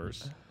probably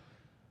worse.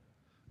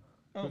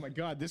 Oh my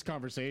God, this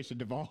conversation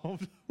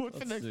devolved. What's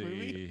the next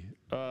movie?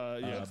 Yeah.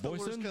 That's the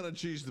worst Boysen? kind of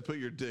cheese to put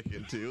your dick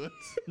into.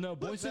 No,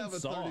 Let's have a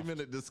Boysen's soft.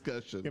 30-minute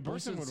discussion. Yeah,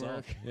 Boysen would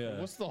work. Yeah.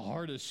 What's the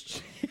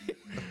hardest?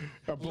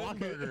 A block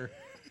Burger.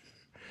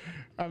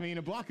 I mean,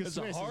 a block of It's a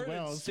Swiss as hard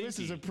well. and Swiss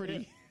is a stinky.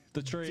 pretty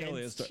The Trey dense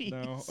Elliott stuff. cheese.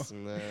 No.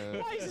 Nah,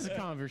 Why is this a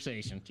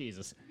conversation?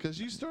 Jesus. because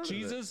you started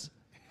Jesus,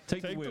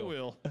 take the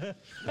wheel.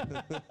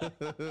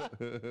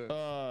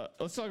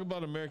 Let's talk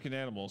about American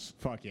Animals.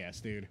 Fuck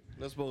yes, dude. it.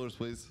 No spoilers,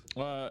 please.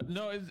 No,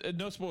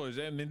 no spoilers.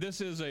 I mean,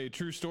 this is a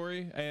true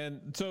story, and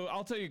so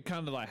I'll tell you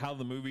kind of like how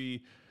the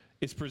movie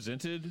is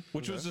presented,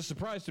 which was a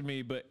surprise to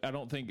me, but I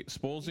don't think it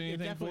spoils It anything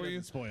definitely for you.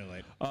 doesn't spoil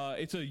it.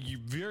 It's a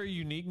very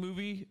unique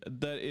movie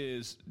that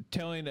is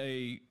telling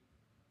a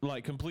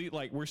complete,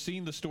 we're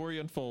seeing the story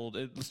unfold.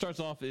 It starts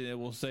off and it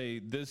will say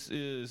this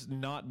is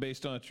not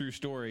based on a true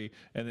story,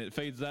 and it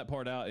fades that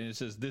part out and it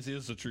says this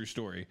is a true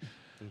story.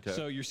 Okay.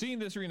 So you're seeing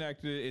this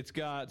reenacted. It's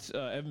got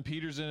Evan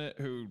Peters in it,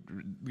 who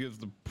gives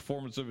the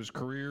performance of his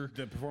career.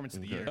 The performance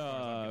of the year. as far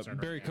as I'm concerned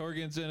Barry right now.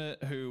 Corgan's in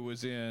it, who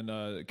was in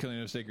Killing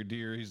of a Sacred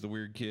Deer. He's the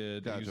weird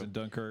kid. He was Gotcha. in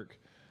Dunkirk.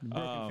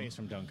 Broken face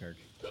from Dunkirk.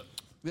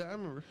 Yeah, I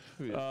remember.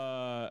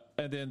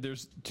 And then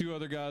there's two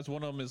other guys.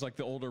 One of them is like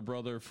the older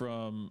brother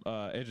from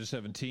Edge of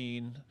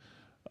 17.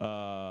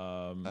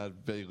 I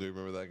vaguely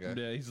remember that guy.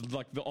 Yeah, he's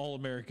like the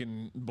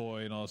all-American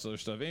boy and all this other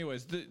stuff.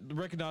 Anyways, the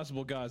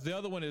recognizable guys. The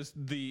other one is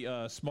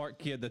the smart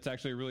kid that's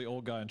actually a really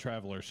old guy in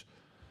Travelers.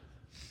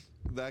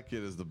 That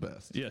kid is the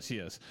best. Yes, he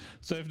is.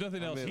 So if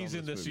nothing else, in he's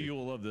on in this this, so movie. you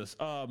will love this.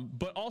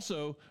 But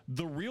also,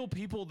 the real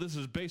people this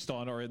is based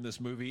on are in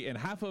this movie, and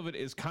half of it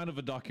is kind of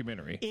a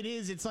documentary. It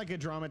is. It's like a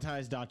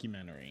dramatized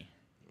documentary.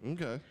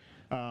 Okay.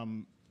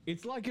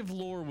 It's like if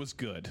lore was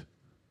good.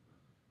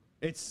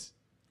 It's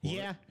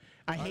yeah.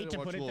 I hate didn't to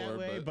watch put it that Lore,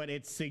 way, but- but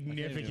it's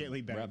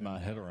significantly better. Wrap than my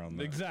head around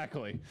that.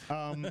 Exactly.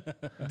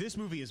 This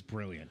movie is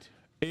brilliant.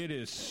 It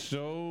is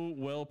so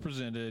well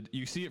presented.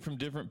 You see it from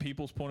different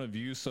people's point of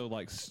view, so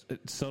like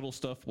subtle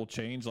stuff will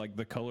change, like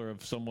the color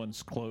of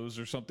someone's clothes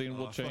or something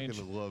will I change.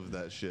 fucking love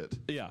that shit.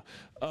 Yeah.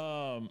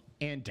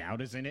 And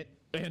Dowd is in it.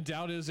 And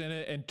Dowd is in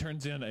it and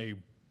turns in a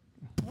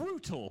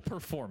brutal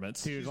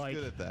performance. Dude, She's like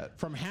good at that.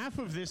 from half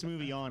of this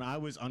movie on, I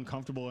was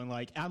uncomfortable and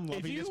like I'm If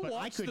loving you this, but I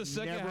watch could the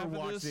second never half of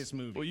watch this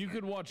movie. well, you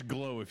could watch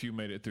Glow if you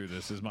made it through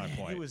this. Is my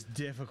point. It was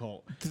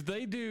difficult.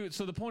 They do.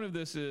 So the point of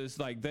this is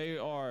like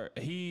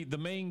the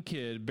main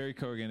kid, Barry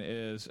Corgan,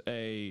 is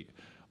a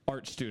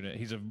art student.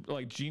 He's a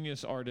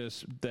genius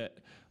artist that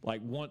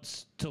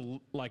wants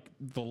to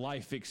the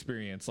life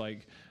experience,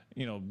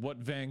 what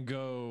Van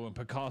Gogh and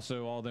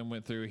Picasso all them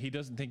went through. He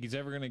doesn't think he's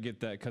ever going to get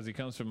that because he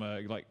comes from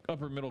a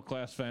upper middle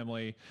class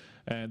family,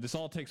 and this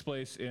all takes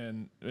place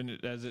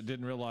as it did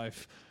in real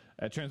life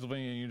at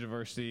Transylvania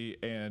University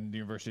and the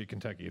University of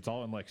Kentucky. It's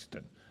all in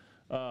Lexington.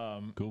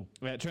 Cool.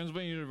 At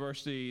Transylvania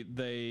University,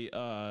 they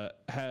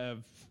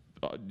have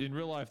in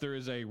real life there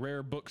is a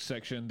rare book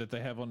section that they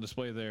have on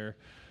display there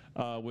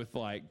with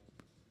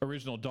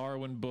original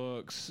Darwin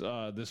books.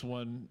 This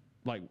one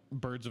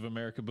Birds of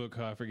America book.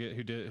 I forget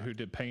who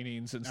did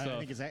paintings and I stuff.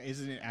 think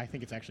I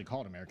think it's actually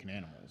called American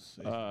Animals.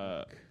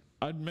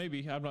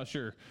 Maybe I'm not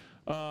sure.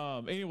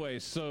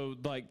 Anyways, so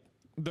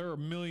there are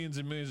millions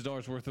and millions of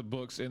dollars worth of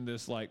books in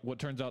this what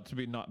turns out to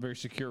be not very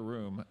secure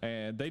room,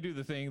 and they do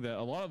the thing that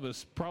a lot of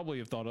us probably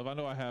have thought of. I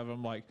know I have.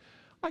 I'm like,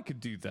 I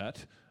could do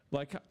that.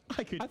 I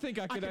think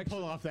I could actually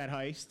pull off that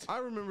heist. I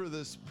remember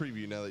this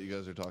preview now that you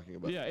guys are talking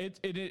about. Yeah,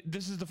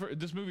 this is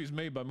this movie is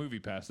made by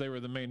MoviePass. They were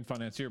the main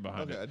financier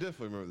behind Okay, I it.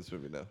 definitely remember this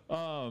movie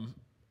now.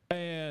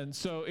 And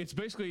so it's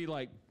basically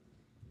like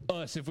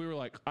us if we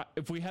were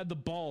if we had the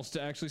balls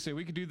to actually say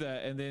we could do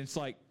that, and then it's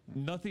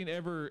nothing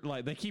ever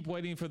they keep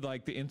waiting for the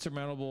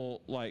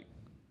insurmountable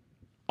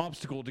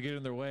obstacle to get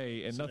in their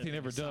way, and So that nothing they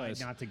ever decide does.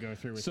 not to go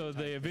through with So the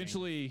they thing.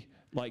 eventually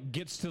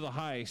gets to the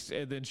heist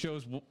and then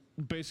shows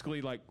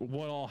basically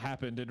what all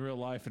happened in real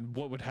life and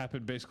what would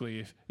happen basically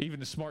if even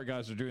the smart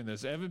guys are doing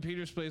this. Evan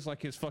Peters plays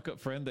his fuck up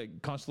friend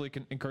that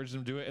constantly encourages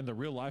him to do it, and the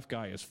real life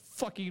guy is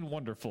fucking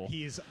wonderful.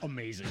 He is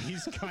amazing.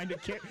 He's kind of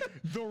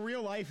the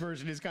real life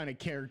version is kind of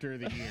character of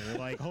the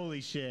year.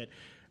 Holy shit.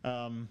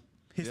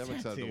 His Yeah, I'm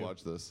excited to tattoo.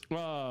 watch this.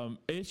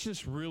 It's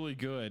just really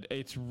good.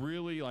 It's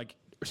really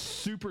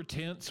super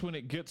tense when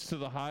it gets to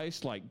the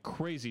heist,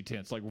 crazy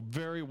tense,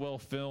 very well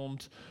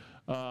filmed.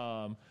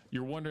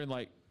 You're wondering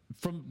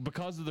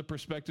because of the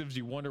perspectives,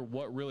 you wonder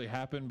what really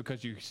happened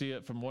because you see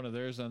it from one of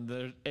theirs, and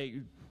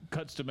it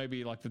cuts to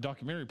maybe the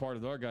documentary part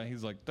of the other guy.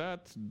 He's like,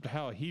 that's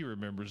how he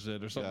remembers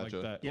it or something Gotcha.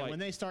 like that. Yeah, when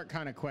they start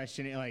kind of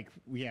questioning,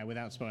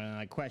 without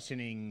spoiling,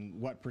 questioning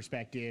what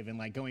perspective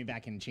and going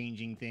back and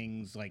changing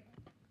things,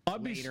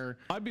 later.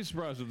 I'd be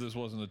surprised if this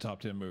wasn't a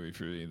top 10 movie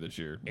for me this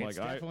year. It's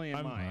definitely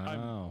in mine.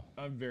 Wow.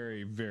 I'm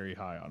very, very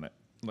high on it.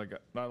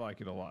 I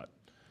like it a lot.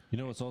 You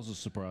know what's also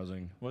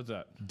surprising? What's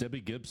that? Debbie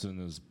Gibson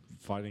is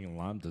fighting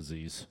Lyme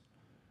disease.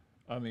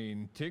 I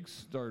mean,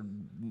 ticks are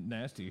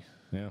nasty.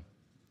 Yeah.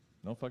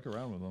 Don't fuck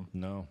around with them.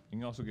 No. You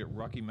can also get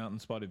Rocky Mountain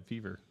spotted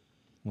fever.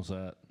 What's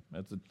that?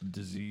 That's a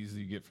disease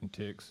you get from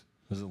ticks.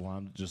 Is it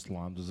just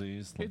Lyme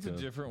disease? Like It's a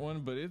different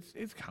one, but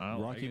it's kind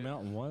of Rocky like it.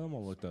 Mountain one? I'm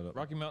gonna look that up.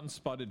 Rocky Mountain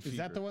spotted fever. Is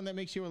that the one that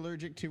makes you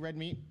allergic to red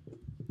meat?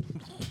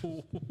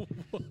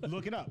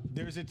 Look it up.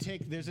 There's a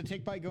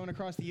tick bite going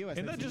across the U.S.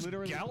 Isn't that It's just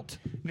literally, gout?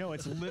 No,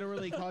 it's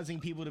literally causing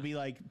people to be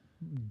like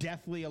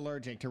deathly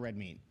allergic to red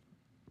meat.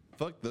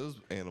 Fuck those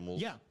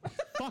animals. Yeah,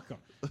 fuck them.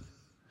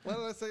 Why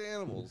did I say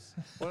animals?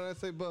 Why did I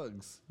say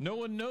bugs? No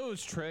one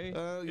knows, Trey.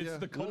 It's Yeah,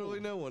 the cold.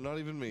 literally no one, not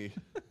even me.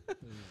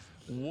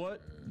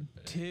 What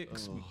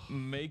ticks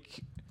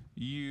make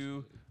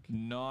you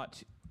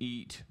not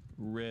eat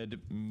red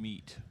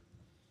meat?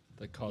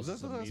 That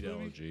causes the a last meat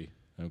movie? allergy.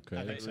 Okay.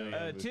 I think so.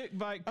 A tick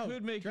bite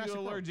could make Jurassic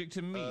you World. allergic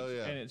to meat, Oh,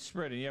 yeah. and it's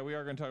spreading. Yeah, we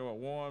are going to talk about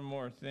one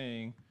more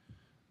thing.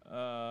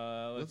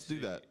 Let's do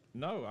see. that.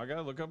 No, I got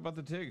to look up about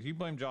the ticks. You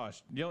blame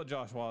Josh. Yell at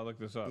Josh while I look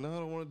this up. No, I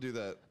don't want to do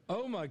that.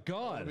 Oh my I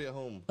God. want to be at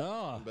home.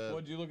 Ah, in bed.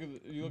 What did you look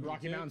at? You look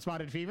Rocky at the Mountain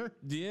spotted fever.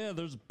 yeah.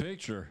 There's a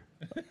picture.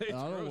 I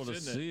don't gross, want to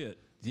isn't it? see it.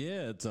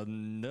 Yeah, it's a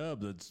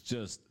nub that's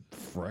just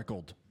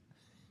freckled.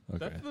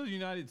 Okay. That's the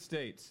United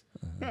States.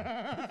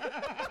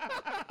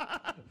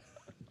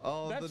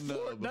 Oh, That's, the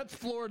nub. that's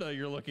Florida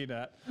you're looking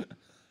at.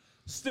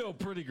 Still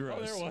pretty gross.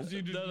 Oh, there it was.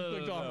 You just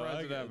clicked on right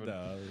as it happened.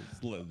 No,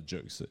 let's let the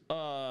joke sit.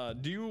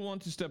 Do you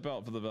want to step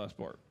out for the best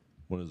part?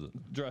 What is it?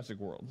 Jurassic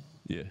World.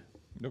 Yeah.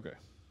 Okay.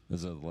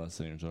 Is that the last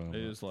thing you're talking about?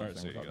 It is the last All right,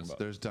 thing we're talking about.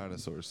 There's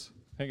dinosaurs.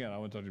 Hang on, I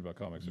want to talk to you about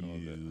comics in a little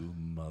bit. You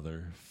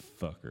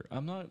motherfucker.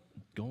 I'm not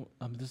going.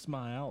 This is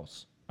my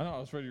house. I know, I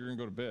was afraid you were going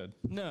to go to bed.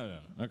 No.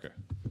 Okay.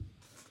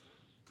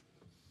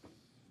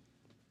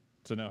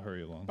 So now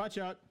hurry along. Butt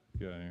shot.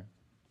 Get out of here.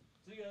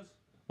 See you guys.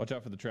 Watch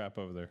out for the trap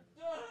over there.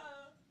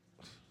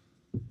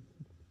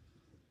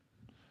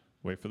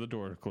 Wait for the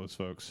door to close,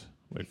 folks.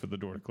 Wait for the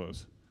door to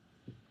close.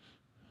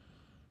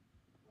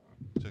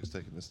 Chuck's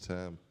taking his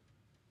time.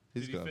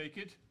 He's Did he gone. fake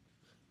it?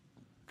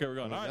 Okay, we're going.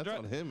 I mean, All right, that's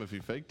on him if he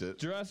faked it.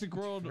 Jurassic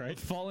World Right.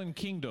 Fallen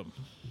Kingdom.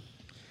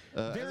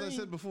 As I Very-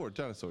 said before,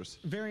 dinosaurs.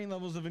 Varying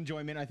levels of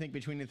enjoyment, I think,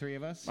 between the three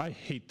of us. I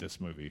hate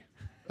this movie.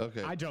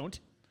 Okay. I don't.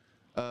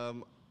 I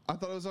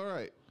thought it was all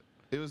right.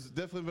 It was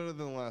definitely better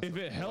than the last. If it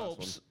the last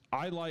helps,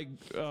 I like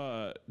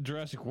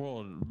Jurassic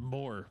World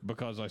more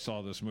because I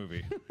saw this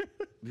movie. one.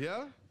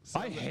 Yeah.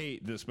 I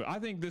hate this movie. I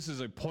think this is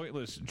a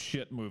pointless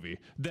shit movie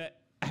that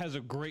has a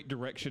great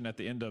direction at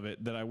the end of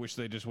it that I wish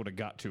they just would have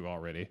got to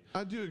already.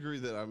 I do agree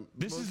that I'm.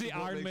 This most is the of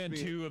what Iron makes Man me-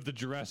 2 of the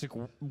Jurassic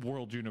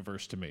World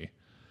universe to me.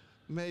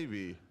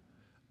 Maybe.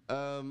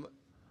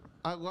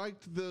 I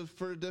liked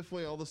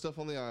definitely all the stuff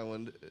on the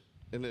island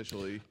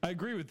initially. I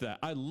agree with that.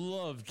 I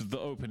loved the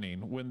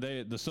opening when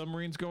the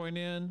submarine's going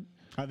in.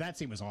 That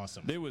scene was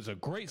awesome. It was a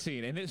great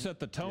scene, and it set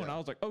the tone. Yeah. I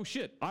was like, oh,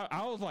 shit.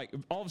 I was like,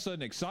 all of a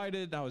sudden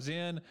excited. I was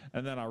in,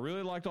 and then I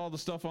really liked all the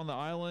stuff on the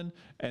island,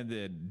 and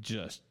then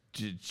just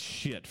did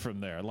shit from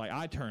there. Like,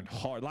 I turned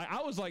hard. Like,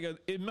 I was like,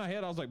 in my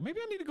head, I was like, maybe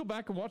I need to go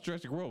back and watch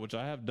Jurassic World, which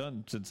I have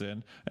done since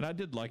then, and I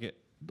did like it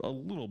a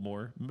little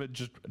more, but it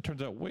just it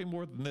turns out way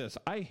more than this.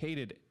 I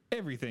hated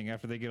everything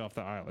after they get off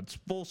the island. It's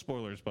full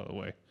spoilers, by the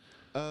way.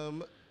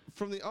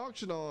 From the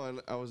auction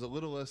on, I was a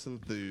little less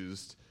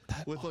enthused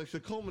with like the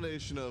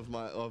culmination of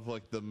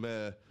the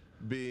meh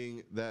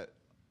being that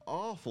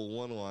awful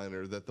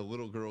one-liner that the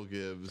little girl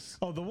gives.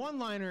 Oh, the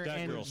one-liner That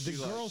and girl the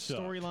sucked. girl's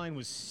storyline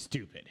was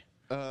stupid.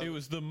 It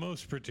was the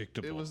most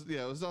predictable. It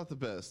was not the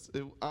best.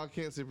 I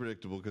can't say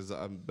predictable because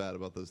I'm bad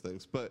about those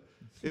things, but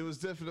it was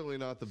definitely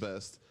not the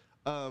best.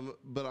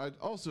 But I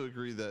also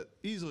agree that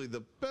easily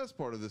the best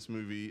part of this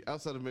movie,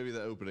 outside of maybe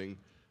the opening,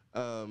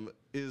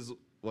 is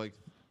like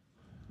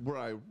where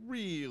I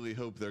really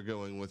hope they're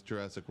going with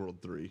Jurassic World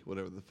 3,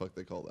 whatever the fuck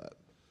they call that.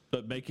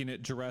 But making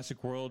it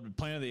Jurassic World,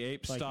 Planet of the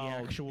Apes Like style.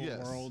 the actual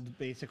yes. world,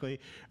 basically.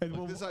 And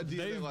well, This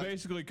idea They've that, like,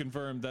 basically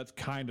confirmed that's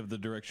kind of the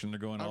direction they're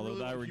going. I Although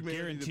really I want would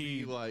humanity guarantee,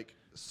 to be like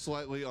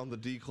slightly on the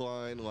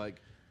decline,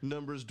 like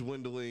numbers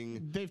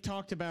dwindling. they've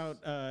talked about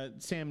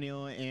Sam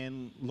Neill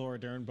and Laura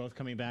Dern both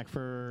coming back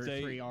for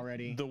 3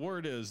 already. The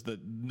word is that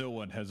no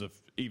one has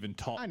even I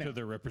talked know. to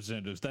their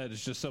representatives. That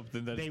is just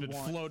something that's They been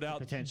want float to out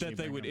potentially that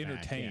they bring would them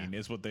back, entertain, yeah.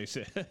 is what they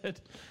said.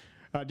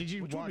 Did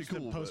you Which would be watch cool,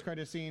 the but-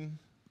 post-credit scene?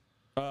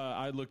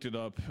 I looked it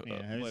up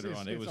later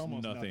on. It was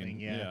almost nothing.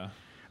 Yeah.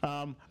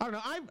 I don't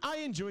know. I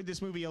enjoyed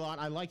this movie a lot.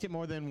 I liked it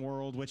more than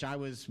World, which I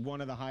was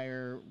one of the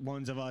higher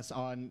ones of us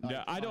on.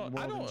 Yeah, I don't. World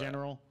I don't. in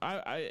general.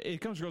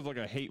 It comes across like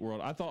I hate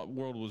World. I thought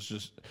World was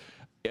just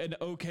an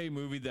okay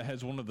movie that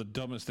has one of the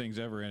dumbest things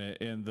ever in it.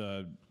 In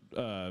the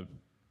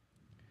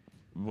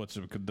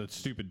the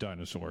stupid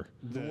dinosaur.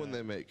 The one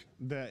they make.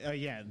 The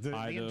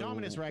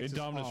Indominus Rex. is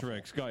Indominus awful.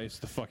 Rex. Guy, it's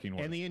the fucking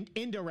worst. And the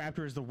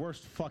Indoraptor is the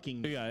worst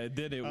fucking. yeah,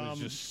 then it was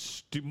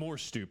just more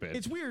stupid.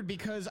 It's weird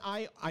because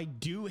I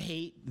do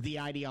hate the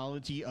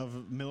ideology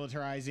of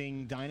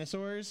militarizing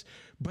dinosaurs,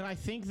 but I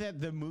think that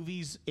the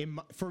movies,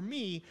 for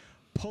me,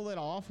 pull it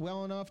off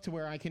well enough to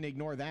where I can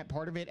ignore that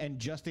part of it and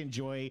just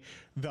enjoy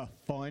the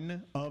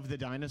fun of the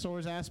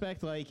dinosaurs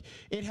aspect. Like,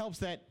 it helps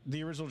that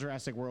the original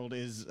Jurassic World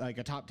is like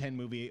a top 10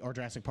 movie, or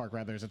Jurassic Park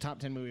rather, is a top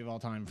 10 movie of all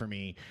time for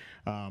me.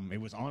 It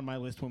was on my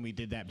list when we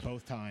did that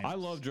both times. I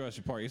love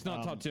Jurassic Park. It's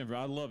not top 10, but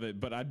I love it.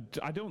 But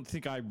I don't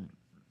think I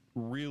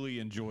really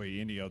enjoy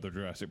any other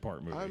Jurassic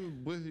Park movie.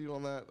 I'm with you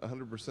on that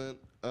 100%.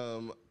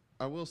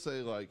 I will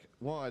say, like,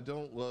 while I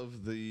don't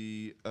love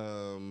the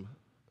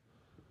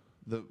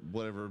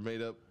whatever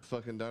made up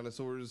fucking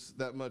dinosaurs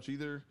that much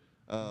either.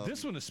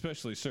 This one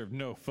especially served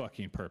no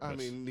fucking purpose. I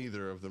mean,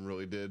 neither of them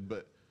really did,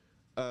 but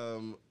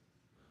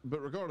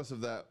regardless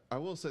of that, I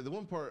will say the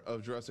one part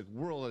of Jurassic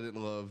World I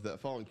didn't love that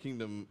Fallen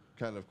Kingdom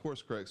kind of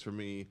course corrects for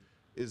me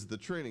is the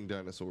training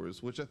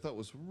dinosaurs, which I thought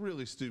was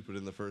really stupid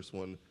in the first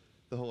one,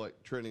 the whole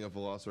like training a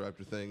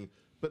velociraptor thing.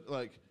 But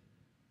like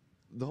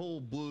the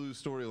whole blue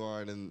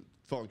storyline in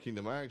Fallen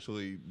Kingdom, I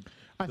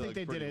think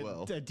they did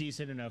well. a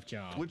decent enough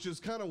job. Which is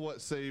kind of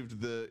what saved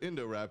the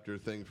Indoraptor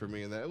thing for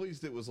me, and that at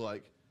least it was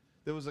like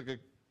there was like a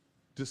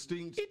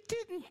distinct. It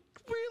didn't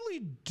really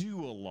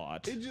do a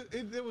lot.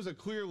 There was a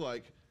clear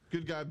like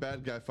good guy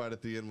bad guy fight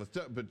at the end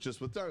but just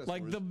with dinosaurs.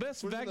 Like the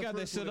best Whereas in bad the guy they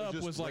first set one, it up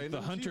just was like the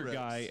random hunter T-Rex.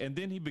 guy, and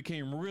then he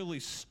became really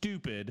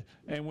stupid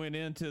and went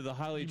into the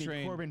highly You mean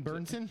trained Corbin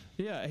Burnson?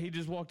 Yeah, he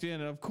just walked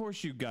in, and of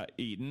course you got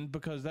eaten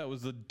because that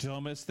was the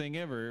dumbest thing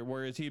ever.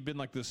 Whereas he'd been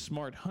like this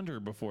smart hunter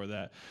before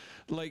that.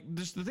 Like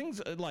just the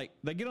things like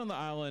they get on the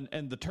island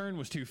and the turn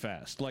was too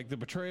fast. Like the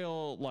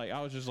betrayal, like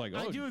I was just like,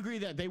 oh, I do agree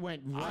that they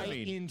went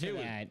right into it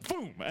was that.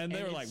 boom, and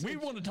they were like, it's- we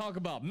want to talk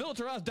about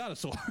militarized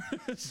dinosaurs.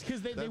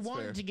 Because they That's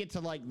wanted fair. to get to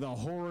like the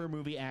horror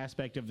movie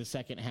aspect of the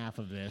second half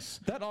of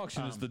this. That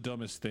auction is the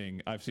dumbest thing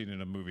I've seen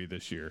in a movie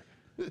this year.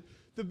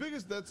 The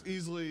biggest, that's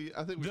easily,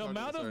 I think we The talked about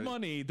amount this of already.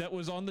 money that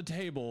was on the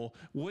table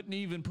wouldn't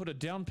even put a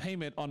down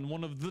payment on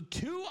one of the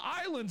 2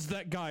 islands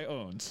that guy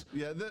owns.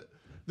 Yeah,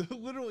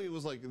 literally it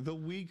was like the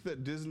week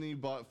that Disney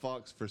bought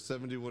Fox for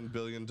 $71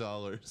 billion.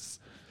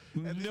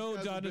 And these No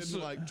guys have been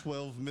dinosaur. like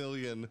 12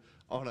 million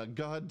on a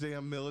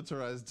goddamn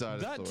militarized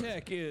dinosaur. That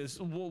tech is,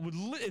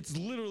 it's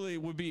literally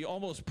would be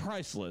almost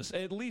priceless,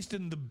 at least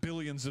in the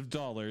billions of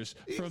dollars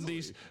from Easily.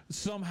 these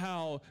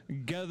somehow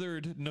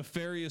gathered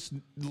nefarious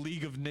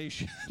League of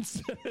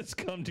Nations that has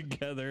come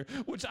together,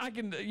 which I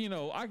can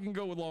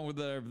go along with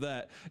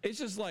that. It's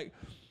just like,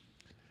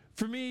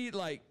 for me,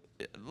 like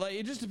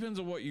it just depends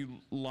on what you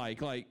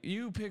like. Like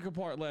you pick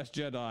apart Last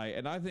Jedi,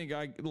 and I think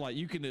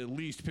you can at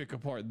least pick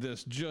apart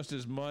this just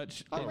as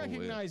much. I Probably.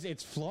 recognize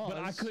its flaws, But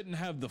I couldn't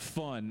have the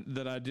fun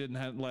that I didn't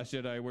have in Last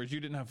Jedi, whereas you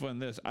didn't have fun in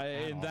this.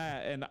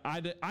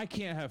 I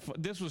can't have fun.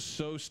 This was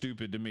so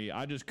stupid to me.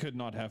 I just could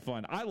not have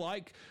fun. I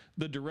like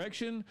the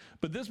direction,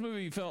 but this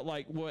movie felt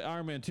like what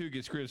Iron Man 2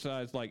 gets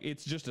criticized, like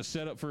it's just a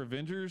setup for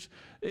Avengers.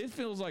 It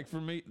feels like for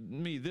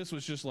me this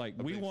was just like,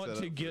 we big want to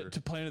setup get for-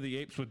 to Planet of the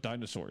Apes with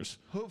dinosaurs.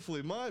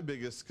 Hopefully, my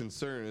biggest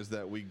concern is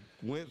that we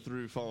went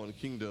through Fallen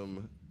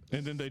Kingdom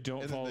And then they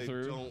don't and then follow they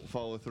through. don't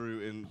follow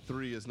through, and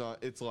 3 is not.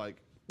 It's like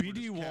we're BD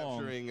just Wong.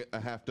 capturing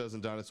a half dozen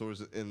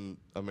dinosaurs in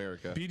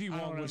America. BD I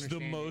Wong don't was the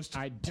understand it. most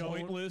I don't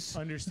pointless.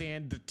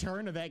 understand the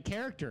turn of that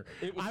character.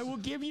 It was- I will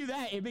give you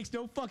that. It makes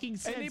no fucking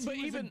sense. but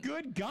he was even- a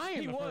good guy.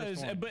 In He the was,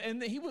 first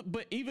one.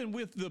 but even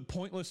with the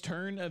pointless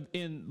turn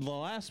in the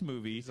last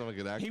movie, He's not a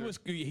good actor?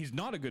 He's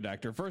not a good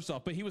actor, first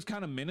off, but he was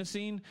kind of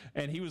menacing,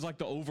 and he was like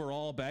the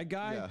overall bad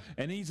guy. Yeah.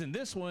 And he's in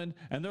this one,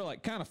 and they're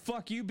like, kind of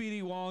fuck you,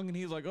 BD Wong, and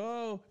he's like,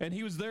 oh, and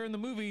he was there in the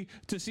movie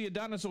to see a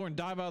dinosaur and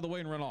dive out of the way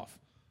and run off.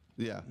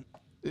 Yeah,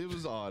 it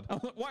was odd. I'm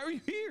like, why are you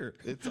here?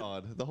 It's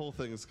odd. The whole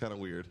thing is kind of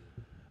weird.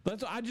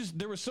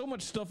 There was so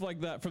much stuff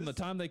like that from the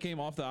time they came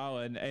off the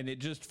island, and it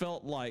just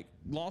felt like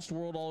Lost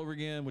World all over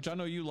again, which I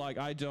know you like,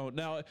 I don't.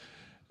 Now,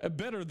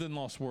 better than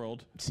Lost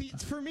World. See,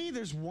 for me,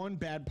 there's one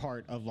bad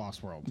part of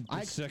Lost World.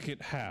 The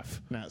second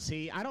half. No,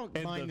 see, I don't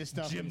And mind the the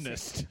stuff.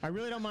 gymnast. I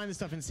really don't mind the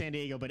stuff in San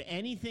Diego, but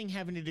anything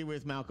having to do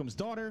with Malcolm's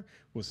daughter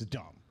was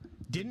dumb.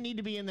 Didn't need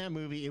to be in that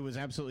movie. It was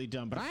absolutely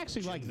dumb. But I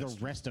actually like the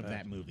rest of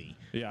that movie.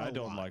 Yeah, I a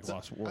don't lot. like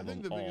Lost World I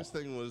think at the all. biggest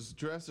thing was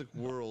Jurassic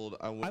World.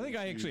 I think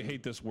I actually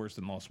hate this worse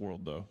than Lost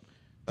World, though.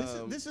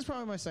 This is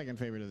probably my second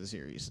favorite of the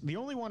series. The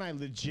only one I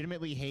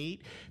legitimately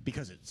hate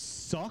because it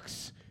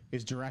sucks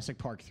is Jurassic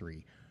Park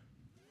 3.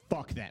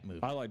 Fuck that movie.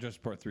 I like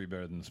Jurassic Park 3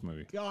 better than this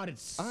movie. God,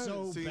 it's I haven't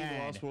so seen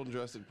bad. Lost World and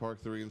Jurassic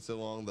Park 3 in so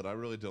long that I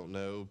really don't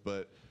know.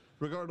 But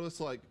regardless,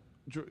 like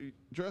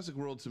Jurassic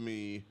World to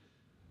me,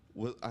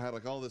 I had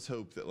like all this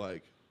hope that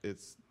like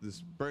it's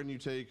this brand new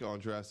take on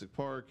Jurassic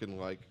Park, and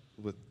like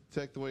with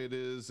tech the way it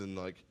is, and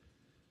like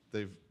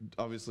they've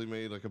obviously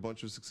made like a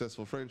bunch of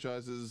successful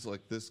franchises.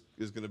 Like this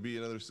is going to be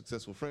another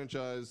successful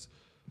franchise,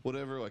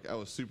 whatever. Like I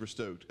was super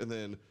stoked, and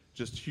then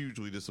just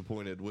hugely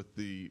disappointed with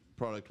the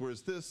product.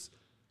 Whereas this,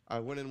 I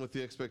went in with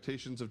the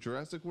expectations of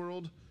Jurassic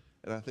World,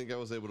 and I think I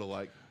was able to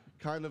like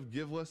kind of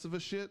give less of a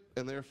shit,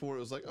 and therefore it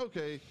was like,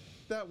 okay,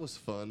 that was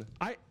fun.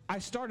 I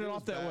started It was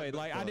off that bad, way. but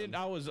Like fun.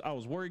 I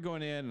was worried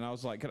going in, and I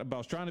was like, I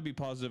was trying to be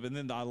positive, and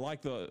then I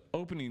liked the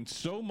opening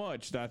so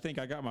much that I think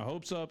I got my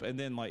hopes up, and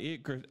then like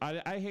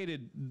I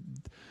hated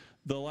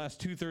the last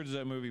 2/3 of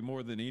that movie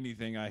more than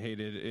anything I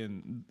hated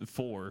in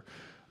 4.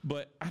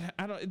 But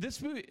I don't.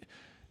 This movie,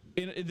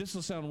 this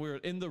will sound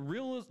weird. In the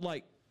real,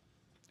 like,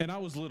 and I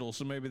was little,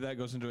 so maybe that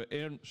goes into it.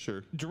 And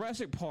Sure.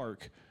 Jurassic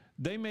Park,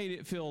 they made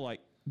it feel like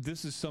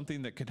this is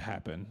something that could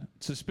happen.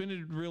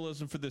 Suspended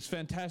realism for this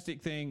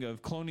fantastic thing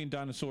of cloning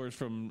dinosaurs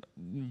from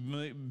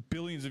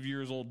billions of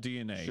years old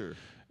DNA. Sure.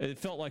 It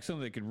felt like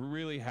something that could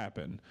really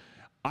happen.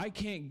 I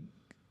can't.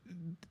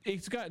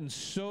 It's gotten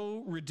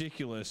so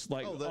ridiculous.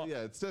 Like,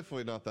 Yeah, it's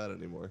definitely not that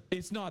anymore.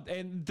 it's not,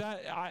 and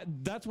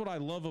that's what I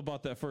love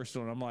about that first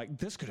one. I'm like,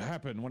 this could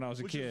happen when I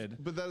was a kid.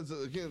 But that is,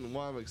 again,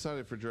 why I'm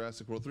excited for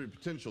Jurassic World 3,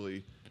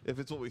 potentially, if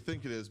it's what we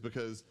think it is,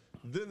 because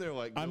then they're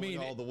like going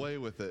all the way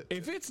with it.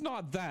 If it's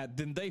not that,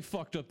 then they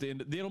fucked up the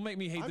end. It'll make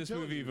me hate I'm this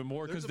telling movie you, even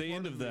more because there's a the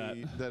end part of that.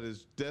 me that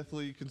is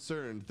deathly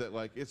concerned that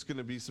like it's going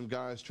to be some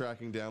guys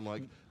tracking down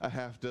like a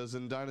half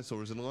dozen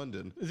dinosaurs in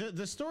London.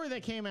 The story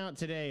that came out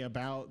today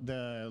about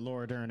the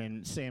Laura Dern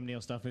and Sam Neill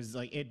stuff is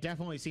like, it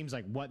definitely seems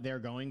like what they're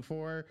going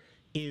for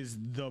is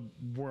the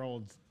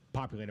world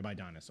populated by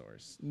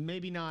dinosaurs.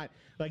 Maybe not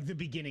like the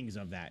beginnings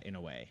of that in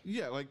a way.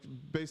 Yeah, like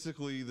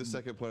basically the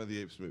second Planet of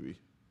the Apes movie.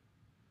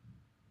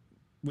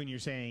 When you're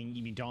saying,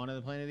 you mean Dawn of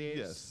the Planet of the Apes?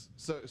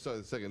 Yes. So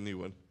the second new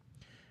one.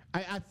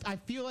 I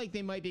feel like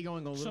they might be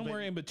going a little Somewhere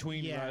bit, in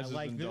between yeah, Rise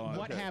like and the, Dawn.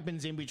 what Okay.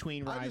 happens in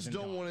between Rise I just and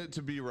don't Dawn. want it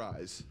to be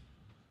Rise.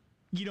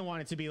 You don't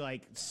want it to be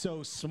like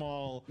so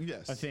small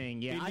Yes. a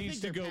thing. Yeah, It I needs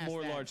think to they're go past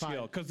more that large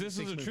scale because this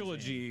is 6 a movies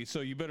trilogy,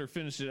 so you better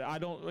finish it. I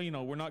don't,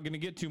 we're not going to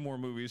get 2 more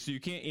movies, so you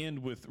can't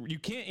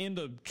end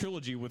a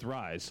trilogy with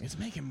Rise. in. It's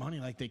making money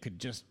like they could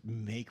just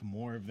make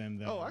more of them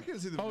though. Oh, I can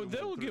see the. Oh,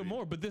 they'll get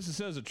more, but this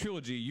says a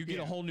trilogy. You get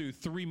Yeah. a whole new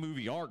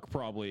 3-movie arc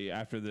probably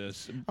after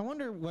this. I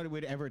wonder what it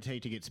would ever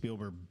take to get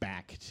Spielberg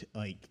back.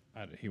 Like,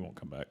 He won't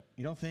come back.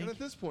 you don't think? And at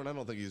this point, I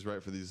don't think he's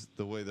right for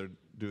the way they're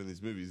doing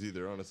these movies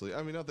either. Honestly,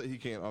 I mean, not that he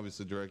can't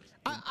obviously direct.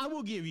 I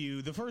will give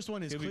you the first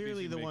one is He'll be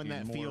clearly busy the one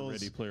making that more feels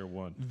Ready Player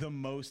One. the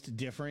most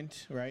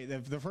different, right?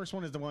 The first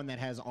one is the one that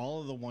has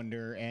all of the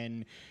wonder,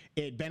 and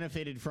it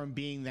benefited from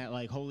being that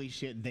like, holy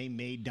shit, they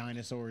made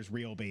dinosaurs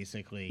real,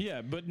 basically.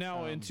 Yeah, but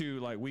now into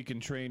like we can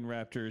train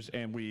raptors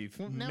and we've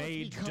Well, now it's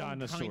made become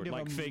dinosaurs, kind of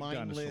like a fake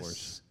mindless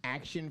dinosaurs.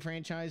 action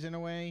franchise in a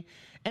way.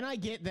 And I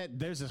get that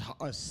there's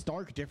a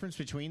stark difference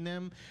between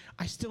them.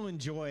 I still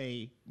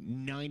enjoy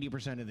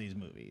 90% of these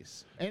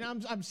movies, and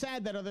I'm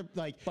sad that other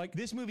like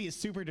this movie is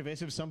super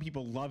divisive. Some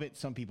people love it,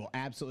 some people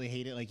absolutely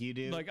hate it, like you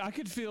do. Like I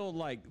could feel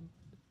like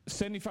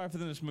 75% of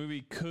this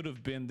movie could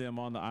have been them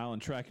on the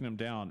island tracking them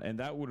down, and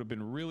that would have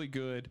been really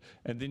good.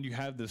 And then you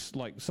have this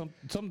like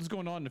something's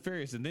going on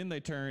nefarious, and then they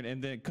turn,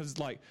 and then because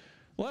like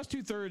the last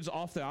 2/3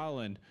 off the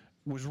island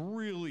was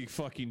really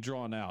fucking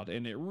drawn out,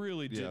 and it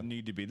really didn't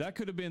need to be. That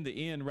could have been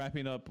the end,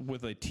 wrapping up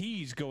with a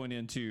tease going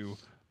into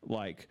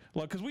like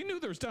because we knew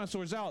there was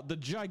dinosaurs out. The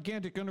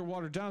gigantic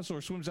underwater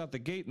dinosaur swims out the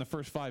gate in the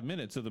first 5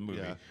 minutes of the movie.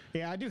 Yeah.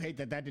 yeah, I do hate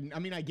that didn't. I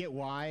mean, I get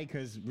why,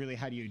 because really,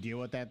 how do you deal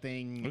with that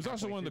thing? There's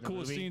also halfway one of the through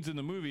coolest movie? scenes in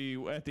the movie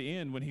at the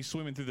end when he's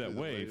swimming through that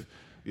the wave. wave.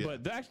 Yeah.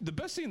 But the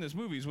best scene in this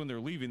movie is when they're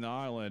leaving the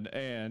island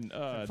and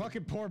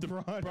Fucking poor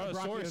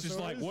Brontosaurus is just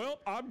like, well,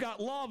 I've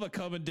got lava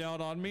coming down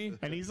on me.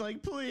 and he's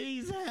like,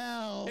 please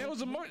help. It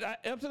was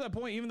up to that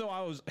point, even though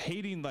I was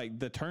hating like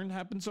the turn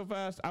happened so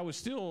fast, I was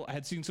still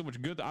had seen so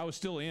much good that I was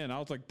still in. I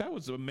was like, that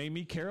was what made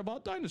me care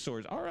about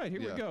dinosaurs. All right,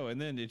 here we Yeah. go.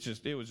 And then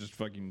it was just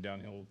fucking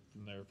downhill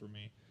from there for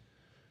me.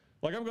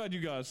 Like I'm glad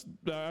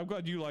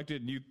you liked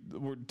it and you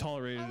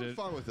tolerated I'm it.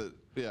 fine with it.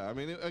 Yeah, I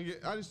mean,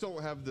 I just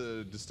don't have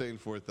the disdain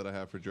for it that I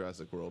have for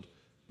Jurassic World,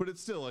 but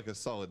it's still like a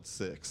solid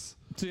 6.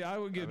 See, I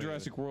would give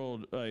Jurassic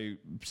World a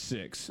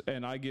 6,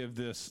 and I give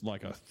this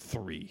like a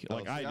 3.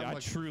 Like See, I'm I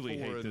like truly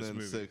 4 hate and this then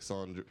movie. 6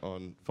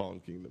 on Fallen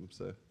Kingdom.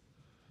 So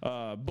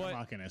I'm But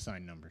not gonna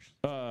assign numbers.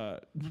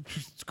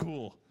 it's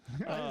cool.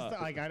 I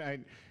just, like,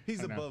 he's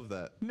I don't know. above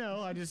that.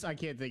 No, I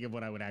can't think of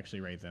what I would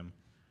actually rate them.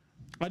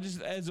 I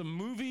just, as a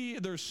movie,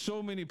 there's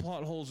so many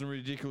plot holes and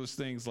ridiculous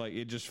things. Like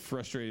it just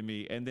frustrated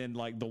me, and then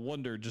like the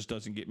wonder just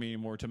doesn't get me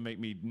anymore to make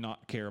me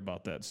not care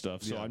about that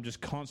stuff. So Yeah. I'm just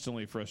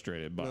constantly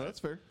frustrated by No, it. that's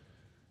fair.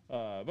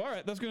 But all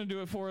right, that's going to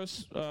do it for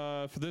us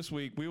for this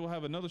week. We will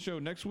have another show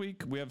next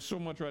week. We have so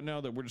much right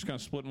now that we're just kind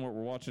of splitting what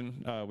we're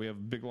watching. We have a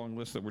big long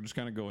list that we're just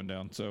kind of going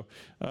down. So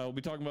we'll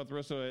be talking about the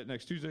rest of it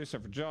next Tuesday,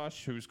 except for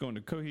Josh, who's going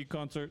to Coheed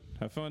concert.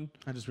 Have fun.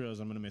 I just realized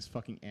I'm gonna miss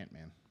fucking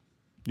Ant-Man.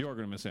 You are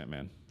going to miss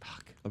Ant-Man.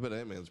 I bet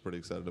Ant-Man's pretty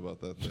excited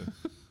about that. Too.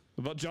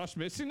 About Josh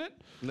missing it?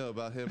 No,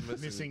 about him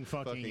Missing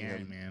fucking him.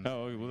 Ant-Man.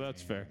 Oh, well,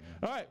 that's fair.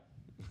 All right.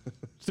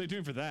 Stay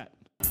tuned for that.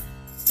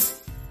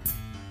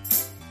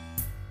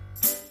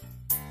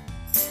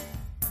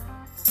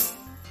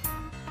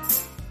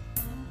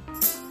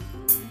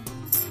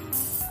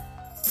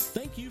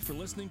 Thank you for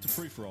listening to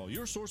Free For All,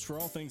 your source for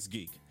all things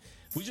geek.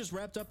 We just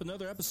wrapped up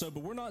another episode,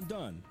 but we're not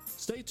done.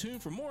 Stay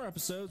tuned for more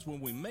episodes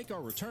when we make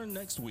our return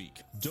next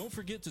week. Don't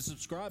forget to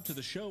subscribe to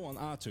the show on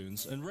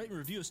iTunes and rate and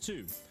review us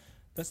too.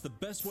 That's the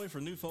best way for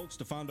new folks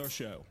to find our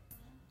show.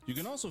 You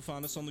can also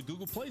find us on the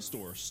Google Play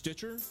Store,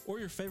 Stitcher, or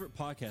your favorite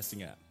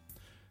podcasting app.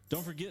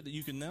 Don't forget that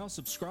you can now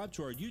subscribe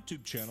to our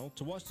YouTube channel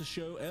to watch the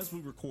show as we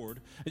record,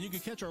 and you can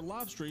catch our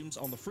live streams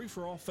on the Free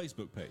For All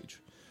Facebook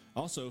page.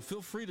 Also,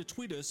 feel free to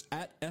tweet us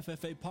at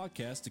FFA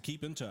Podcast to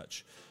keep in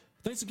touch.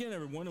 Thanks again,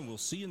 everyone, and we'll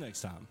see you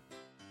next time.